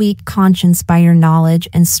wound his weak conscience by your knowledge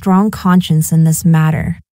and strong conscience in this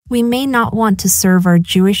matter. We may not want to serve our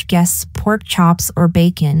Jewish guests pork chops or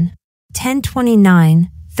bacon.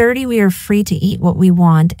 10:29-30 We are free to eat what we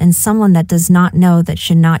want, and someone that does not know that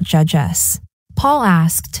should not judge us. Paul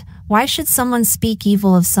asked, why should someone speak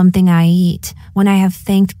evil of something I eat when I have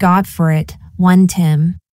thanked God for it? 1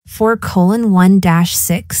 Tim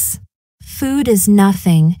 4:1-6. Food is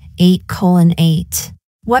nothing. 8:8.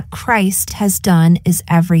 What Christ has done is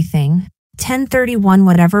everything. 10:31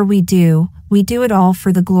 Whatever we do it all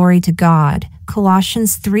for the glory to God.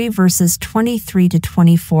 Colossians 3 verses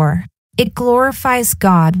 23-24. It glorifies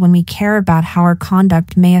God when we care about how our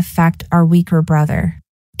conduct may affect our weaker brother.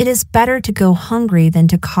 It is better to go hungry than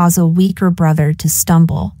to cause a weaker brother to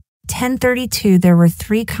stumble. 10:32 There were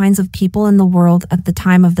three kinds of people in the world at the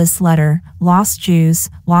time of this letter: lost Jews,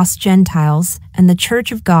 lost Gentiles, and the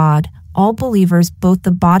Church of God, all believers, both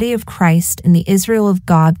the body of Christ and the Israel of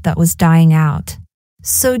God that was dying out.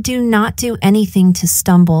 So do not do anything to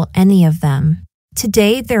stumble any of them.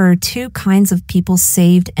 Today there are two kinds of people,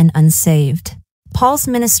 saved and unsaved. Paul's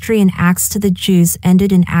ministry in Acts to the Jews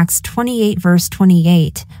ended in Acts 28 verse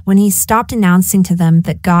 28, when he stopped announcing to them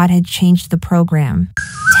that God had changed the program.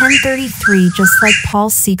 10:33 Just like Paul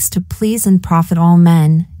seeks to please and profit all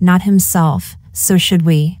men, not himself, so should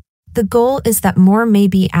we. The goal is that more may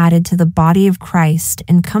be added to the body of Christ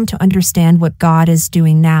and come to understand what God is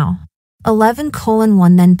doing now.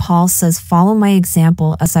 11:1 Then Paul says, follow my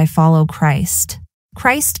example as I follow Christ.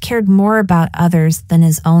 Christ cared more about others than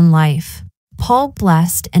his own life. Paul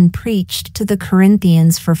blessed and preached to the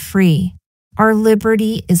Corinthians for free. Our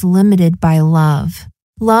liberty is limited by love.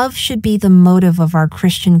 Love should be the motive of our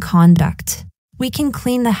Christian conduct. We can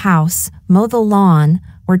clean the house, mow the lawn,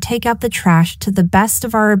 or take out the trash to the best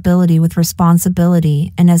of our ability with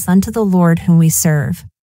responsibility and as unto the Lord whom we serve.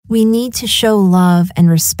 We need to show love and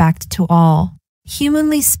respect to all.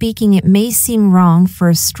 Humanly speaking, it may seem wrong for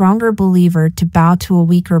a stronger believer to bow to a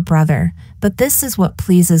weaker brother, but this is what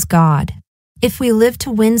pleases God. If we live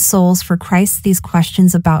to win souls for Christ, these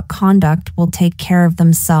questions about conduct will take care of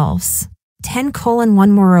themselves.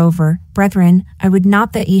 10:1 Moreover, brethren, I would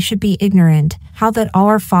not that ye should be ignorant, how that all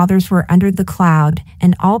our fathers were under the cloud,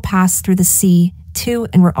 and all passed through the sea, 2,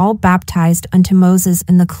 and were all baptized unto Moses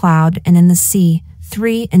in the cloud and in the sea,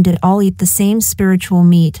 3, and did all eat the same spiritual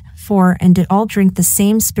meat, 4, and did all drink the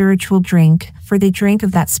same spiritual drink, for they drank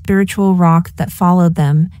of that spiritual rock that followed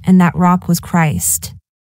them, and that rock was Christ.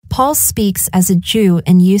 Paul speaks as a Jew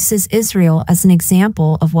and uses Israel as an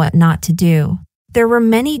example of what not to do. There were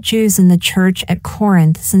many Jews in the church at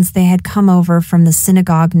Corinth since they had come over from the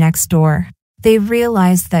synagogue next door. They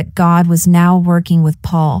realized that God was now working with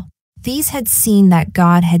Paul. These had seen that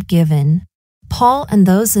God had given Paul and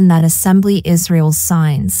those in that assembly Israel's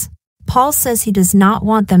signs. Paul says he does not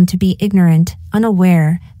want them to be ignorant,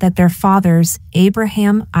 unaware, that their fathers,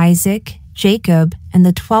 Abraham, Isaac, Jacob, and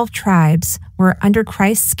the 12 tribes, were under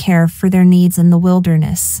Christ's care for their needs in the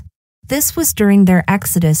wilderness. This was during their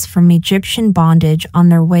exodus from Egyptian bondage on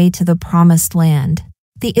their way to the Promised Land.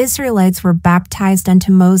 The Israelites were baptized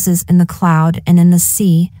unto Moses in the cloud and in the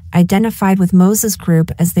sea, identified with Moses'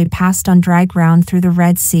 group as they passed on dry ground through the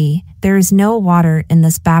Red Sea. There is no water in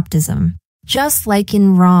this baptism. Just like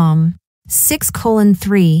in Rom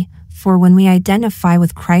 6:3, for when we identify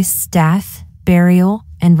with Christ's death, burial,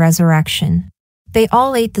 and resurrection. They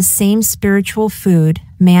all ate the same spiritual food,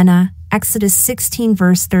 manna, Exodus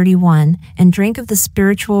 16:31, and drank of the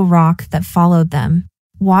spiritual rock that followed them.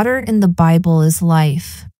 Water in the Bible is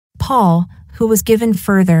life. Paul, who was given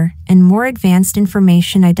further and more advanced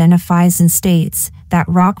information, identifies and states that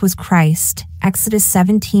rock was Christ, Exodus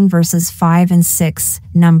 17:5-6,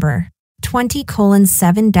 number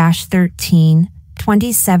 20:7-13,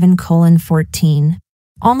 27:14.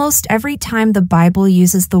 Almost every time the Bible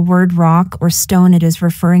uses the word rock or stone, it is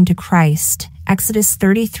referring to Christ. Exodus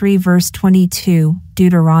 33:22,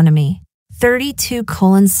 Deuteronomy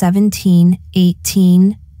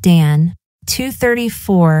 32:17-18, Dan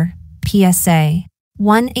 2:34, PSA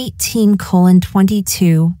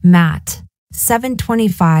 118:22, Matt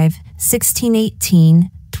 7:25,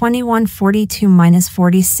 16:18,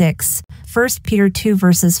 21:42-46, 1 Peter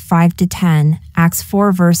 2:5-10, Acts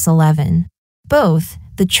 4:11. Both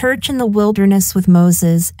the church in the wilderness with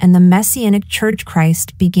Moses and the Messianic church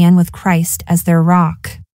Christ began with Christ as their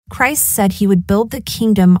rock. Christ said he would build the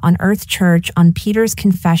kingdom on earth church on Peter's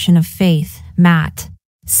confession of faith, Matt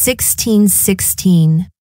 16:16.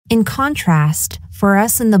 In contrast, for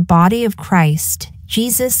us in the body of Christ,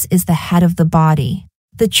 Jesus is the head of the body.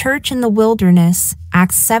 The church in the wilderness,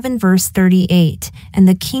 Acts 7:38, and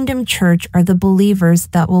the kingdom church are the believers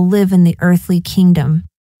that will live in the earthly kingdom.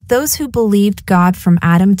 Those who believed God from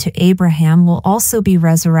Adam to Abraham will also be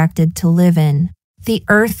resurrected to live in the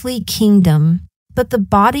earthly kingdom, but the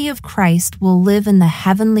body of Christ will live in the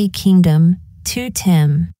heavenly kingdom, 2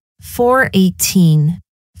 Tim 4:18.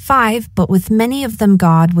 5 But with many of them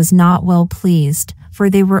God was not well pleased, for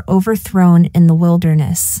they were overthrown in the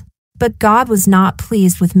wilderness. But God was not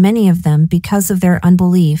pleased with many of them because of their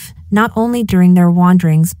unbelief, not only during their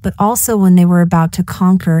wanderings but also when they were about to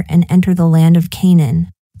conquer and enter the land of Canaan.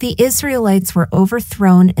 The Israelites were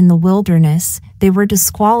overthrown in the wilderness. They were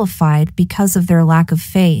disqualified because of their lack of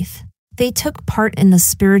faith. They took part in the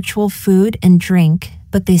spiritual food and drink,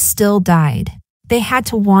 but they still died. They had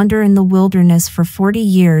to wander in the wilderness for 40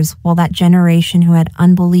 years while that generation who had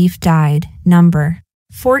unbelief died. Number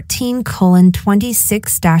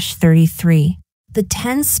 14:26-33. The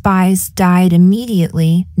 10 spies died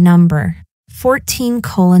immediately. Number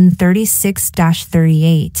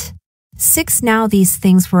 14:36-38. 6 Now these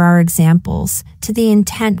things were our examples, to the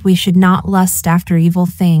intent we should not lust after evil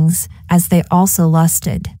things, as they also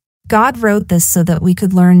lusted. God wrote this so that we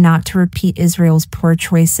could learn not to repeat Israel's poor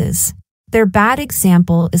choices. Their bad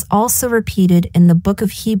example is also repeated in the book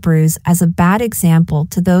of Hebrews as a bad example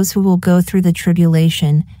to those who will go through the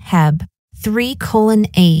tribulation. Heb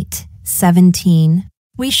 3:8-17.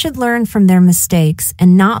 We should learn from their mistakes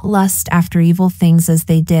and not lust after evil things as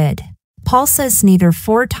they did. Paul says neither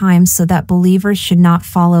 4 times so that believers should not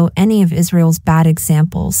follow any of Israel's bad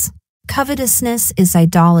examples. Covetousness is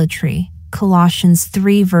idolatry. Colossians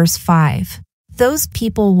 3 verse 5. Those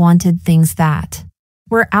people wanted things that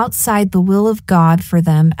were outside the will of God for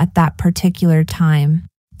them at that particular time.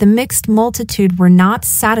 The mixed multitude were not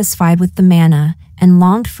satisfied with the manna and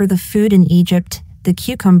longed for the food in Egypt, the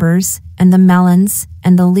cucumbers and the melons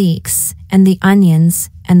and the leeks and the onions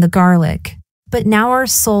and the garlic. But now our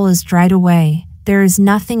soul is dried away. There is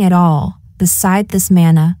nothing at all beside this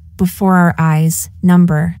manna before our eyes.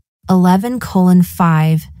 Number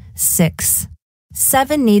 11:5, 6.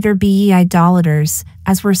 7. Neither be ye idolaters,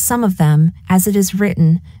 as were some of them, as it is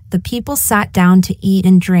written, the people sat down to eat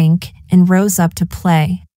and drink, and rose up to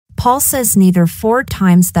play. Paul says neither 4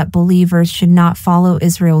 times that believers should not follow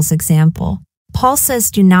Israel's example. Paul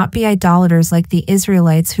says do not be idolaters like the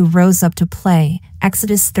Israelites who rose up to play.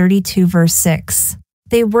 Exodus 32 verse 6.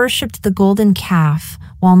 They worshipped the golden calf,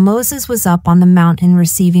 while Moses was up on the mountain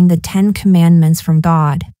receiving the 10 commandments from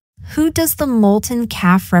God. Who does the molten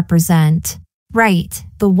calf represent? Right,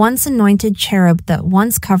 the once anointed cherub that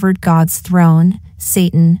once covered God's throne,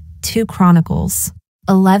 Satan. 2 Chronicles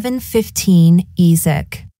 11:15,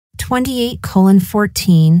 Ezek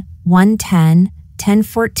 28:14, 1:10,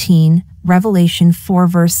 10:14, Revelation 4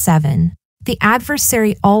 verse 7. The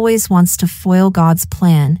adversary always wants to foil God's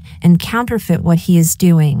plan and counterfeit what he is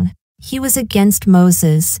doing. He was against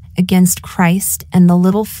Moses, against Christ and the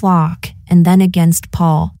little flock, and then against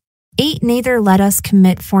Paul. 8. Neither let us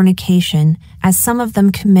commit fornication, as some of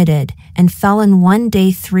them committed, and fell in one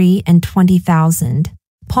day 320,000.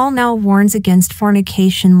 Paul now warns against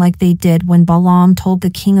fornication like they did when Balaam told the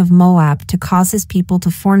king of Moab to cause his people to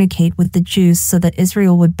fornicate with the Jews so that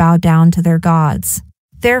Israel would bow down to their gods.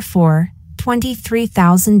 Therefore,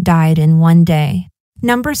 23,000 died in one day.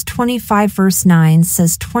 Numbers 25 verse 9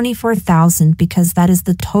 says 24,000 because that is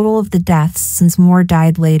the total of the deaths since more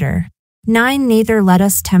died later. 9. Neither let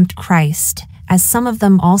us tempt Christ, as some of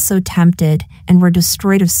them also tempted and were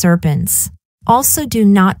destroyed of serpents. Also do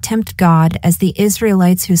not tempt God as the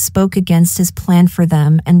Israelites who spoke against his plan for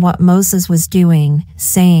them and what Moses was doing,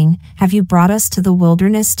 saying, Have you brought us to the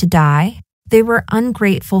wilderness to die? They were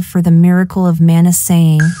ungrateful for the miracle of manna,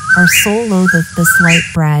 saying, Our soul loatheth this light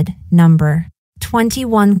bread. Number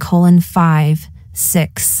 21:5,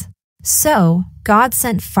 6. So, God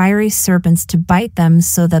sent fiery serpents to bite them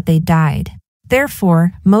so that they died.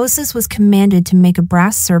 Therefore, Moses was commanded to make a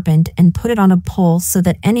brass serpent and put it on a pole so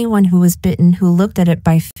that anyone who was bitten who looked at it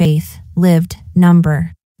by faith lived.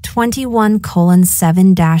 Number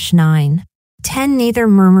 21:7-9. 10. Neither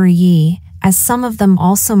murmur ye, as some of them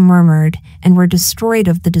also murmured, and were destroyed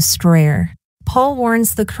of the destroyer. Paul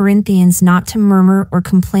warns the Corinthians not to murmur or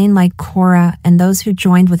complain like Korah and those who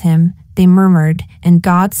joined with him. They murmured, and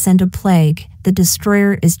God sent a plague. The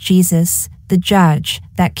destroyer is Jesus, the judge,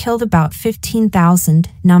 that killed about 15,000.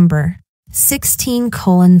 Number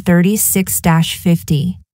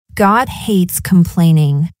 16:36-50. God hates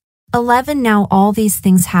complaining. 11. Now all these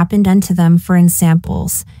things happened unto them for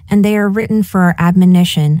ensamples, and they are written for our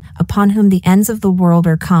admonition, upon whom the ends of the world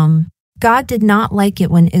are come. God did not like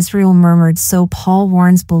it when Israel murmured, so Paul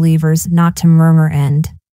warns believers not to murmur and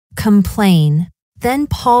complain. Then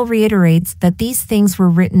Paul reiterates that these things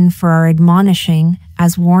were written for our admonishing,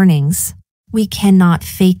 as warnings. We cannot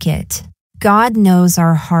fake it. God knows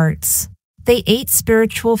our hearts. They ate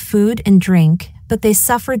spiritual food and drink, but they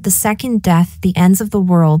suffered the second death, the ends of the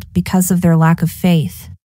world, because of their lack of faith.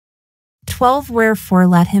 12. Wherefore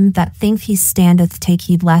let him that thinketh he standeth take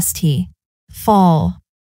heed lest he fall.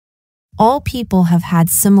 All people have had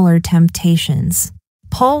similar temptations.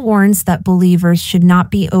 Paul warns that believers should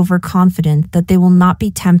not be overconfident that they will not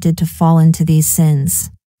be tempted to fall into these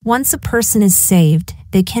sins. Once a person is saved,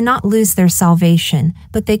 they cannot lose their salvation,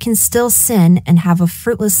 but they can still sin and have a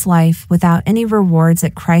fruitless life without any rewards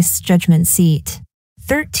at Christ's judgment seat.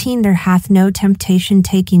 13. There hath no temptation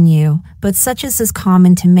taken you, but such as is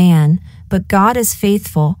common to man. But God is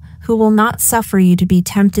faithful, who will not suffer you to be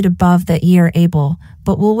tempted above that ye are able,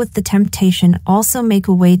 but will with the temptation also make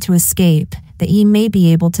a way to escape, that ye may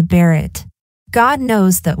be able to bear it. God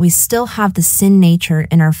knows that we still have the sin nature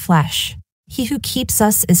in our flesh. He who keeps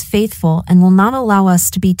us is faithful and will not allow us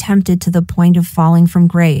to be tempted to the point of falling from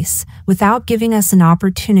grace, without giving us an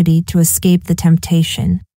opportunity to escape the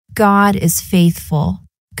temptation. God is faithful.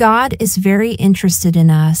 God is very interested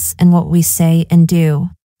in us and what we say and do.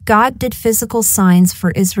 God did physical signs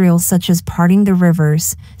for Israel such as parting the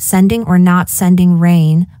rivers, sending or not sending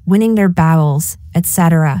rain, winning their battles,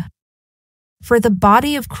 etc. For the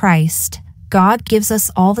body of Christ, God gives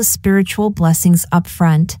us all the spiritual blessings up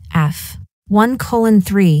front.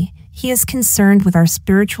 1:3. He is concerned with our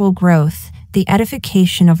spiritual growth, the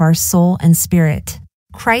edification of our soul and spirit.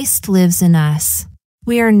 Christ lives in us.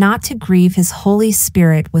 We are not to grieve His Holy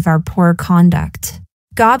Spirit with our poor conduct.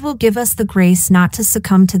 God will give us the grace not to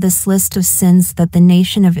succumb to this list of sins that the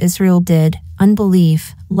nation of Israel did: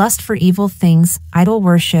 unbelief, lust for evil things, idol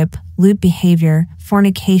worship, lewd behavior,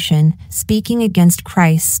 fornication, speaking against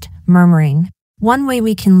Christ, murmuring. One way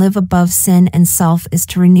we can live above sin and self is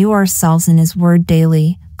to renew ourselves in His Word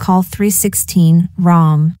daily. Call 3:16,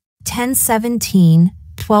 Rom. 10:17,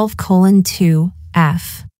 12:2,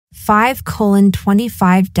 f.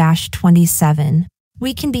 5:25-27.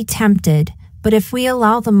 We can be tempted, but if we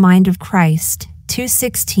allow the mind of Christ,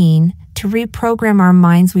 2:16, to reprogram our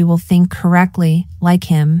minds, we will think correctly, like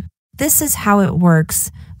Him. This is how it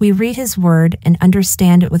works. We read His Word and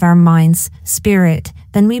understand it with our minds, spirit,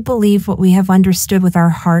 then we believe what we have understood with our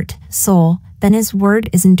heart, soul, then His Word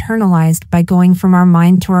is internalized by going from our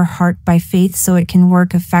mind to our heart by faith so it can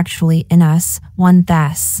work effectually in us. 1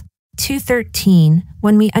 Thess. 2:13.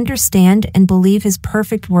 When we understand and believe His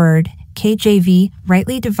perfect Word, KJV,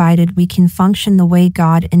 rightly divided, we can function the way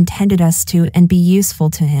God intended us to and be useful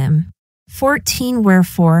to Him. 14.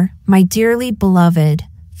 Wherefore, my dearly beloved,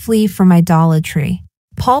 flee from idolatry.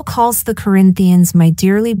 Paul calls the Corinthians my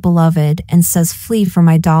dearly beloved and says flee from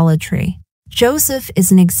idolatry. Joseph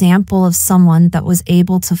is an example of someone that was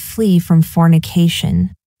able to flee from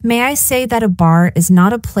fornication. May I say that a bar is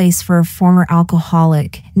not a place for a former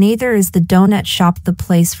alcoholic, neither is the donut shop the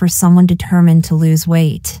place for someone determined to lose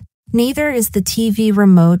weight. Neither is the TV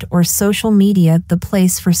remote or social media the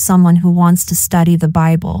place for someone who wants to study the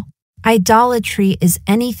Bible. Idolatry is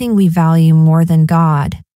anything we value more than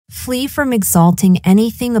God. Flee from exalting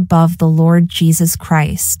anything above the Lord Jesus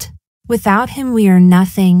Christ. Without Him we are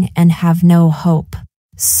nothing and have no hope.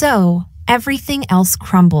 So, everything else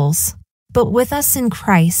crumbles. But with us in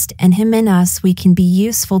Christ and Him in us, we can be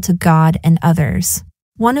useful to God and others.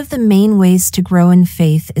 One of the main ways to grow in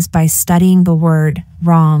faith is by studying the Word.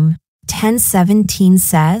 Rom. 10:17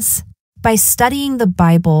 says, by studying the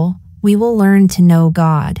Bible, we will learn to know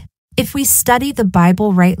God. If we study the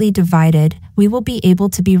Bible rightly divided, we will be able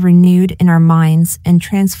to be renewed in our minds and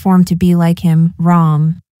transformed to be like Him.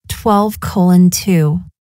 Rom. 12:2.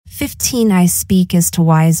 15. I speak as to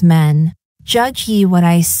wise men. Judge ye what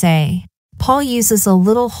I say. Paul uses a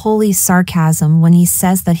little holy sarcasm when he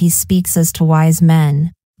says that he speaks as to wise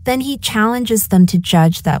men. Then he challenges them to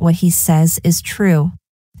judge that what he says is true.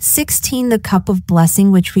 16. The cup of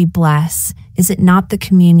blessing which we bless, is it not the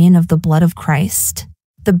communion of the blood of Christ?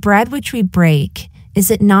 The bread which we break,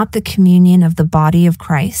 is it not the communion of the body of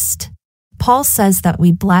Christ? Paul says that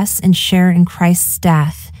we bless and share in Christ's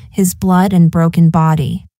death, His blood and broken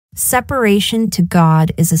body. Separation to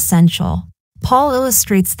God is essential. Paul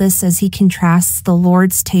illustrates this as he contrasts the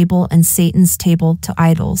Lord's table and Satan's table to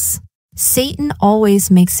idols. Satan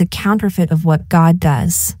always makes a counterfeit of what God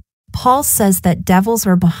does. Paul says that devils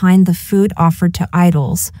are behind the food offered to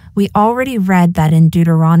idols. We already read that in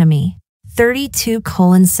Deuteronomy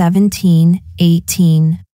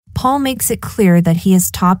 32:17-18. Paul makes it clear that he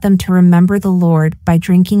has taught them to remember the Lord by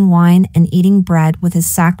drinking wine and eating bread with His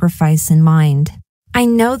sacrifice in mind. I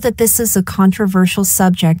know that this is a controversial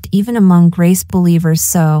subject even among grace believers,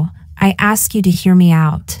 so I ask you to hear me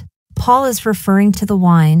out. Paul is referring to the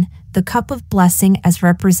wine, the cup of blessing as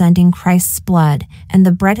representing Christ's blood, and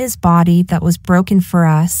the bread His body that was broken for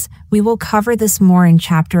us. We will cover this more in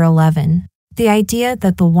chapter 11. The idea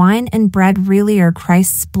that the wine and bread really are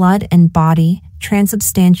Christ's blood and body,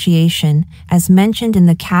 transubstantiation, as mentioned in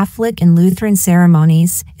the Catholic and Lutheran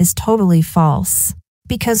ceremonies, is totally false.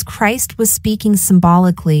 Because Christ was speaking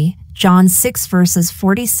symbolically, John 6 verses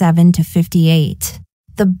 47-58.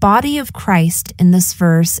 The body of Christ in this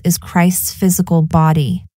verse is Christ's physical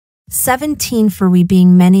body. 17. For we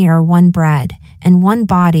being many are one bread, and one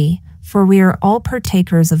body, for we are all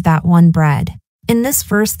partakers of that one bread. In this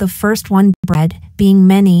verse, the first one bread, being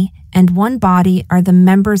many, and one body are the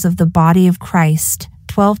members of the body of Christ,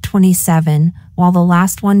 12:27, while the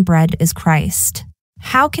last one bread is Christ.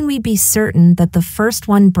 How can we be certain that the first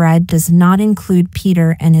one bread does not include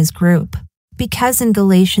Peter and his group? Because in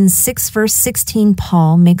Galatians 6 verse 16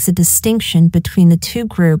 Paul makes a distinction between the two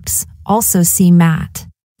groups, also see Matt.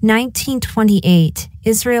 19:28,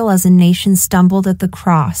 Israel as a nation stumbled at the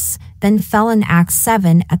cross, then fell in Acts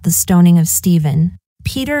 7 at the stoning of Stephen.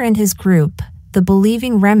 Peter and his group, the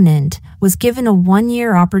believing remnant, was given a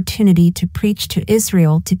 1-year opportunity to preach to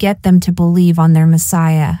Israel to get them to believe on their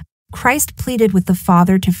Messiah. Christ pleaded with the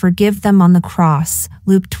Father to forgive them on the cross,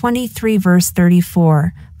 Luke 23 verse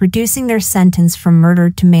 34, reducing their sentence from murder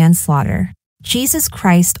to manslaughter. Jesus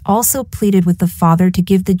Christ also pleaded with the Father to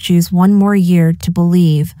give the Jews one more year to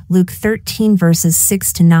believe, Luke 13 verses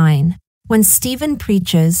 6 to 9. When Stephen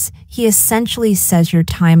preaches, he essentially says your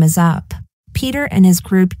time is up. Peter and his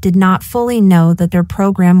group did not fully know that their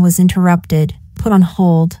program was interrupted, put on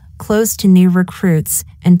hold, closed to new recruits,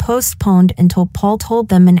 and postponed until Paul told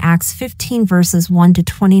them in Acts 15 verses 1 to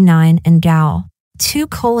 29 and Gal.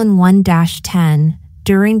 2:1-10,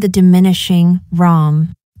 during the diminishing,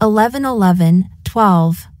 Rom.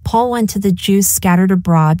 11:11-12, Paul went to the Jews scattered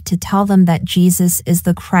abroad to tell them that Jesus is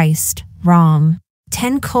the Christ, Rom.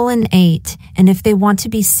 10:8, and if they want to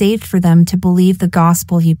be saved for them to believe the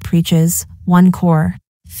gospel he preaches, 1 Cor.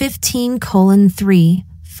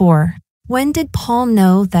 15:3-4. When did Paul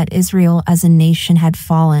know that Israel as a nation had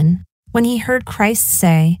fallen? When he heard Christ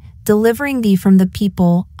say, delivering thee from the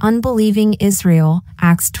people, unbelieving Israel,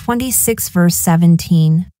 Acts 26 verse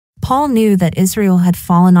 17. Paul knew that Israel had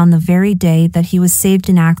fallen on the very day that he was saved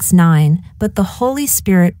in Acts 9, but the Holy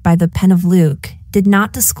Spirit, by the pen of Luke, did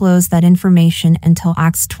not disclose that information until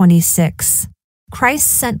Acts 26. Christ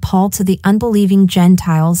sent Paul to the unbelieving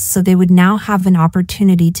Gentiles so they would now have an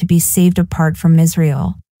opportunity to be saved apart from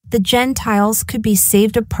Israel. The Gentiles could be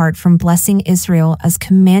saved apart from blessing Israel as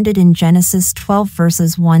commanded in Genesis 12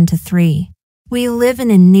 verses 1 to 3. We live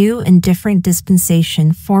in a new and different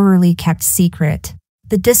dispensation formerly kept secret.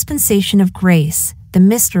 The dispensation of grace, the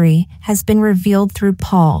mystery, has been revealed through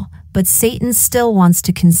Paul, but Satan still wants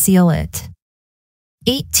to conceal it.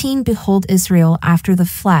 18 Behold Israel after the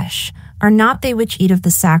flesh, are not they which eat of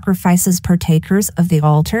the sacrifices partakers of the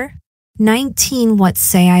altar? 19 What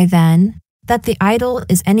say I then? That the idol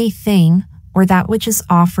is anything, or that which is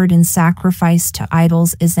offered in sacrifice to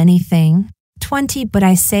idols is anything? 20 But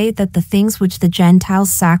I say that the things which the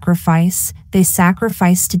Gentiles sacrifice, they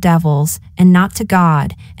sacrifice to devils, and not to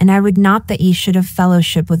God, and I would not that ye should have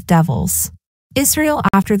fellowship with devils. Israel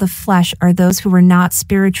after the flesh are those who were not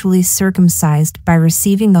spiritually circumcised by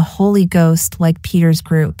receiving the Holy Ghost like Peter's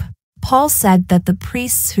group. Paul said that the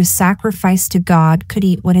priests who sacrificed to God could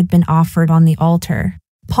eat what had been offered on the altar.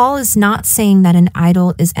 Paul is not saying that an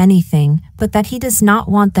idol is anything, but that he does not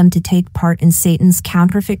want them to take part in Satan's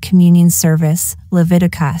counterfeit communion service,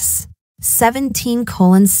 Leviticus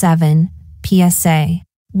 17:7, PSA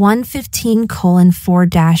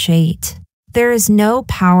 115:4-8. There is no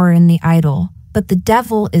power in the idol, but the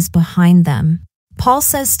devil is behind them. Paul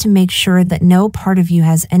says to make sure that no part of you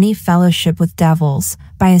has any fellowship with devils,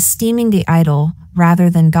 by esteeming the idol rather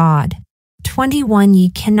than God. 21 Ye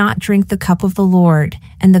cannot drink the cup of the Lord,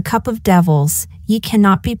 and the cup of devils, ye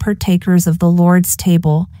cannot be partakers of the Lord's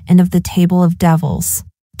table, and of the table of devils.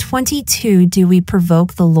 22 Do we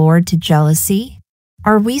provoke the Lord to jealousy?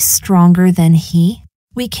 Are we stronger than he?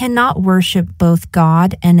 We cannot worship both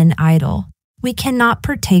God and an idol. We cannot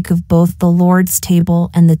partake of both the Lord's table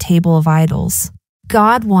and the table of idols.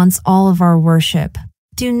 God wants all of our worship.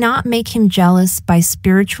 Do not make him jealous by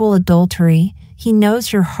spiritual adultery. He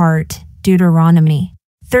knows your heart. Deuteronomy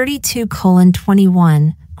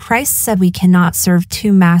 32:21. Christ said we cannot serve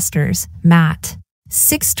two masters. Matt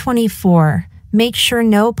 6:24. Make sure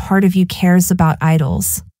no part of you cares about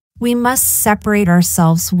idols. We must separate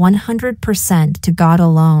ourselves 100% to God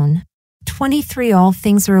alone. 23 All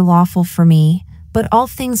things are lawful for me, but all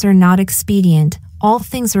things are not expedient. All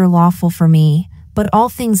things are lawful for me, but all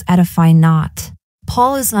things edify not.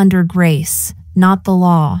 Paul is under grace, not the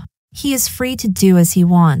law. He is free to do as he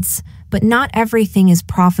wants, but not everything is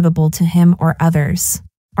profitable to him or others.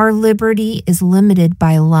 Our liberty is limited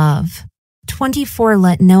by love. 24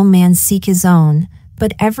 Let no man seek his own,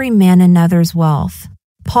 but every man another's wealth.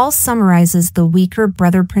 Paul summarizes the weaker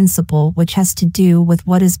brother principle, which has to do with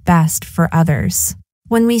what is best for others.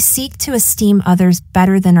 When we seek to esteem others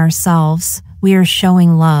better than ourselves, we are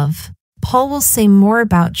showing love. Paul will say more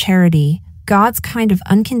about charity, God's kind of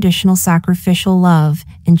unconditional sacrificial love,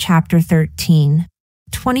 in chapter 13.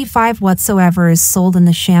 25 Whatsoever is sold in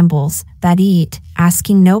the shambles, that eat,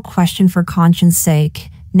 asking no question for conscience sake.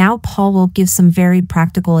 Now Paul will give some very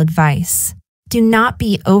practical advice. Do not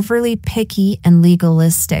be overly picky and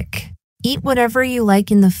legalistic. Eat whatever you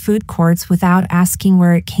like in the food courts without asking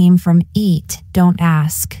where it came from. Eat, don't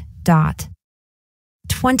ask.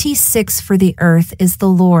 26 For the earth is the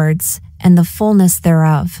Lord's, and the fullness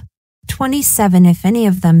thereof. 27 If any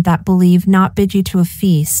of them that believe not bid you to a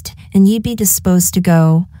feast, and ye be disposed to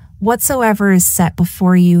go, whatsoever is set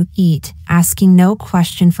before you, eat, asking no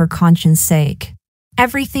question for conscience sake.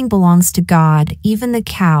 Everything belongs to God, even the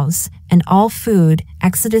cows, and all food,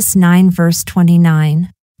 Exodus 9 verse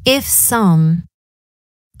 29. If some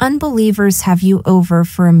unbelievers have you over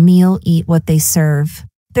for a meal, eat what they serve.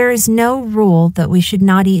 There is no rule that we should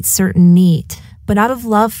not eat certain meat, but out of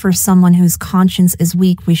love for someone whose conscience is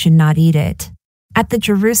weak we should not eat it. At the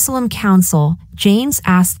Jerusalem Council, James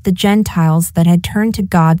asked the Gentiles that had turned to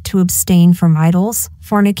God to abstain from idols,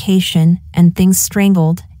 fornication, and things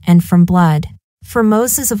strangled, and from blood. For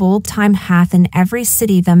Moses of old time hath in every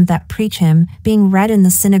city them that preach him, being read in the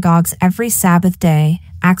synagogues every Sabbath day,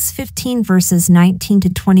 Acts 15 verses 19 to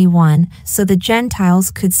 21, so the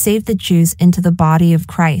Gentiles could save the Jews into the body of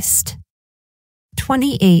Christ.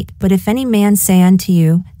 28 But if any man say unto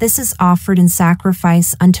you, This is offered in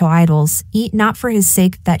sacrifice unto idols, eat not for his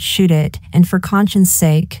sake that shoot it, and for conscience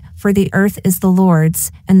sake, for the earth is the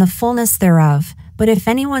Lord's, and the fullness thereof. But if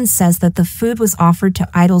anyone says that the food was offered to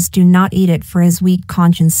idols, do not eat it for his weak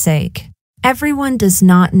conscience sake. Everyone does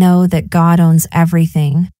not know that God owns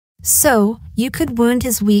everything. So, you could wound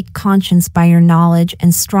his weak conscience by your knowledge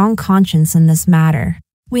and strong conscience in this matter.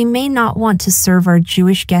 We may not want to serve our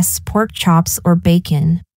Jewish guests pork chops or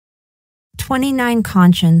bacon. 29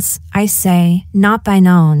 Conscience, I say, not thine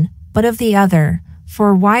own, but of the other,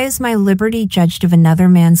 for why is my liberty judged of another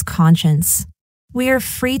man's conscience? We are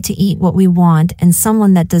free to eat what we want, and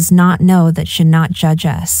someone that does not know that should not judge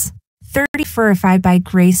us. 30 For if I by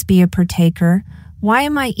grace be a partaker, why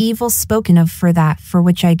am I evil spoken of for that for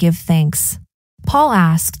which I give thanks? Paul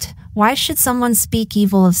asked, Why should someone speak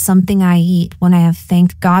evil of something I eat when I have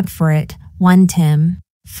thanked God for it? 1 Tim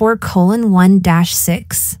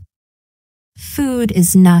 4:1-6. Food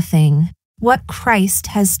is nothing. What Christ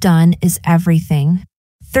has done is everything.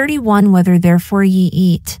 31 Whether therefore ye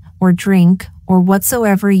eat, or drink, or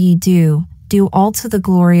whatsoever ye do, do all to the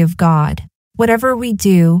glory of God. Whatever we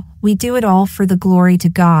do it all for the glory to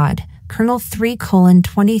God. Colonel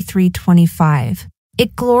 3:23-25.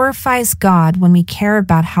 It glorifies God when we care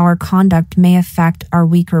about how our conduct may affect our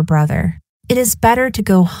weaker brother. It is better to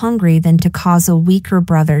go hungry than to cause a weaker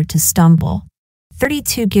brother to stumble.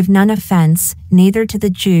 32 Give none offense, neither to the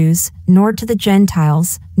Jews, nor to the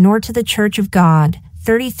Gentiles, nor to the church of God.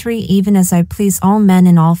 33 Even as I please all men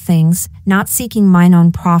in all things, not seeking mine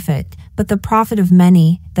own profit, but the profit of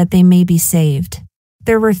many, that they may be saved.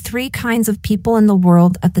 There were 3 kinds of people in the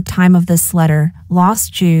world at the time of this letter: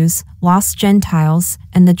 lost Jews, lost Gentiles,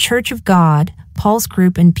 and the Church of God, Paul's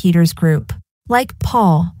group and Peter's group. Like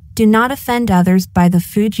Paul, do not offend others by the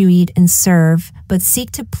food you eat and serve, but seek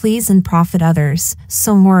to please and profit others,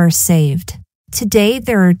 so more are saved. Today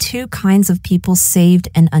there are 2 kinds of people, saved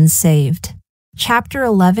and unsaved. Chapter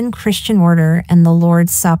 11 Christian Order and the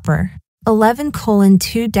Lord's Supper.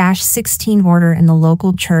 11:2-16 Order in the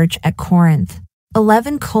local church at Corinth.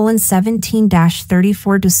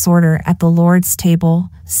 11:17-34 Disorder at the Lord's table,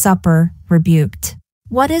 supper, rebuked.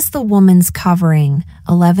 What is the woman's covering?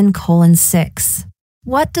 11:6.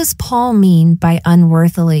 What does Paul mean by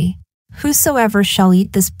unworthily? Whosoever shall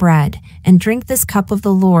eat this bread and drink this cup of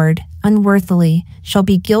the Lord unworthily shall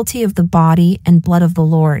be guilty of the body and blood of the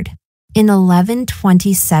Lord. In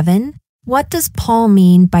 11:27, what does Paul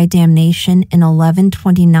mean by damnation in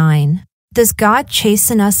 11:29? Does God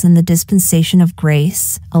chasten us in the dispensation of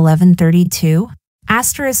grace? 11:32.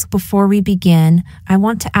 Asterisk Before we begin, I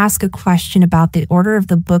want to ask a question about the order of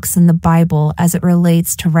the books in the Bible as it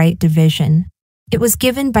relates to right division. It was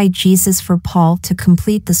given by Jesus for Paul to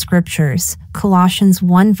complete the scriptures, Colossians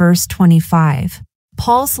 1 verse 25.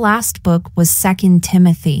 Paul's last book was 2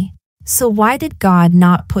 Timothy. So why did God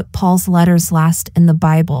not put Paul's letters last in the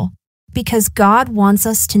Bible? Because God wants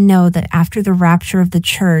us to know that after the rapture of the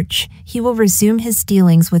church, He will resume His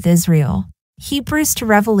dealings with Israel. Hebrews to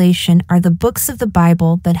Revelation are the books of the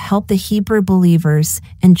Bible that help the Hebrew believers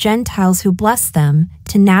and Gentiles who bless them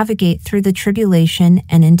to navigate through the tribulation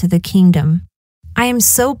and into the kingdom. I am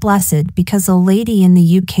so blessed because a lady in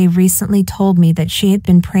the UK recently told me that she had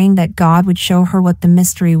been praying that God would show her what the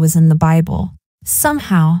mystery was in the Bible.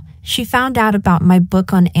 Somehow, she found out about my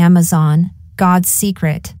book on Amazon, God's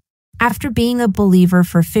Secret. After being a believer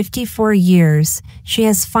for 54 years, she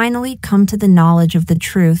has finally come to the knowledge of the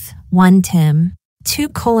truth. 1 Tim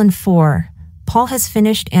 2:4. Paul has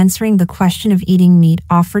finished answering the question of eating meat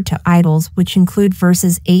offered to idols, which include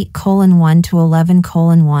verses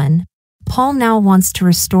 8:1-11:1. Paul now wants to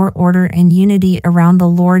restore order and unity around the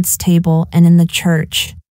Lord's table and in the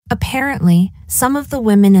church. Apparently, some of the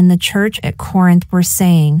women in the church at Corinth were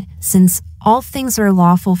saying, "Since all things are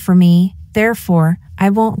lawful for me, therefore, I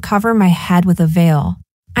won't cover my head with a veil."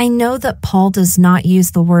 I know that Paul does not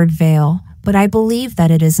use the word veil, but I believe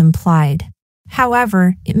that it is implied.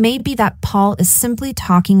 However, it may be that Paul is simply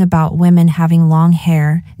talking about women having long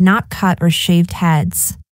hair, not cut or shaved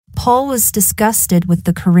heads. Paul was disgusted with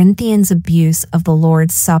the Corinthians' abuse of the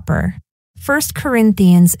Lord's Supper. 1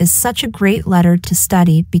 Corinthians is such a great letter to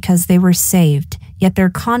study because they were saved, yet their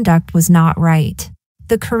conduct was not right.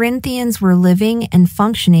 The Corinthians were living and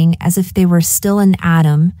functioning as if they were still in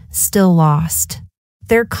Adam, still lost.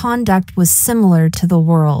 Their conduct was similar to the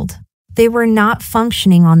world. They were not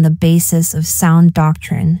functioning on the basis of sound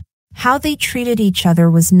doctrine. How they treated each other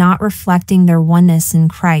was not reflecting their oneness in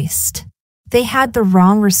Christ. They had the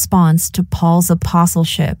wrong response to Paul's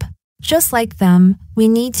apostleship. Just like them, we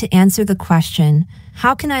need to answer the question,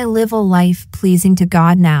 how can I live a life pleasing to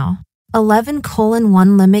God now?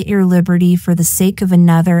 11:1 Limit your liberty for the sake of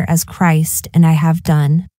another as Christ and I have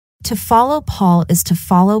done. To follow Paul is to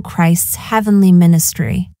follow Christ's heavenly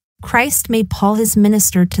ministry. Christ made Paul his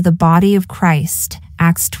minister to the body of Christ.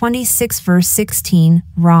 Acts 26 verse 16,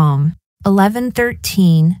 Rom.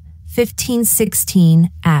 11:13, 15:16,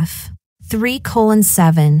 f.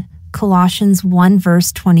 3:7, Colossians 1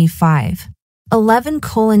 verse 25.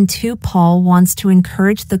 11:2 Paul wants to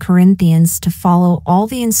encourage the Corinthians to follow all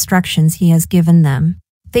the instructions he has given them.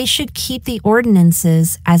 They should keep the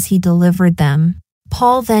ordinances as he delivered them.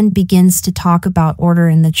 Paul then begins to talk about order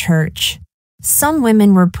in the church. Some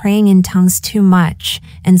women were praying in tongues too much,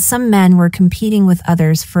 and some men were competing with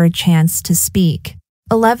others for a chance to speak.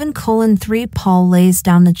 11:3 Paul lays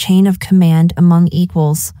down the chain of command among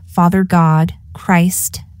equals, Father God,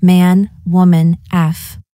 Christ, man, woman,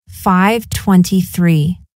 f.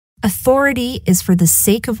 5:23. Authority is for the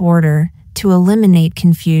sake of order, to eliminate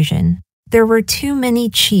confusion. There were too many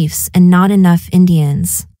chiefs and not enough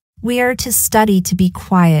Indians. We are to study to be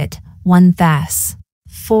quiet, 1 Thess.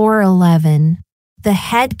 4:11. The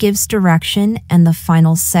head gives direction and the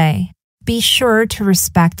final say. Be sure to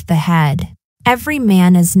respect the head. Every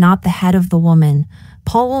man is not the head of the woman.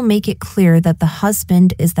 Paul will make it clear that the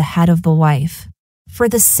husband is the head of the wife. For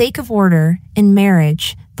the sake of order, in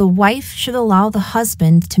marriage, the wife should allow the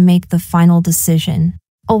husband to make the final decision.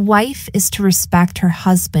 A wife is to respect her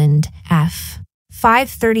husband, f.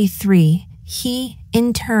 5:33. He,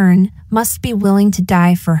 in turn, must be willing to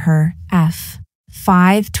die for her, f.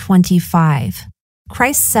 5:25.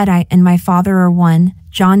 Christ said, I and my Father are one,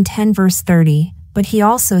 John 10 verse 30, but he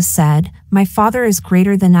also said, my Father is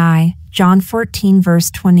greater than I, John 14 verse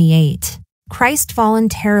 28. Christ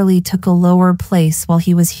voluntarily took a lower place while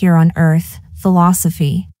he was here on earth.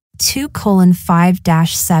 Philosophy.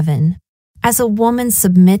 2:5-7. As a woman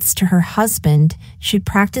submits to her husband, she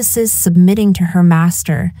practices submitting to her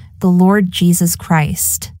master, the Lord Jesus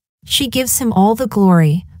Christ. She gives him all the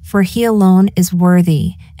glory, for he alone is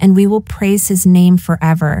worthy, and we will praise his name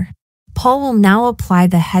forever. Paul will now apply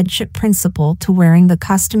the headship principle to wearing the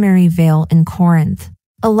customary veil in Corinth.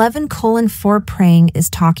 11:4 Praying is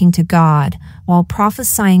talking to God, while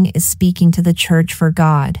prophesying is speaking to the church for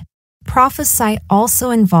God. Prophesy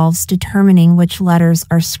also involves determining which letters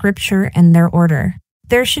are scripture and their order.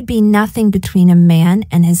 There should be nothing between a man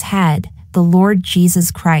and his head, the Lord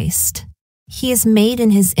Jesus Christ. He is made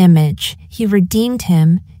in his image, he redeemed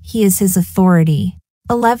him, he is his authority.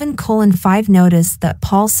 11:5 Notice that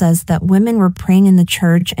Paul says that women were praying in the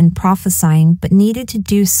church and prophesying but needed to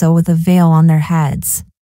do so with a veil on their heads.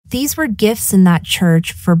 These were gifts in that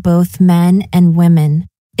church for both men and women.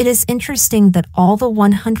 It is interesting that all the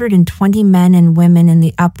 120 men and women in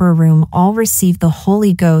the upper room all received the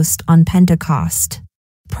Holy Ghost on Pentecost.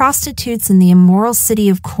 Prostitutes in the immoral city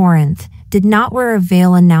of Corinth did not wear a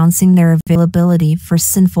veil announcing their availability for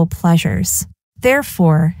sinful pleasures.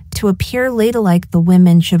 Therefore, to appear ladylike, the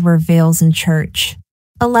women should wear veils in church.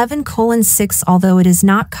 11:6 Although it is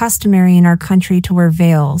not customary in our country to wear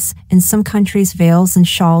veils, in some countries veils and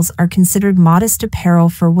shawls are considered modest apparel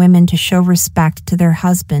for women to show respect to their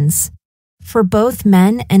husbands. For both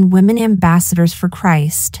men and women ambassadors for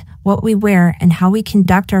Christ, what we wear and how we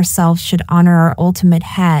conduct ourselves should honor our ultimate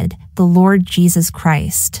head, the Lord Jesus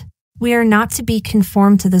Christ. We are not to be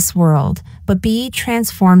conformed to this world, but be ye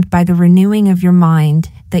transformed by the renewing of your mind,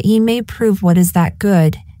 that ye may prove what is that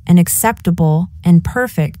good, and acceptable, and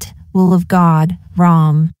perfect will of God.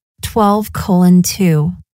 Rom.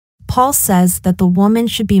 12:2. Paul says that the woman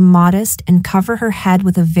should be modest and cover her head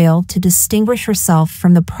with a veil to distinguish herself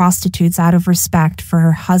from the prostitutes out of respect for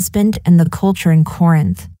her husband and the culture in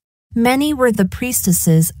Corinth. Many were the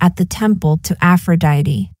priestesses at the temple to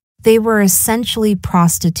Aphrodite. They were essentially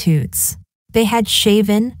prostitutes. They had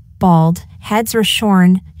shaven, bald, heads or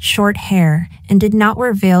shorn, short hair, and did not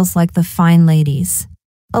wear veils like the fine ladies.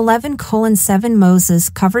 11:7 Moses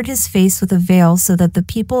covered his face with a veil so that the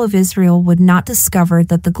people of Israel would not discover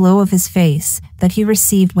that the glow of his face, that he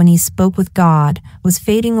received when he spoke with God, was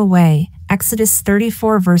fading away. Exodus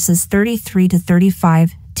 34 verses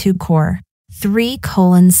 33-35, 2 Cor.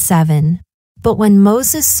 3:7. But when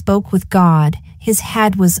Moses spoke with God, his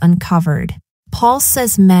head was uncovered. Paul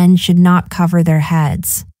says men should not cover their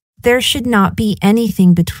heads. There should not be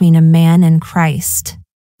anything between a man and Christ.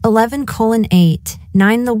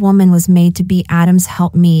 11:8-9 The woman was made to be Adam's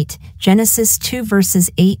helpmeet, Genesis 2 verses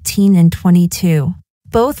 18 and 22.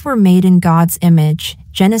 Both were made in God's image,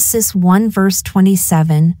 Genesis 1 verse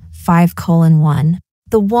 27, 5:1.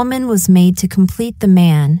 The woman was made to complete the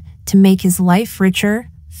man, to make his life richer,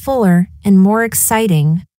 fuller, and more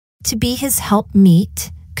exciting, to be his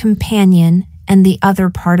helpmeet, companion, and the other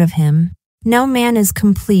part of him. No man is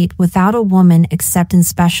complete without a woman except in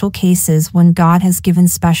special cases when God has given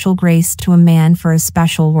special grace to a man for a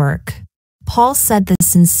special work. Paul said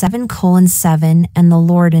this in 7:7 and the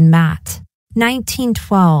Lord in Matt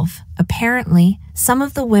 19:12. Apparently, some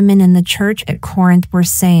of the women in the church at Corinth were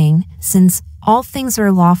saying, "Since all things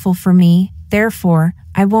are lawful for me, therefore,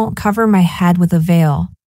 I won't cover my head with a veil."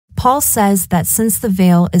 Paul says that since the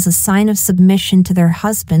veil is a sign of submission to their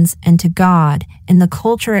husbands and to God, in the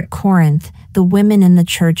culture at Corinth, the women in the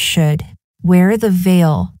church should wear the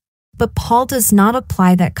veil. But Paul does not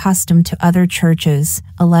apply that custom to other churches,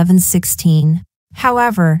 11:16.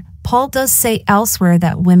 However, Paul does say elsewhere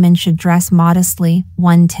that women should dress modestly,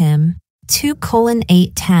 1 Tim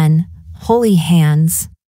 2:8-10, holy hands.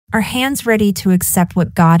 Are hands ready to accept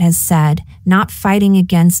what God has said, not fighting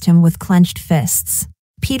against him with clenched fists?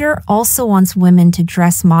 Peter also wants women to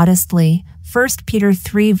dress modestly, 1 Peter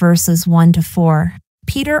 3 verses 1-4.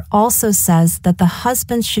 Peter also says that the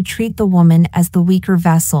husbands should treat the woman as the weaker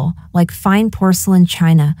vessel, like fine porcelain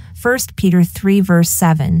china, 1 Peter 3 verse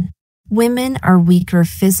 7. Women are weaker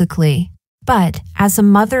physically. But, as a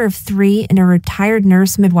mother of 3 and a retired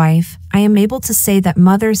nurse midwife, I am able to say that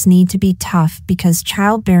mothers need to be tough because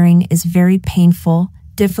childbearing is very painful,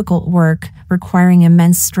 difficult work, requiring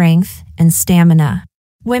immense strength and stamina.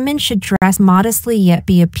 Women should dress modestly yet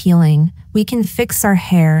be appealing. We can fix our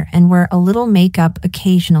hair and wear a little makeup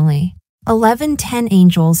occasionally. 11:10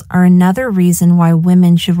 Angels are another reason why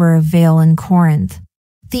women should wear a veil in Corinth.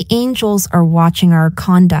 The angels are watching our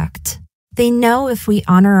conduct. They know if we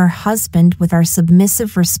honor our husband with our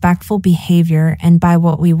submissive, respectful behavior and by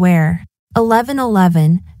what we wear.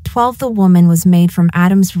 11:12 The woman was made from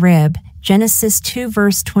Adam's rib, Genesis 2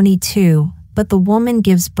 verse 22, but the woman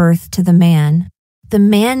gives birth to the man. The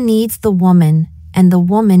man needs the woman, and the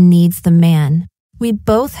woman needs the man. We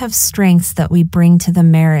both have strengths that we bring to the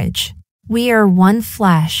marriage. We are one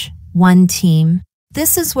flesh, one team.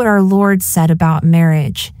 This is what our Lord said about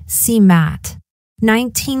marriage. See Matt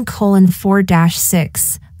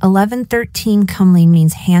 19:4-6. 11:13 Comely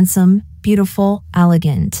means handsome, beautiful,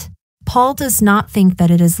 elegant. Paul does not think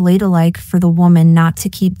that it is ladylike for the woman not to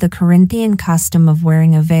keep the Corinthian custom of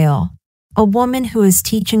wearing a veil. A woman who is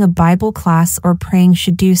teaching a Bible class or praying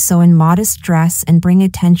should do so in modest dress and bring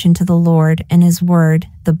attention to the Lord and His Word,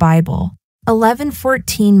 the Bible.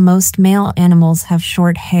 11:14 Most male animals have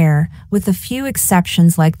short hair, with a few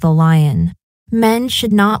exceptions like the lion. Men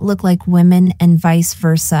should not look like women and vice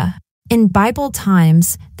versa. In Bible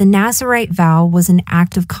times, the Nazirite vow was an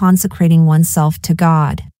act of consecrating oneself to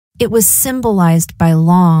God. It was symbolized by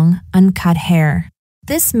long, uncut hair.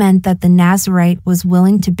 This meant that the Nazirite was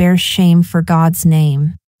willing to bear shame for God's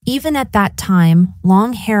name. Even at that time,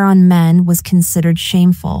 long hair on men was considered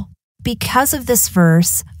shameful. Because of this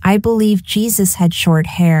verse, I believe Jesus had short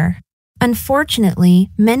hair. Unfortunately,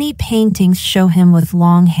 many paintings show him with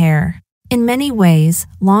long hair. In many ways,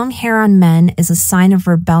 long hair on men is a sign of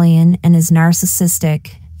rebellion and is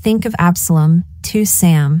narcissistic. Think of Absalom, 2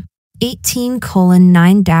 Sam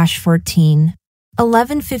 18:9-14.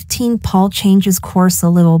 11:15 Paul changes course a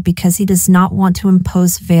little because he does not want to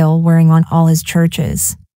impose veil wearing on all his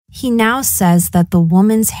churches. He now says that the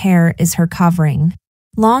woman's hair is her covering.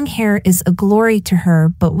 Long hair is a glory to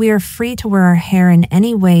her, but we are free to wear our hair in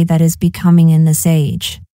any way that is becoming in this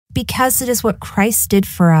age. Because it is what Christ did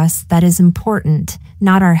for us that is important,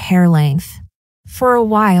 not our hair length. For a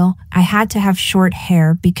while, I had to have short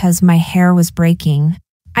hair because my hair was breaking.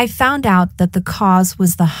 I found out that the cause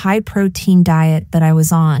was the high-protein diet that I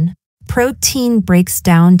was on. Protein breaks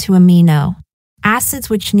down to amino acids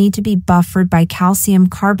which need to be buffered by calcium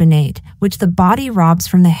carbonate, which the body robs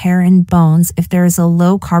from the hair and bones if there is a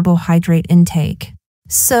low carbohydrate intake.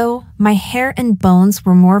 So, my hair and bones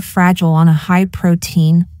were more fragile on a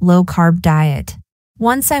high-protein, low-carb diet.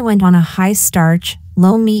 Once I went on a high-starch,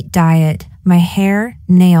 low-meat diet, my hair,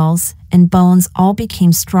 nails, and bones all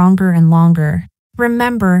became stronger and longer.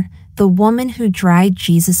 Remember, the woman who dried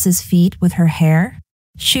Jesus' feet with her hair?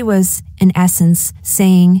 She was, in essence,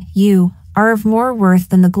 saying, "You are of more worth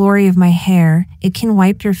than the glory of my hair. It can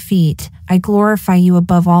wipe your feet. I glorify you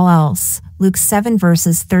above all else." Luke 7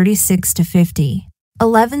 verses 36 to 50.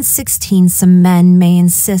 11:16 Some men may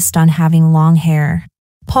insist on having long hair.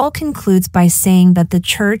 Paul concludes by saying that the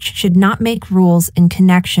church should not make rules in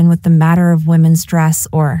connection with the matter of women's dress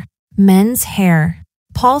or men's hair.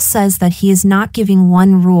 Paul says that he is not giving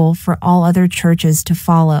one rule for all other churches to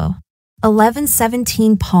follow.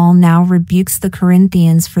 11:17 Paul now rebukes the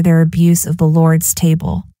Corinthians for their abuse of the Lord's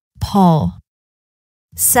table. Paul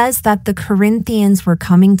says that the Corinthians were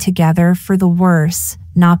coming together for the worse,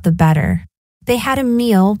 not the better. They had a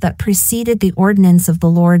meal that preceded the ordinance of the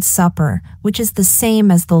Lord's Supper, which is the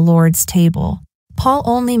same as the Lord's table. Paul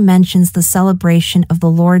only mentions the celebration of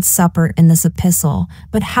the Lord's Supper in this epistle,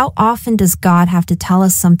 but how often does God have to tell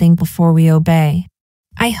us something before we obey?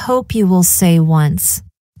 I hope you will say once.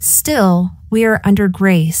 Still, we are under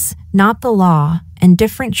grace, not the law, and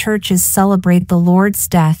different churches celebrate the Lord's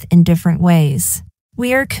death in different ways.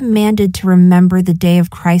 We are commanded to remember the day of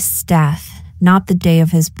Christ's death, not the day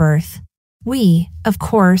of his birth. We, of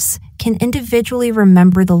course, can individually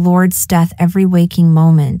remember the Lord's death every waking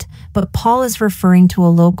moment, but Paul is referring to a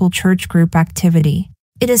local church group activity.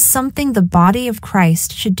 It is something the body of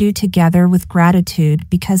Christ should do together with gratitude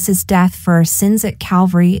because his death for our sins at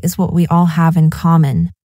Calvary is what we all have in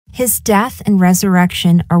common. His death and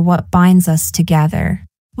resurrection are what binds us together.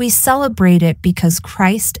 We celebrate it because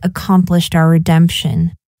Christ accomplished our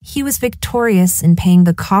redemption. He was victorious in paying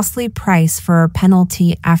the costly price for our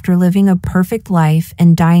penalty after living a perfect life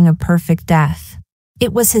and dying a perfect death.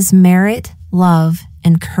 It was his merit, love,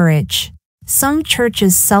 and courage. Some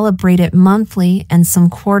churches celebrate it monthly and some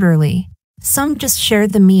quarterly. Some just share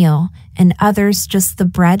the meal, and others just the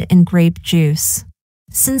bread and grape juice.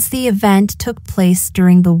 Since the event took place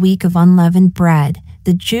during the week of unleavened bread,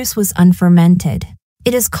 the juice was unfermented.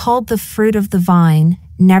 It is called the fruit of the vine,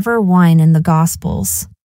 never wine in the Gospels.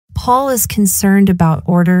 Paul is concerned about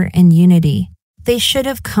order and unity. They should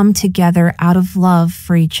have come together out of love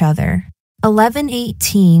for each other.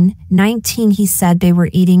 11:18-19 He said they were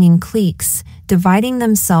eating in cliques, dividing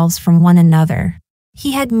themselves from one another.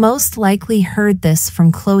 He had most likely heard this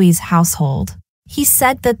from Chloe's household. He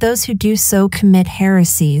said that those who do so commit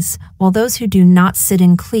heresies, while those who do not sit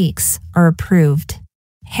in cliques are approved.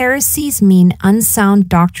 Heresies mean unsound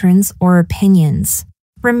doctrines or opinions.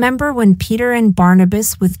 Remember when Peter and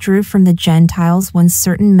Barnabas withdrew from the Gentiles when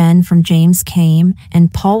certain men from James came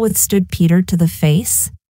and Paul withstood Peter to the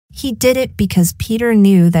face? He did it because Peter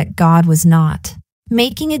knew that God was not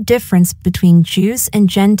making a difference between Jews and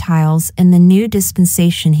Gentiles in the new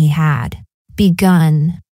dispensation he had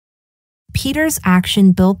begun. Peter's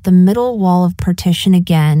action built the middle wall of partition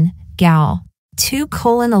again, Gal.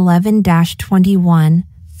 2:11-21,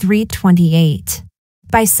 3:28.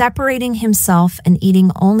 By separating himself and eating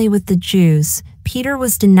only with the Jews, Peter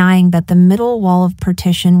was denying that the middle wall of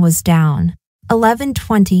partition was down.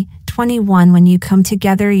 11:20-21 When you come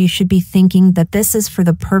together, you should be thinking that this is for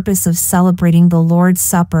the purpose of celebrating the Lord's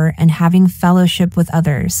Supper and having fellowship with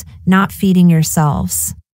others, not feeding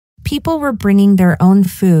yourselves. People were bringing their own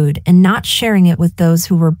food and not sharing it with those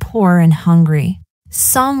who were poor and hungry.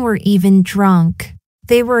 Some were even drunk.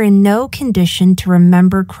 They were in no condition to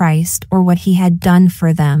remember Christ or what he had done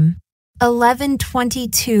for them.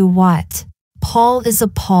 11:22 What? Paul is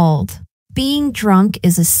appalled. Being drunk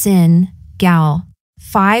is a sin, Gal.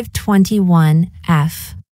 5:21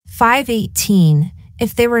 F. 5:18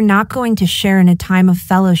 If they were not going to share in a time of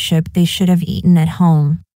fellowship, they should have eaten at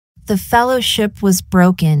home. The fellowship was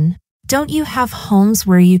broken. Don't you have homes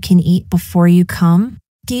where you can eat before you come?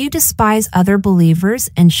 Do you despise other believers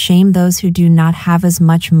and shame those who do not have as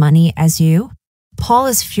much money as you? Paul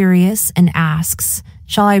is furious and asks,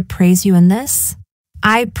 Shall I praise you in this?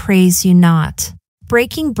 I praise you not.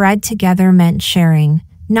 Breaking bread together meant sharing,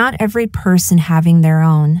 not every person having their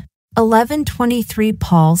own. 11:23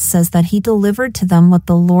 Paul says that he delivered to them what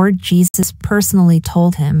the Lord Jesus personally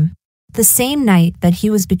told him. The same night that he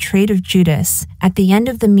was betrayed of Judas, at the end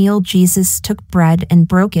of the meal Jesus took bread and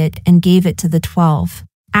broke it and gave it to the 12.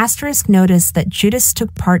 Notice that Judas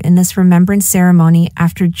took part in this remembrance ceremony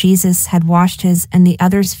after Jesus had washed his and the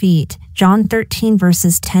others' feet. John 13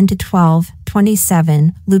 verses 10-12,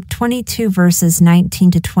 27, Luke 22 verses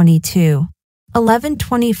 19-22.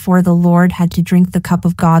 11:24 The Lord had to drink the cup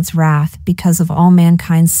of God's wrath because of all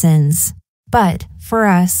mankind's sins. But, for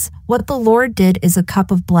us, what the Lord did is a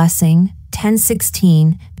cup of blessing,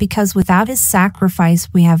 10:16, because without his sacrifice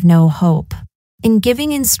we have no hope. In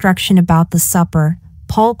giving instruction about the supper,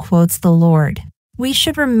 Paul quotes the Lord. We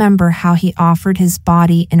should remember how he offered his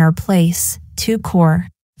body in our place, 2 Cor.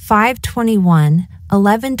 5:21,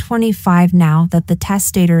 11:25 Now that the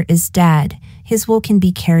testator is dead, his will can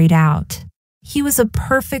be carried out. He was a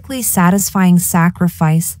perfectly satisfying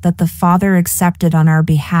sacrifice that the Father accepted on our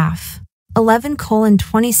behalf.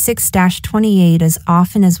 11:26-28 As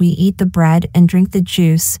often as we eat the bread and drink the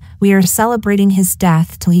juice, we are celebrating his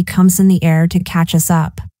death till he comes in the air to catch us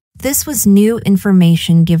up. This was new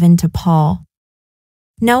information given to Paul.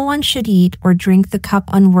 No one should eat or drink the cup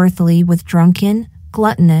unworthily with drunken,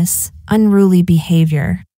 gluttonous, unruly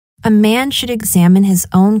behavior. A man should examine his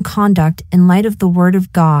own conduct in light of the Word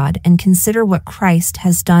of God and consider what Christ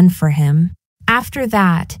has done for him. After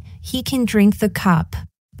that, he can drink the cup.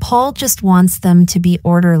 Paul just wants them to be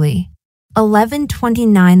orderly.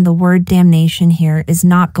 11:29 The word damnation here is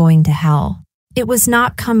not going to hell. It was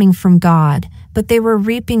not coming from God, but they were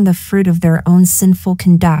reaping the fruit of their own sinful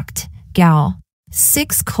conduct. Gal.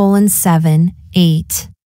 6:7-8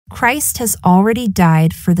 Christ has already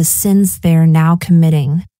died for the sins they are now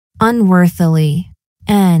committing. Unworthily.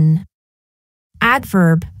 N.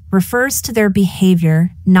 Adverb refers to their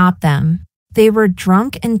behavior, not them. They were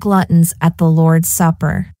drunk and gluttons at the Lord's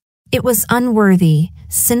Supper. It was unworthy,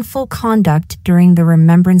 sinful conduct during the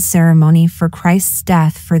remembrance ceremony for Christ's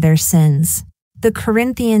death for their sins. The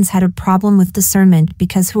Corinthians had a problem with discernment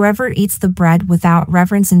because whoever eats the bread without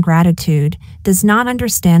reverence and gratitude does not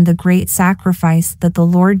understand the great sacrifice that the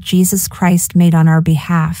Lord Jesus Christ made on our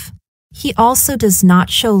behalf. He also does not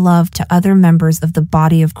show love to other members of the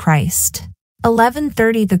body of Christ.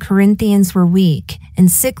 11:30 The Corinthians were weak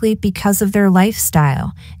and sickly because of their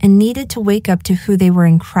lifestyle and needed to wake up to who they were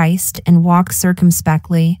in Christ and walk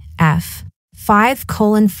circumspectly. F.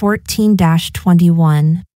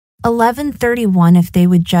 5:14-21 11:31 If they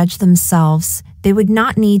would judge themselves, they would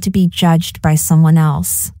not need to be judged by someone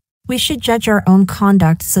else. We should judge our own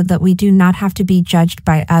conduct so that we do not have to be judged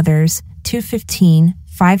by others. 2:15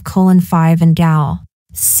 5:5 and Gal.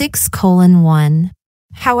 6:1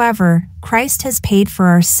 However, Christ has paid for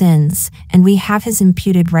our sins, and we have his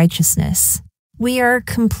imputed righteousness. We are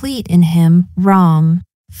complete in him. Rom.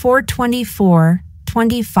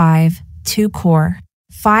 4:24-25 2 Cor.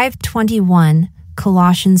 5:21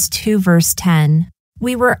 Colossians 2 verse 10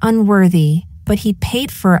 We were unworthy, but he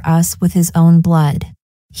paid for us with his own blood.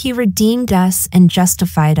 He redeemed us and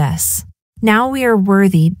justified us. Now we are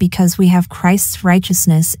worthy because we have Christ's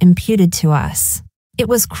righteousness imputed to us. It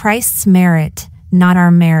was Christ's merit, not our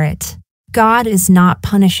merit. God is not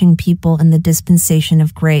punishing people in the dispensation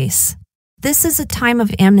of grace. This is a time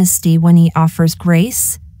of amnesty when he offers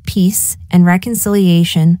grace, peace, and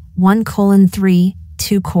reconciliation. 1:3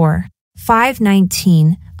 2 Cor.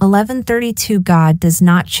 5:19 11:32 God does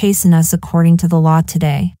not chasten us according to the law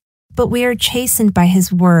today, but we are chastened by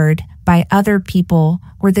his word, by other people,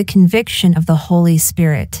 or the conviction of the Holy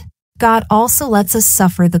Spirit. God also lets us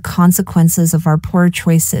suffer the consequences of our poor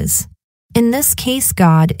choices. In this case,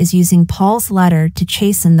 God is using Paul's letter to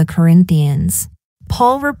chasten the Corinthians.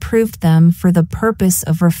 Paul reproved them for the purpose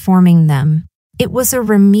of reforming them. It was a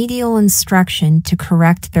remedial instruction to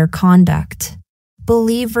correct their conduct.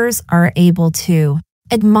 Believers are able to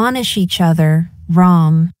admonish each other.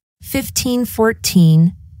 Rom.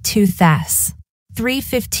 15:14 2 Thess.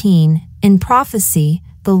 3:15 In prophecy,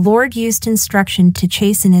 the Lord used instruction to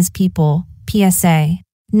chasten his people. PSA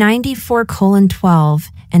 94:12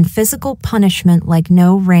 and physical punishment like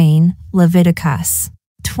no rain. Leviticus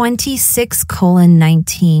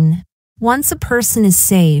 26:19 Once a person is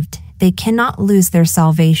saved, they cannot lose their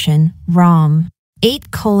salvation. Rom.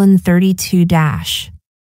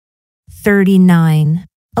 8:32-39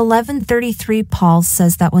 11:33 Paul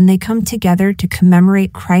says that when they come together to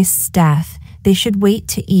commemorate Christ's death, they should wait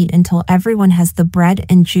to eat until everyone has the bread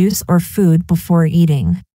and juice or food before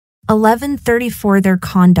eating. 11:34 Their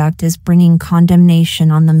conduct is bringing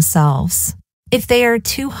condemnation on themselves. If they are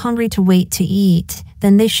too hungry to wait to eat,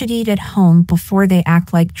 then they should eat at home before they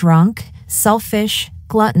act like drunk, selfish,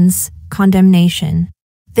 gluttons. Condemnation.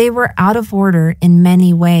 They were out of order in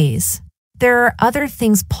many ways. There are other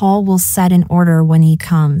things Paul will set in order when he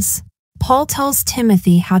comes. Paul tells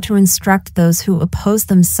Timothy how to instruct those who oppose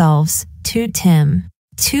themselves. 2 Tim.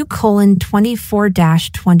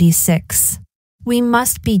 2:24-26 We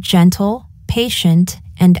must be gentle, patient,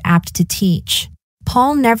 and apt to teach.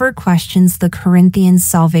 Paul never questions the Corinthians'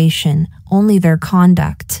 salvation, only their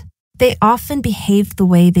conduct. They often behaved the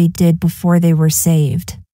way they did before they were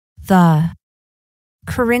saved. The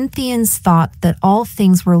Corinthians thought that all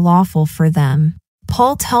things were lawful for them.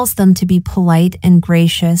 Paul tells them to be polite and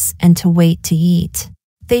gracious and to wait to eat.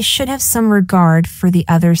 They should have some regard for the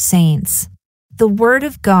other saints. The word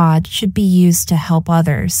of God should be used to help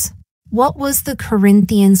others. What was the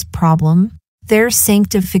Corinthians' problem? Their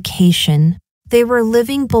sanctification. They were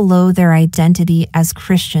living below their identity as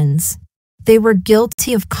Christians. They were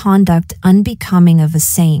guilty of conduct unbecoming of a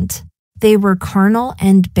saint. They were carnal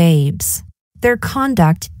and babes. Their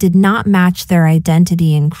conduct did not match their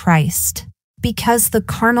identity in Christ, because the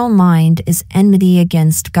carnal mind is enmity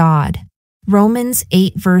against God. Romans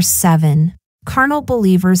 8 verse 7. Carnal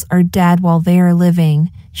believers are dead while they are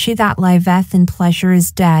living. She that liveth in pleasure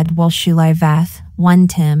is dead while she liveth. 1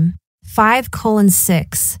 Tim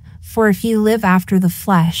 5:6. For if ye live after the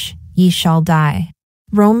flesh, ye shall die.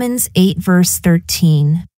 Romans 8 verse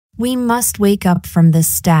 13. We must wake up from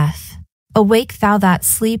this death. Awake thou that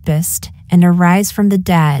sleepest, and arise from the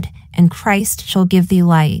dead, and Christ shall give thee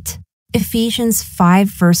light. Ephesians 5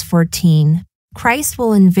 verse 14. Christ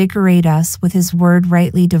will invigorate us with his word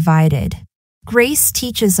rightly divided. Grace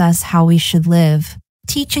teaches us how we should live,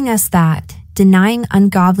 teaching us that, denying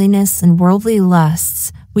ungodliness and worldly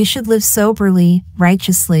lusts, we should live soberly,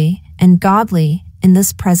 righteously, and godly in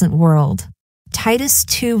this present world. Titus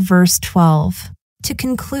 2 verse 12. To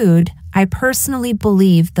conclude, I personally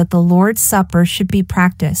believe that the Lord's Supper should be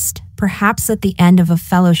practiced, perhaps at the end of a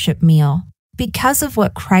fellowship meal. Because of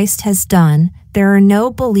what Christ has done, there are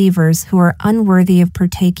no believers who are unworthy of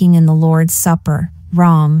partaking in the Lord's Supper.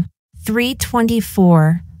 Rom.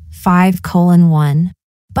 3:24, 5:1.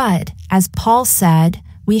 But, as Paul said,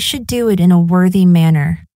 we should do it in a worthy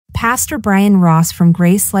manner. Pastor Brian Ross from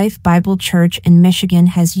Grace Life Bible Church in Michigan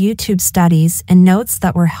has YouTube studies and notes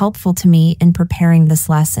that were helpful to me in preparing this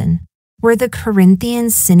lesson. Were the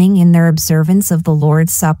Corinthians sinning in their observance of the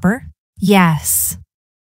Lord's Supper? Yes.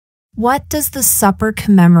 What does the supper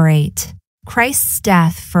commemorate? Christ's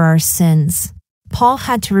death for our sins. Paul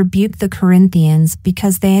had to rebuke the Corinthians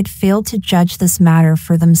because they had failed to judge this matter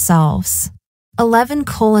for themselves.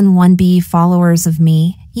 11:1 Be followers of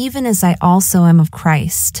me, even as I also am of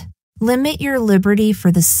Christ. Limit your liberty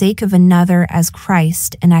for the sake of another as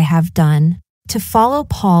Christ and I have done. To follow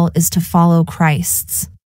Paul is to follow Christ's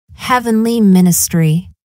heavenly ministry.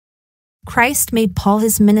 Christ made Paul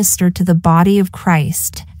his minister to the body of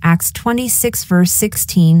Christ. Acts 26 verse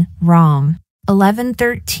 16, Rom.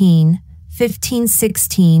 11:13,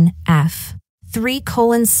 15:16, f.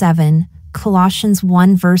 3:7, Colossians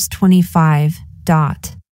 1 verse 25.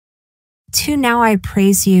 2 Now I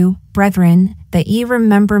praise you, brethren, that ye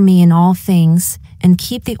remember me in all things, and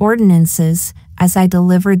keep the ordinances, as I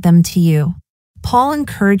delivered them to you. Paul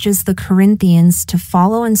encourages the Corinthians to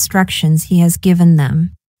follow instructions he has given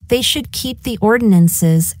them. They should keep the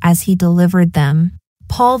ordinances as he delivered them.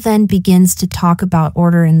 Paul then begins to talk about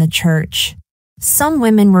order in the church. Some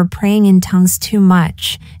women were praying in tongues too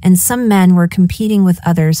much, and some men were competing with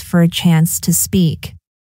others for a chance to speak.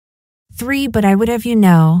 3 But I would have you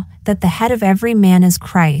know that the head of every man is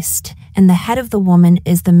Christ, and the head of the woman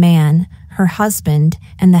is the man, her husband,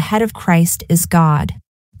 and the head of Christ is God.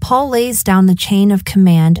 Paul lays down the chain of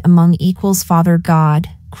command among equals: Father God,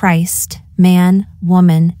 Christ, man,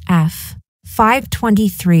 woman, f.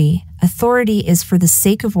 5:23. Authority is for the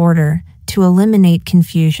sake of order, to eliminate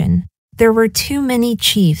confusion. There were too many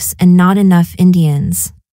chiefs and not enough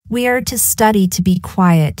Indians. We are to study to be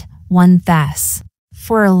quiet. 1 Thess.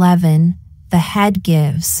 4:11. The head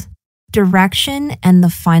gives direction and the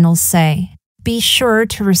final say. Be sure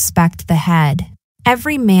to respect the head.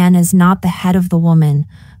 Every man is not the head of the woman.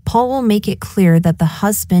 Paul will make it clear that the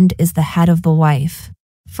husband is the head of the wife.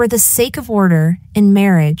 For the sake of order, in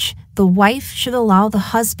marriage, the wife should allow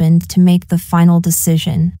the husband to make the final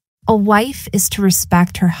decision. A wife is to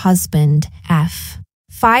respect her husband, f.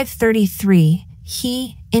 5:33.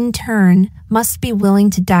 He, in turn, must be willing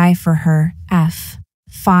to die for her, f.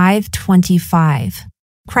 5:25.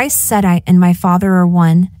 Christ said, I and my Father are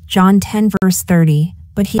one, John 10 verse 30,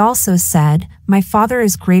 but he also said, my Father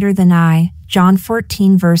is greater than I, John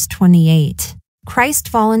 14 verse 28. Christ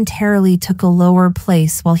voluntarily took a lower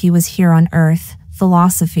place while he was here on earth.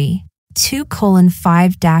 Philosophy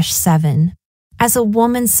 2:5-7. As a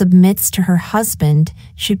woman submits to her husband,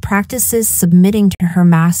 she practices submitting to her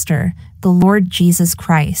master, the Lord Jesus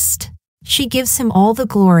Christ. She gives him all the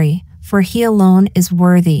glory, for he alone is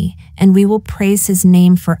worthy, and we will praise his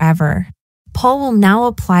name forever. Paul will now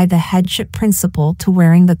apply the headship principle to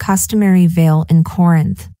wearing the customary veil in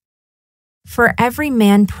Corinth. For every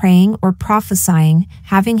man praying or prophesying,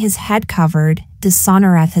 having his head covered,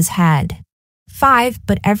 dishonoureth his head. 5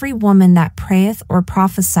 But every woman that prayeth or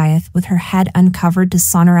prophesieth with her head uncovered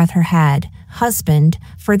dishonoureth her head, husband,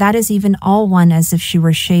 for that is even all one as if she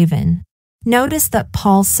were shaven. Notice that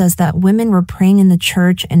Paul says that women were praying in the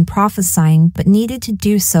church and prophesying but needed to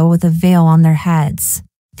do so with a veil on their heads.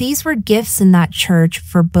 These were gifts in that church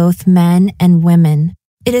for both men and women.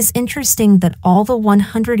 It is interesting that all the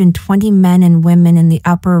 120 men and women in the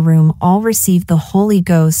upper room all received the Holy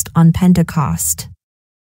Ghost on Pentecost.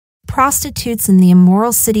 Prostitutes in the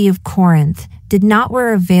immoral city of Corinth did not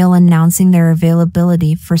wear a veil announcing their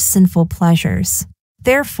availability for sinful pleasures.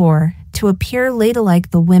 Therefore, to appear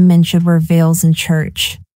ladylike, the women should wear veils in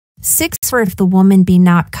church. 6. For if the woman be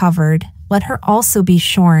not covered, let her also be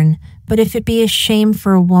shorn, but if it be a shame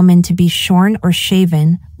for a woman to be shorn or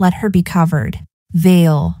shaven, let her be covered.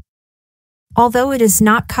 Veil. Although it is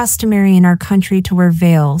not customary in our country to wear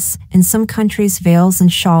veils, in some countries veils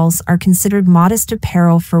and shawls are considered modest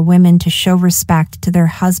apparel for women to show respect to their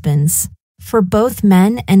husbands. For both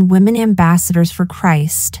men and women ambassadors for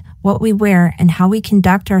Christ, what we wear and how we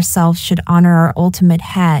conduct ourselves should honor our ultimate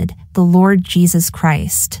head, the Lord Jesus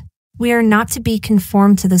Christ. We are not to be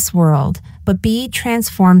conformed to this world, but be ye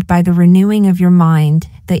transformed by the renewing of your mind,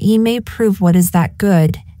 that ye may prove what is that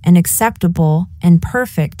good, and acceptable, and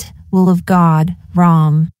perfect will of God.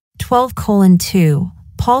 Rom. 12:2.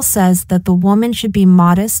 Paul says that the woman should be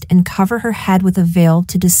modest and cover her head with a veil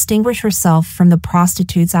to distinguish herself from the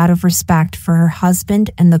prostitutes out of respect for her husband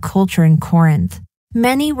and the culture in Corinth.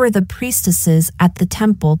 Many were the priestesses at the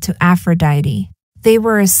temple to Aphrodite. They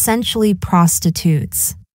were essentially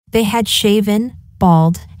prostitutes. They had shaven,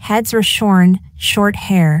 bald, heads or shorn, short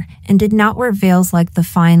hair, and did not wear veils like the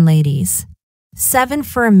fine ladies. 7.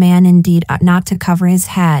 For a man indeed ought not to cover his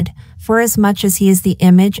head, forasmuch as he is the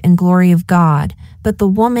image and glory of God, but the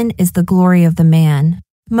woman is the glory of the man.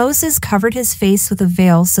 Moses covered his face with a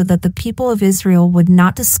veil so that the people of Israel would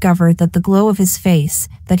not discover that the glow of his face,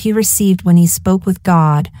 that he received when he spoke with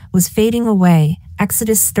God, was fading away.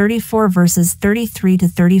 Exodus 34 verses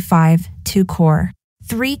 33-35, 2 Cor.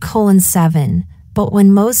 3:7. But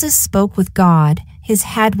when Moses spoke with God, his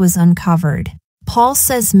head was uncovered. Paul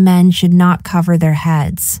says men should not cover their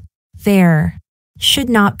heads. There should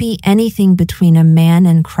not be anything between a man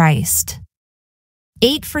and Christ.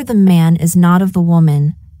 8. For the man is not of the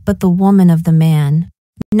woman, but the woman of the man.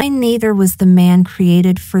 9. Neither was the man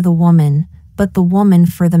created for the woman, but the woman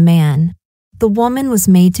for the man. The woman was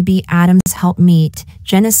made to be Adam's helpmeet.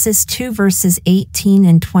 Genesis 2 verses 18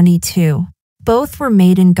 and 22. Both were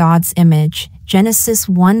made in God's image. Genesis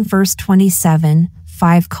 1 verse 27,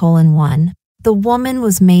 5:1. The woman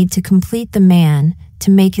was made to complete the man,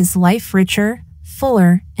 to make his life richer,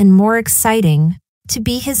 fuller, and more exciting, to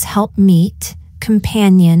be his helpmeet,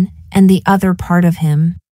 companion, and the other part of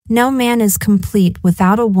him. No man is complete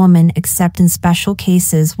without a woman except in special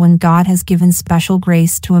cases when God has given special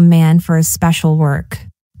grace to a man for a special work.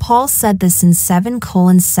 Paul said this in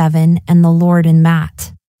 7:7 and the Lord in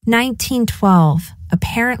Matt. 19:12.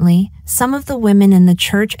 Apparently, some of the women in the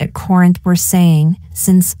church at Corinth were saying,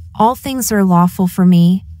 since all things are lawful for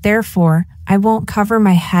me, therefore, I won't cover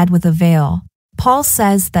my head with a veil. Paul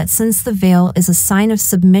says that since the veil is a sign of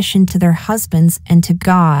submission to their husbands and to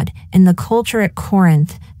God, in the culture at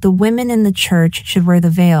Corinth, the women in the church should wear the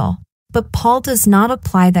veil. But Paul does not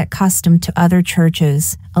apply that custom to other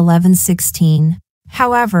churches. 11:16.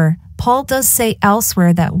 However, Paul does say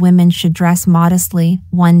elsewhere that women should dress modestly.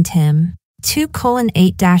 1 Tim.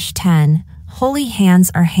 2:8-10. Holy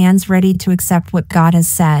hands are hands ready to accept what God has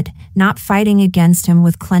said, not fighting against him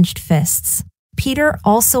with clenched fists. Peter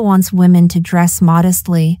also wants women to dress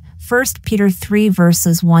modestly. 1 Peter 3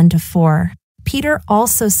 verses 1-4. Peter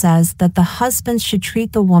also says that the husbands should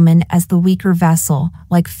treat the woman as the weaker vessel,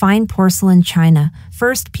 like fine porcelain china.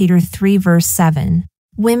 1 Peter 3 verse 7.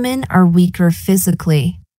 Women are weaker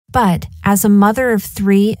physically. But, as a mother of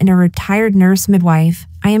 3 and a retired nurse midwife,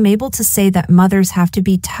 I am able to say that mothers have to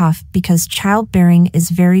be tough because childbearing is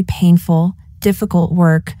very painful, difficult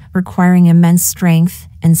work, requiring immense strength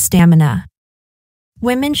and stamina.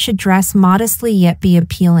 Women should dress modestly yet be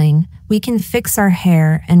appealing. We can fix our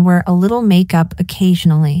hair and wear a little makeup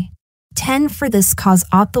occasionally. 10. For this cause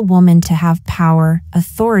ought the woman to have power,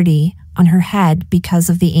 authority, on her head because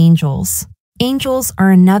of the angels. Angels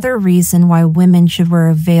are another reason why women should wear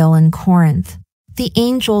a veil in Corinth. The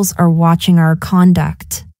angels are watching our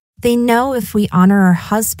conduct. They know if we honor our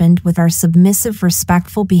husband with our submissive,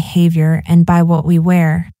 respectful behavior and by what we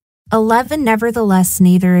wear. 11. Nevertheless,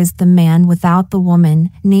 neither is the man without the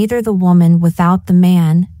woman, neither the woman without the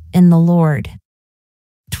man, in the Lord.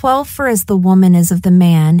 12. For as the woman is of the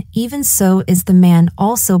man, even so is the man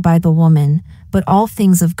also by the woman, but all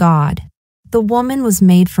things of God. The woman was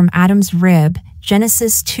made from Adam's rib,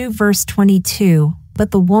 Genesis 2 verse 22,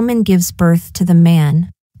 but the woman gives birth to the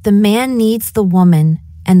man. The man needs the woman,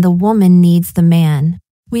 and the woman needs the man.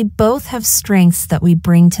 We both have strengths that we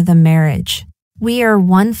bring to the marriage. We are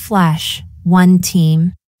one flesh, one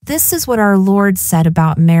team. This is what our Lord said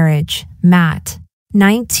about marriage, Matt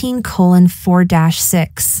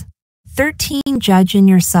 19:4-6. 13. Judge in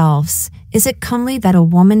yourselves. Is it comely that a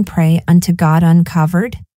woman pray unto God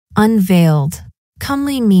uncovered? Unveiled.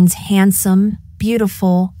 Comely means handsome,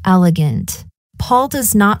 beautiful, elegant. Paul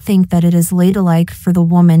does not think that it is ladylike for the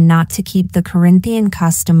woman not to keep the Corinthian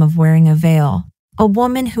custom of wearing a veil. A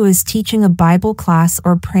woman who is teaching a Bible class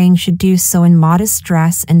or praying should do so in modest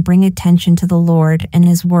dress and bring attention to the Lord and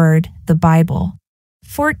His Word, the Bible.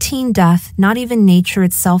 14. Doth not even nature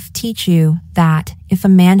itself teach you that, if a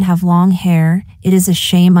man have long hair, it is a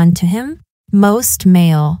shame unto him? Most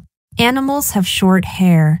male. Animals have short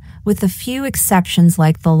hair, with a few exceptions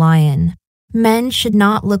like the lion. Men should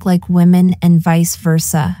not look like women and vice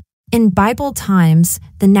versa. In Bible times,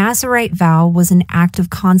 the Nazirite vow was an act of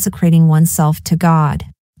consecrating oneself to God.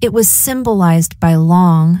 It was symbolized by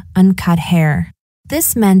long, uncut hair.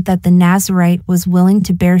 This meant that the Nazirite was willing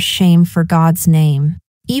to bear shame for God's name.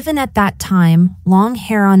 Even at that time, long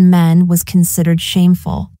hair on men was considered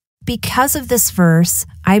shameful. Because of this verse,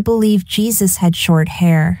 I believe Jesus had short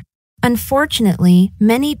hair. Unfortunately,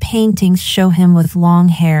 many paintings show him with long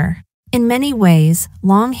hair. In many ways,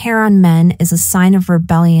 long hair on men is a sign of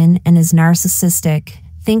rebellion and is narcissistic.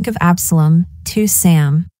 Think of Absalom, 2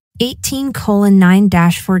 Sam.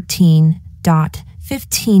 18:9-14.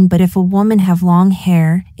 15. But if a woman have long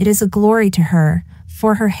hair, it is a glory to her,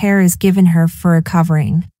 for her hair is given her for a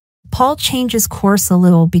covering. Paul changes course a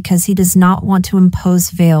little because he does not want to impose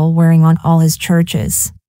veil wearing on all his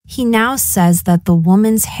churches. He now says that the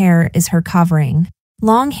woman's hair is her covering.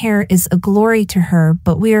 Long hair is a glory to her,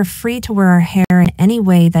 but we are free to wear our hair in any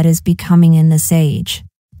way that is becoming in this age.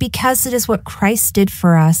 Because it is what Christ did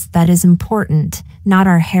for us that is important, not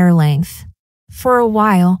our hair length. For a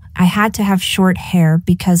while, I had to have short hair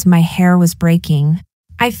because my hair was breaking.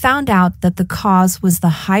 I found out that the cause was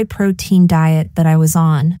the high-protein diet that I was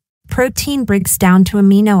on. Protein breaks down to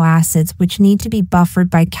amino acids which need to be buffered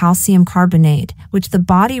by calcium carbonate, which the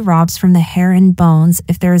body robs from the hair and bones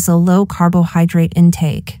if there is a low carbohydrate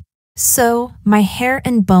intake. So, my hair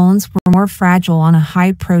and bones were more fragile on a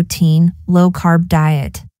high-protein, low-carb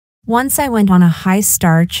diet. Once I went on a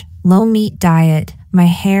high-starch, low-meat diet, my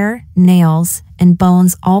hair, nails, and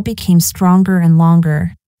bones all became stronger and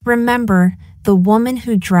longer. Remember, the woman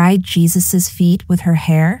who dried Jesus' feet with her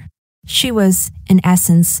hair? She was, in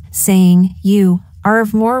essence, saying, "You are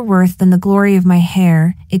of more worth than the glory of my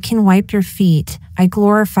hair. It can wipe your feet. I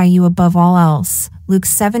glorify you above all else." Luke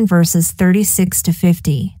 7 verses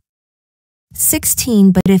 36-50.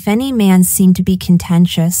 16. But if any man seem to be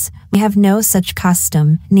contentious, we have no such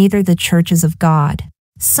custom, neither the churches of God.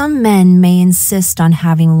 Some men may insist on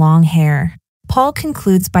having long hair. Paul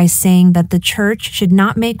concludes by saying that the church should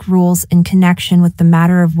not make rules in connection with the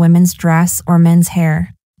matter of women's dress or men's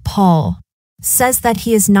hair. Paul says that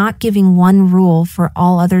he is not giving one rule for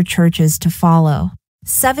all other churches to follow.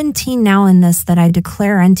 17. Now in this that I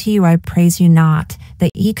declare unto you I praise you not,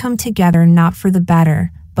 that ye come together not for the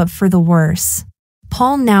better, but for the worse.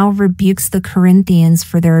 Paul now rebukes the Corinthians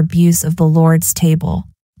for their abuse of the Lord's table.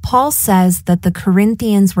 Paul says that the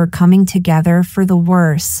Corinthians were coming together for the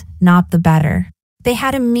worse, not the better. They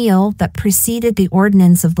had a meal that preceded the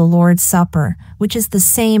ordinance of the Lord's Supper, which is the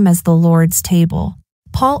same as the Lord's table.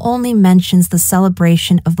 Paul only mentions the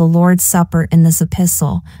celebration of the Lord's Supper in this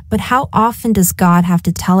epistle, but how often does God have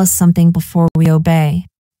to tell us something before we obey?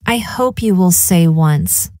 I hope you will say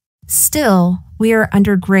once. Still, we are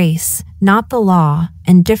under grace, not the law,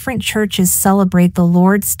 and different churches celebrate the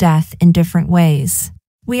Lord's death in different ways.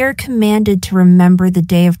 We are commanded to remember the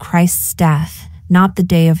day of Christ's death, not the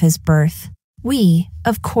day of his birth. We,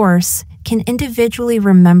 of course, can individually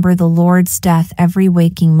remember the Lord's death every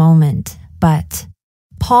waking moment, but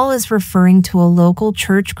Paul is referring to a local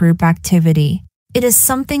church group activity. It is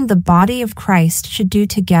something the body of Christ should do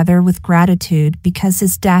together with gratitude because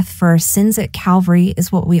his death for our sins at Calvary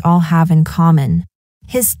is what we all have in common.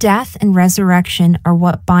 His death and resurrection are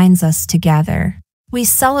what binds us together. We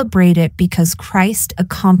celebrate it because Christ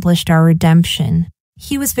accomplished our redemption.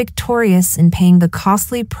 He was victorious in paying the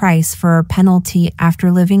costly price for our penalty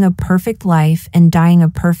after living a perfect life and dying a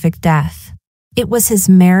perfect death. It was his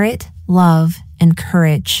merit, love, and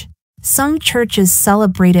courage. Some churches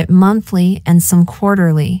celebrate it monthly and some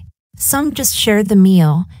quarterly. Some just share the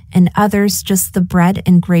meal, and others just the bread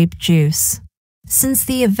and grape juice. Since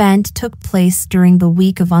the event took place during the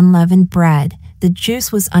week of unleavened bread, the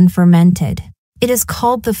juice was unfermented. It is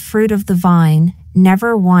called the fruit of the vine,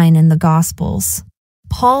 never wine in the Gospels.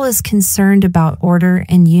 Paul is concerned about order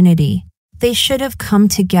and unity. They should have come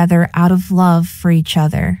together out of love for each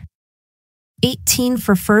other. 18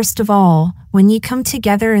 For first of all, when ye come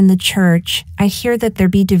together in the church, I hear that there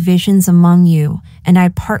be divisions among you, and I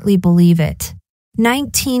partly believe it.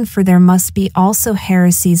 19 For there must be also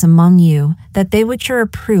heresies among you, that they which are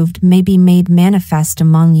approved may be made manifest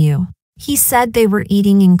among you. He said they were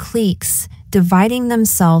eating in cliques, dividing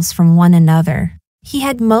themselves from one another. He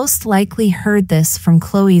had most likely heard this from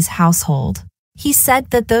Chloe's household. He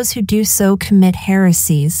said that those who do so commit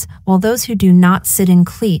heresies, while those who do not sit in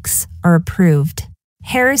cliques are approved.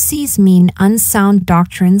 Heresies mean unsound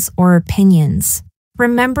doctrines or opinions.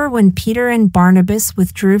 Remember when Peter and Barnabas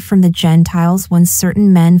withdrew from the Gentiles when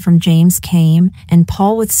certain men from James came, and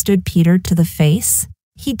Paul withstood Peter to the face?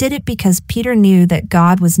 He did it because Peter knew that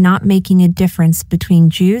God was not making a difference between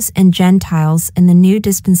Jews and Gentiles in the new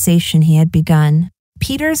dispensation he had begun.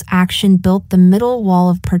 Peter's action built the middle wall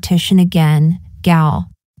of partition again, Gal.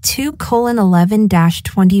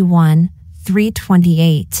 2:11-21,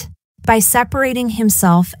 3:28. By separating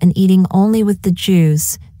himself and eating only with the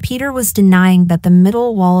Jews, Peter was denying that the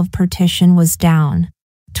middle wall of partition was down.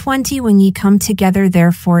 20 When ye come together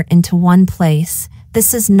therefore into one place,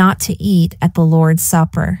 this is not to eat at the Lord's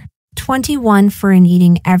Supper. 21 For in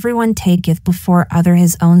eating everyone taketh before other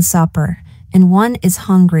his own supper, and one is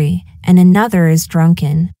hungry, and another is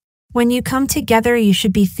drunken. When you come together, you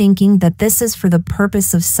should be thinking that this is for the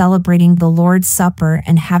purpose of celebrating the Lord's Supper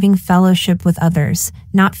and having fellowship with others,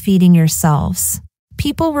 not feeding yourselves.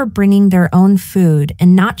 People were bringing their own food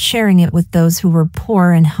and not sharing it with those who were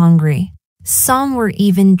poor and hungry. Some were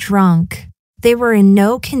even drunk. They were in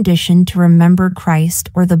no condition to remember Christ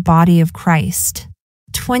or the body of Christ.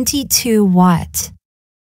 22 What?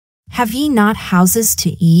 Have ye not houses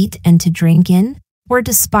to eat and to drink in? Or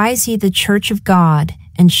despise ye the church of God,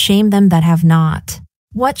 and shame them that have not?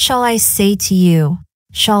 What shall I say to you?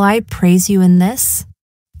 Shall I praise you in this?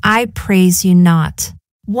 I praise you not.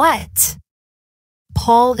 What?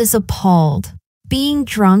 Paul is appalled. Being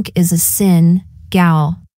drunk is a sin,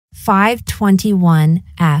 Gal. 5:21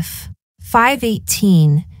 F.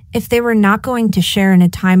 5:18 If they were not going to share in a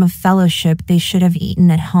time of fellowship, they should have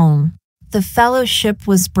eaten at home. The fellowship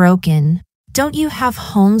was broken. Don't you have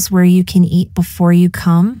homes where you can eat before you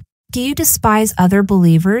come? Do you despise other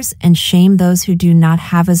believers and shame those who do not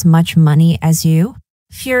have as much money as you?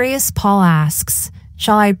 Furious, Paul asks,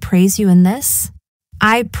 Shall I praise you in this?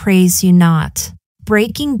 I praise you not.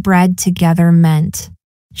 Breaking bread together meant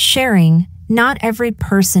sharing, not every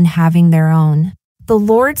person having their own. The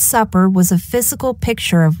Lord's Supper was a physical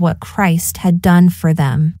picture of what Christ had done for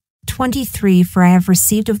them. 23 For I have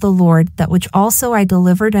received of the Lord that which also I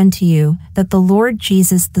delivered unto you, that the Lord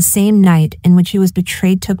Jesus the same night in which he was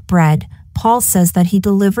betrayed took bread. Paul says that he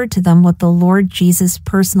delivered to them what the Lord Jesus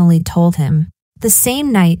personally told him. The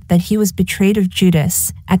same night that he was betrayed of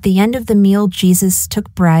Judas, at the end of the meal Jesus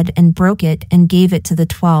took bread and broke it and gave it to the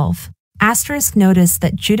 12. Notice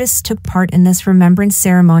that Judas took part in this remembrance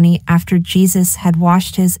ceremony after Jesus had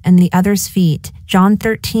washed his and the others' feet. John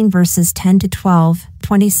 13 verses 10-12,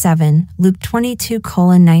 27, Luke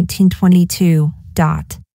 22:19-22.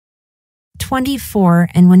 24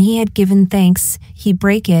 And when he had given thanks, he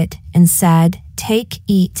brake it and said, Take,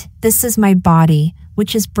 eat, this is my body,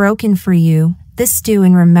 which is broken for you, this do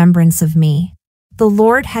in remembrance of me. The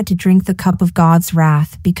Lord had to drink the cup of God's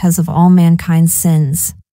wrath because of all mankind's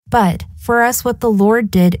sins. But for us what the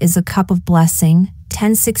Lord did is a cup of blessing,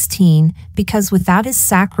 10:16, because without his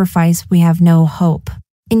sacrifice we have no hope.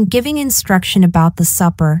 In giving instruction about the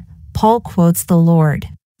supper, Paul quotes the Lord.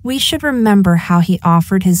 We should remember how he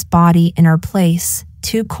offered his body in our place,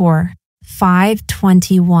 2 Cor.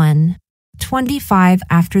 5:21. 25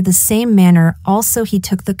 After the same manner also he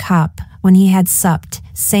took the cup, when he had supped,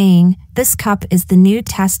 saying, This cup is the New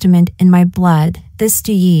Testament in my blood, this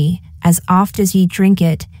do ye, as oft as ye drink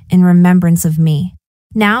it, in remembrance of me.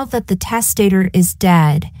 Now that the testator is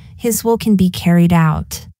dead, his will can be carried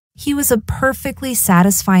out. He was a perfectly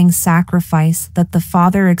satisfying sacrifice that the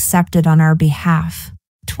Father accepted on our behalf.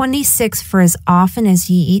 26 For as often as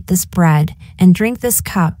ye eat this bread, and drink this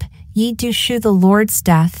cup, ye do shew the Lord's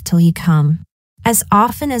death till he come. As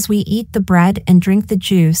often as we eat the bread and drink the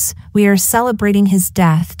juice, we are celebrating his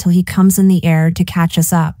death till he comes in the air to catch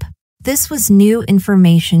us up. This was new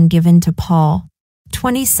information given to Paul.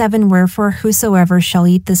 27 Wherefore whosoever shall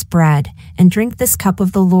eat this bread, and drink this cup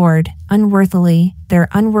of the Lord, unworthily, their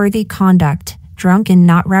unworthy conduct, drunk and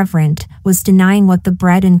not reverent, was denying what the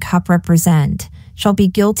bread and cup represent, shall be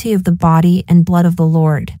guilty of the body and blood of the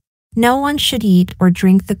Lord. No one should eat or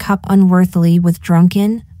drink the cup unworthily with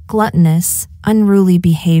drunken, gluttonous, unruly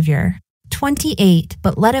behavior. 28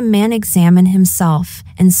 But let a man examine himself,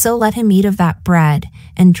 and so let him eat of that bread,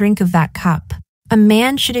 and drink of that cup. A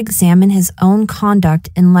man should examine his own conduct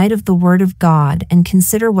in light of the Word of God and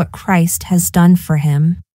consider what Christ has done for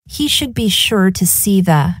him. He should be sure to see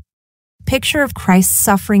the picture of Christ's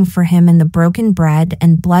suffering for him in the broken bread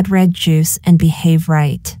and blood-red juice and behave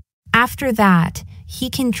right. After that, he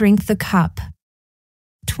can drink the cup.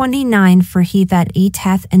 29 For he that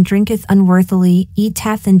eateth and drinketh unworthily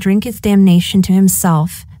eateth and drinketh damnation to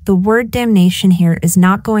himself. The word damnation here is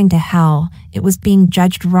not going to hell, it was being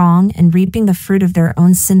judged wrong and reaping the fruit of their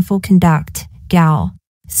own sinful conduct. Gal.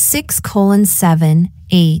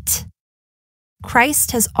 6:7-8.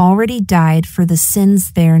 Christ has already died for the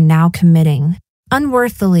sins they are now committing.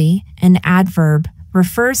 Unworthily, an adverb,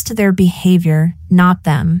 refers to their behavior, not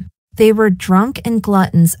them. They were drunk and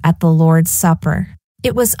gluttons at the Lord's Supper.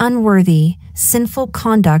 It was unworthy, sinful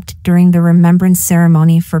conduct during the remembrance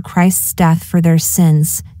ceremony for Christ's death for their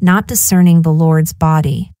sins, not discerning the Lord's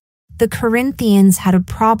body. The Corinthians had a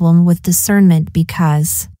problem with discernment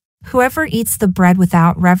because whoever eats the bread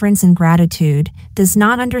without reverence and gratitude does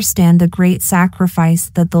not understand the great sacrifice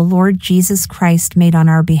that the Lord Jesus Christ made on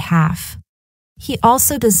our behalf. He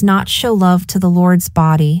also does not show love to the Lord's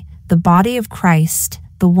body, the body of Christ,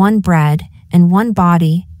 the one bread, and one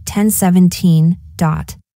body. 10:17.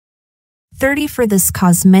 30 For this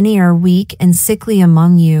cause many are weak and sickly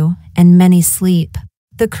among you, and many sleep.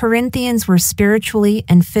 The Corinthians were spiritually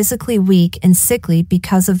and physically weak and sickly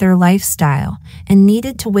because of their lifestyle, and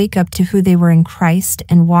needed to wake up to who they were in Christ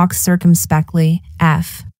and walk circumspectly.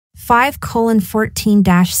 F.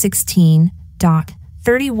 5:14-16.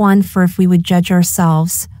 31 For if we would judge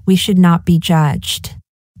ourselves, we should not be judged.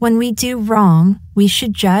 When we do wrong, we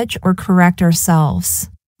should judge or correct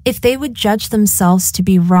ourselves. If they would judge themselves to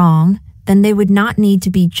be wrong, then they would not need to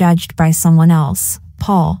be judged by someone else.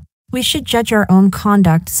 Paul. We should judge our own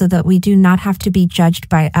conduct so that we do not have to be judged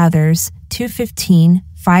by others. 2:15,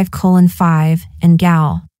 5:5, and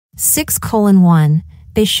Gal. 6:1.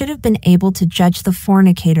 They should have been able to judge the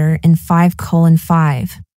fornicator in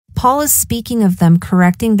 5:5. Paul is speaking of them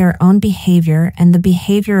correcting their own behavior and the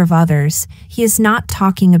behavior of others. He is not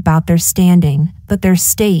talking about their standing, but their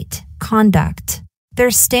state, conduct.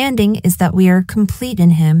 Their standing is that we are complete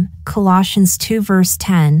in him, Colossians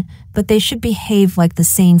 2:10, but they should behave like the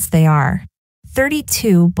saints they are.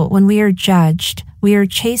 32 But when we are judged, we are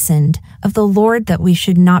chastened of the Lord that we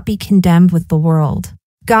should not be condemned with the world.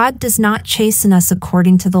 God does not chasten us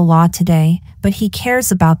according to the law today, but he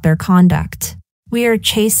cares about their conduct. We are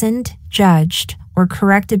chastened, judged, or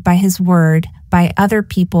corrected by his word, by other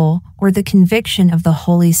people, or the conviction of the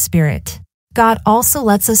Holy Spirit. God also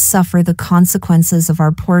lets us suffer the consequences of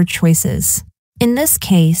our poor choices. In this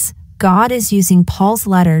case, God is using Paul's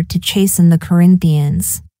letter to chasten the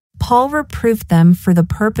Corinthians. Paul reproved them for the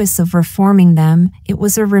purpose of reforming them. It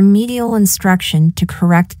was a remedial instruction to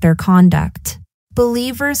correct their conduct.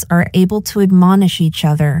 Believers are able to admonish each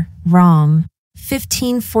other. Rom.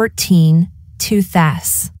 15:14, 2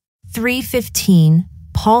 Thess. 3:15,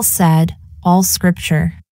 Paul said, All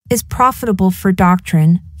Scripture is profitable for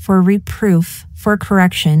doctrine, for reproof, for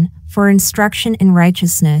correction, for instruction in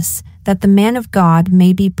righteousness, that the man of God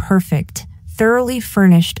may be perfect, thoroughly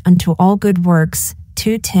furnished unto all good works.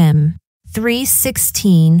 2 Tim.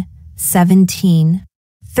 3:16, 17.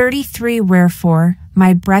 33 Wherefore,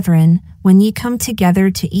 my brethren, when ye come together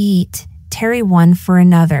to eat, tarry one for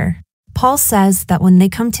another. Paul says that when they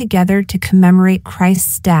come together to commemorate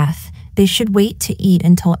Christ's death, they should wait to eat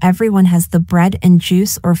until everyone has the bread and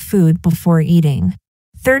juice or food before eating.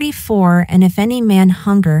 34 And if any man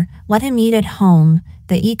hunger, let him eat at home,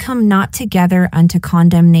 that ye come not together unto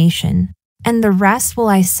condemnation. And the rest will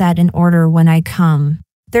I set in order when I come.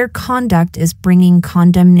 Their conduct is bringing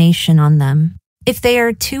condemnation on them. If they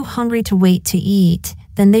are too hungry to wait to eat,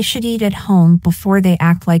 then they should eat at home before they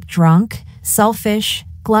act like drunk, selfish,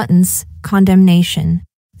 gluttons, condemnation.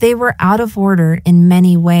 They were out of order in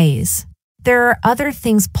many ways. There are other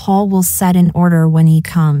things Paul will set in order when he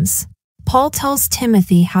comes. Paul tells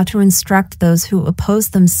Timothy how to instruct those who oppose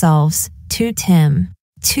themselves. 2 Tim.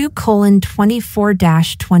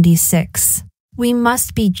 2:24-26. We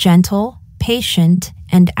must be gentle, patient,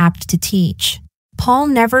 and apt to teach. Paul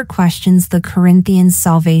never questions the Corinthians'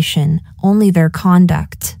 salvation, only their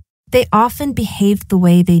conduct. They often behaved the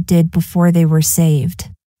way they did before they were saved.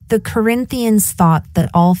 The Corinthians thought that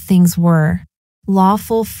all things were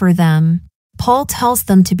lawful for them. Paul tells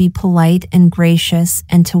them to be polite and gracious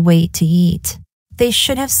and to wait to eat. They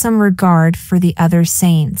should have some regard for the other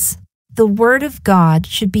saints. The word of God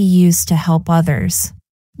should be used to help others.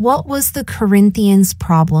 What was the Corinthians'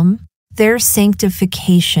 problem? Their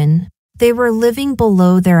sanctification. They were living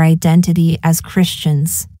below their identity as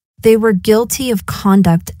Christians. They were guilty of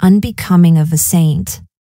conduct unbecoming of a saint.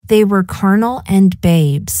 They were carnal and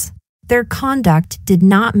babes. Their conduct did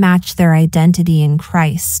not match their identity in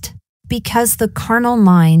Christ, because the carnal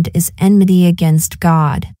mind is enmity against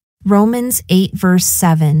God. Romans 8 verse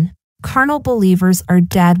 7. Carnal believers are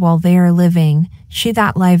dead while they are living. She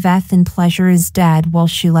that liveth in pleasure is dead while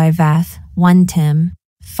she liveth. 1 Tim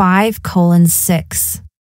 5:6.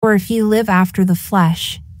 Or if ye live after the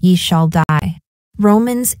flesh, ye shall die.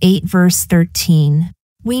 Romans 8 verse 13.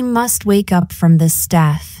 We must wake up from this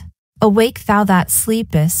death. Awake thou that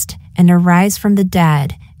sleepest, and arise from the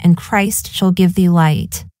dead, and Christ shall give thee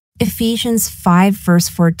light. Ephesians 5 verse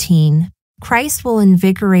 14. Christ will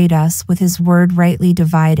invigorate us with his word rightly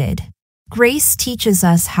divided. Grace teaches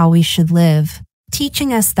us how we should live,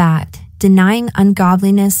 teaching us that, denying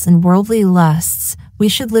ungodliness and worldly lusts, we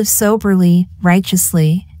should live soberly,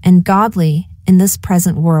 righteously, and godly in this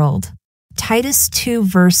present world. Titus 2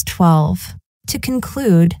 verse 12. To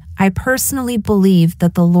conclude, I personally believe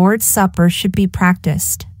that the Lord's Supper should be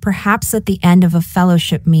practiced, perhaps at the end of a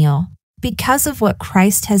fellowship meal. Because of what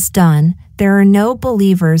Christ has done, there are no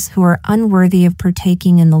believers who are unworthy of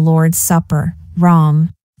partaking in the Lord's Supper.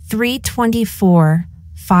 Rom. 3:24,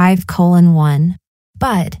 5:1.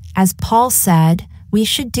 But, as Paul said, we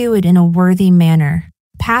should do it in a worthy manner.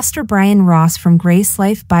 Pastor Brian Ross from Grace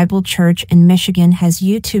Life Bible Church in Michigan has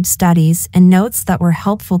YouTube studies and notes that were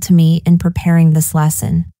helpful to me in preparing this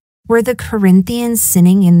lesson. Were the Corinthians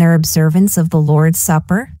sinning in their observance of the Lord's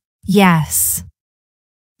Supper? Yes.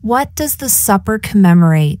 What does the supper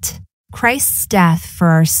commemorate? Christ's death for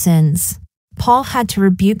our sins. Paul had to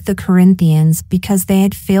rebuke the Corinthians because they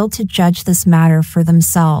had failed to judge this matter for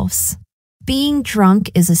themselves. Being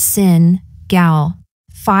drunk is a sin, Gal.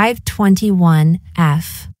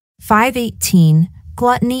 5:21f. 5:18.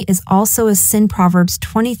 Gluttony is also a sin. Proverbs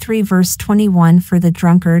 23 verse 21. For the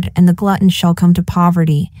drunkard and the glutton shall come to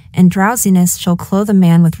poverty, and drowsiness shall clothe a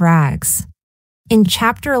man with rags. In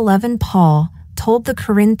chapter 11, Paul told the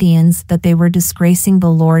Corinthians that they were disgracing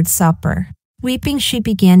the Lord's Supper. Weeping, she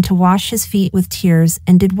began to wash his feet with tears,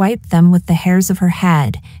 and did wipe them with the hairs of her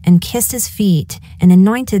head, and kissed his feet, and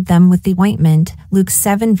anointed them with the ointment. Luke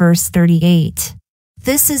 7 verse 38.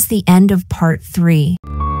 This is the end of part 3.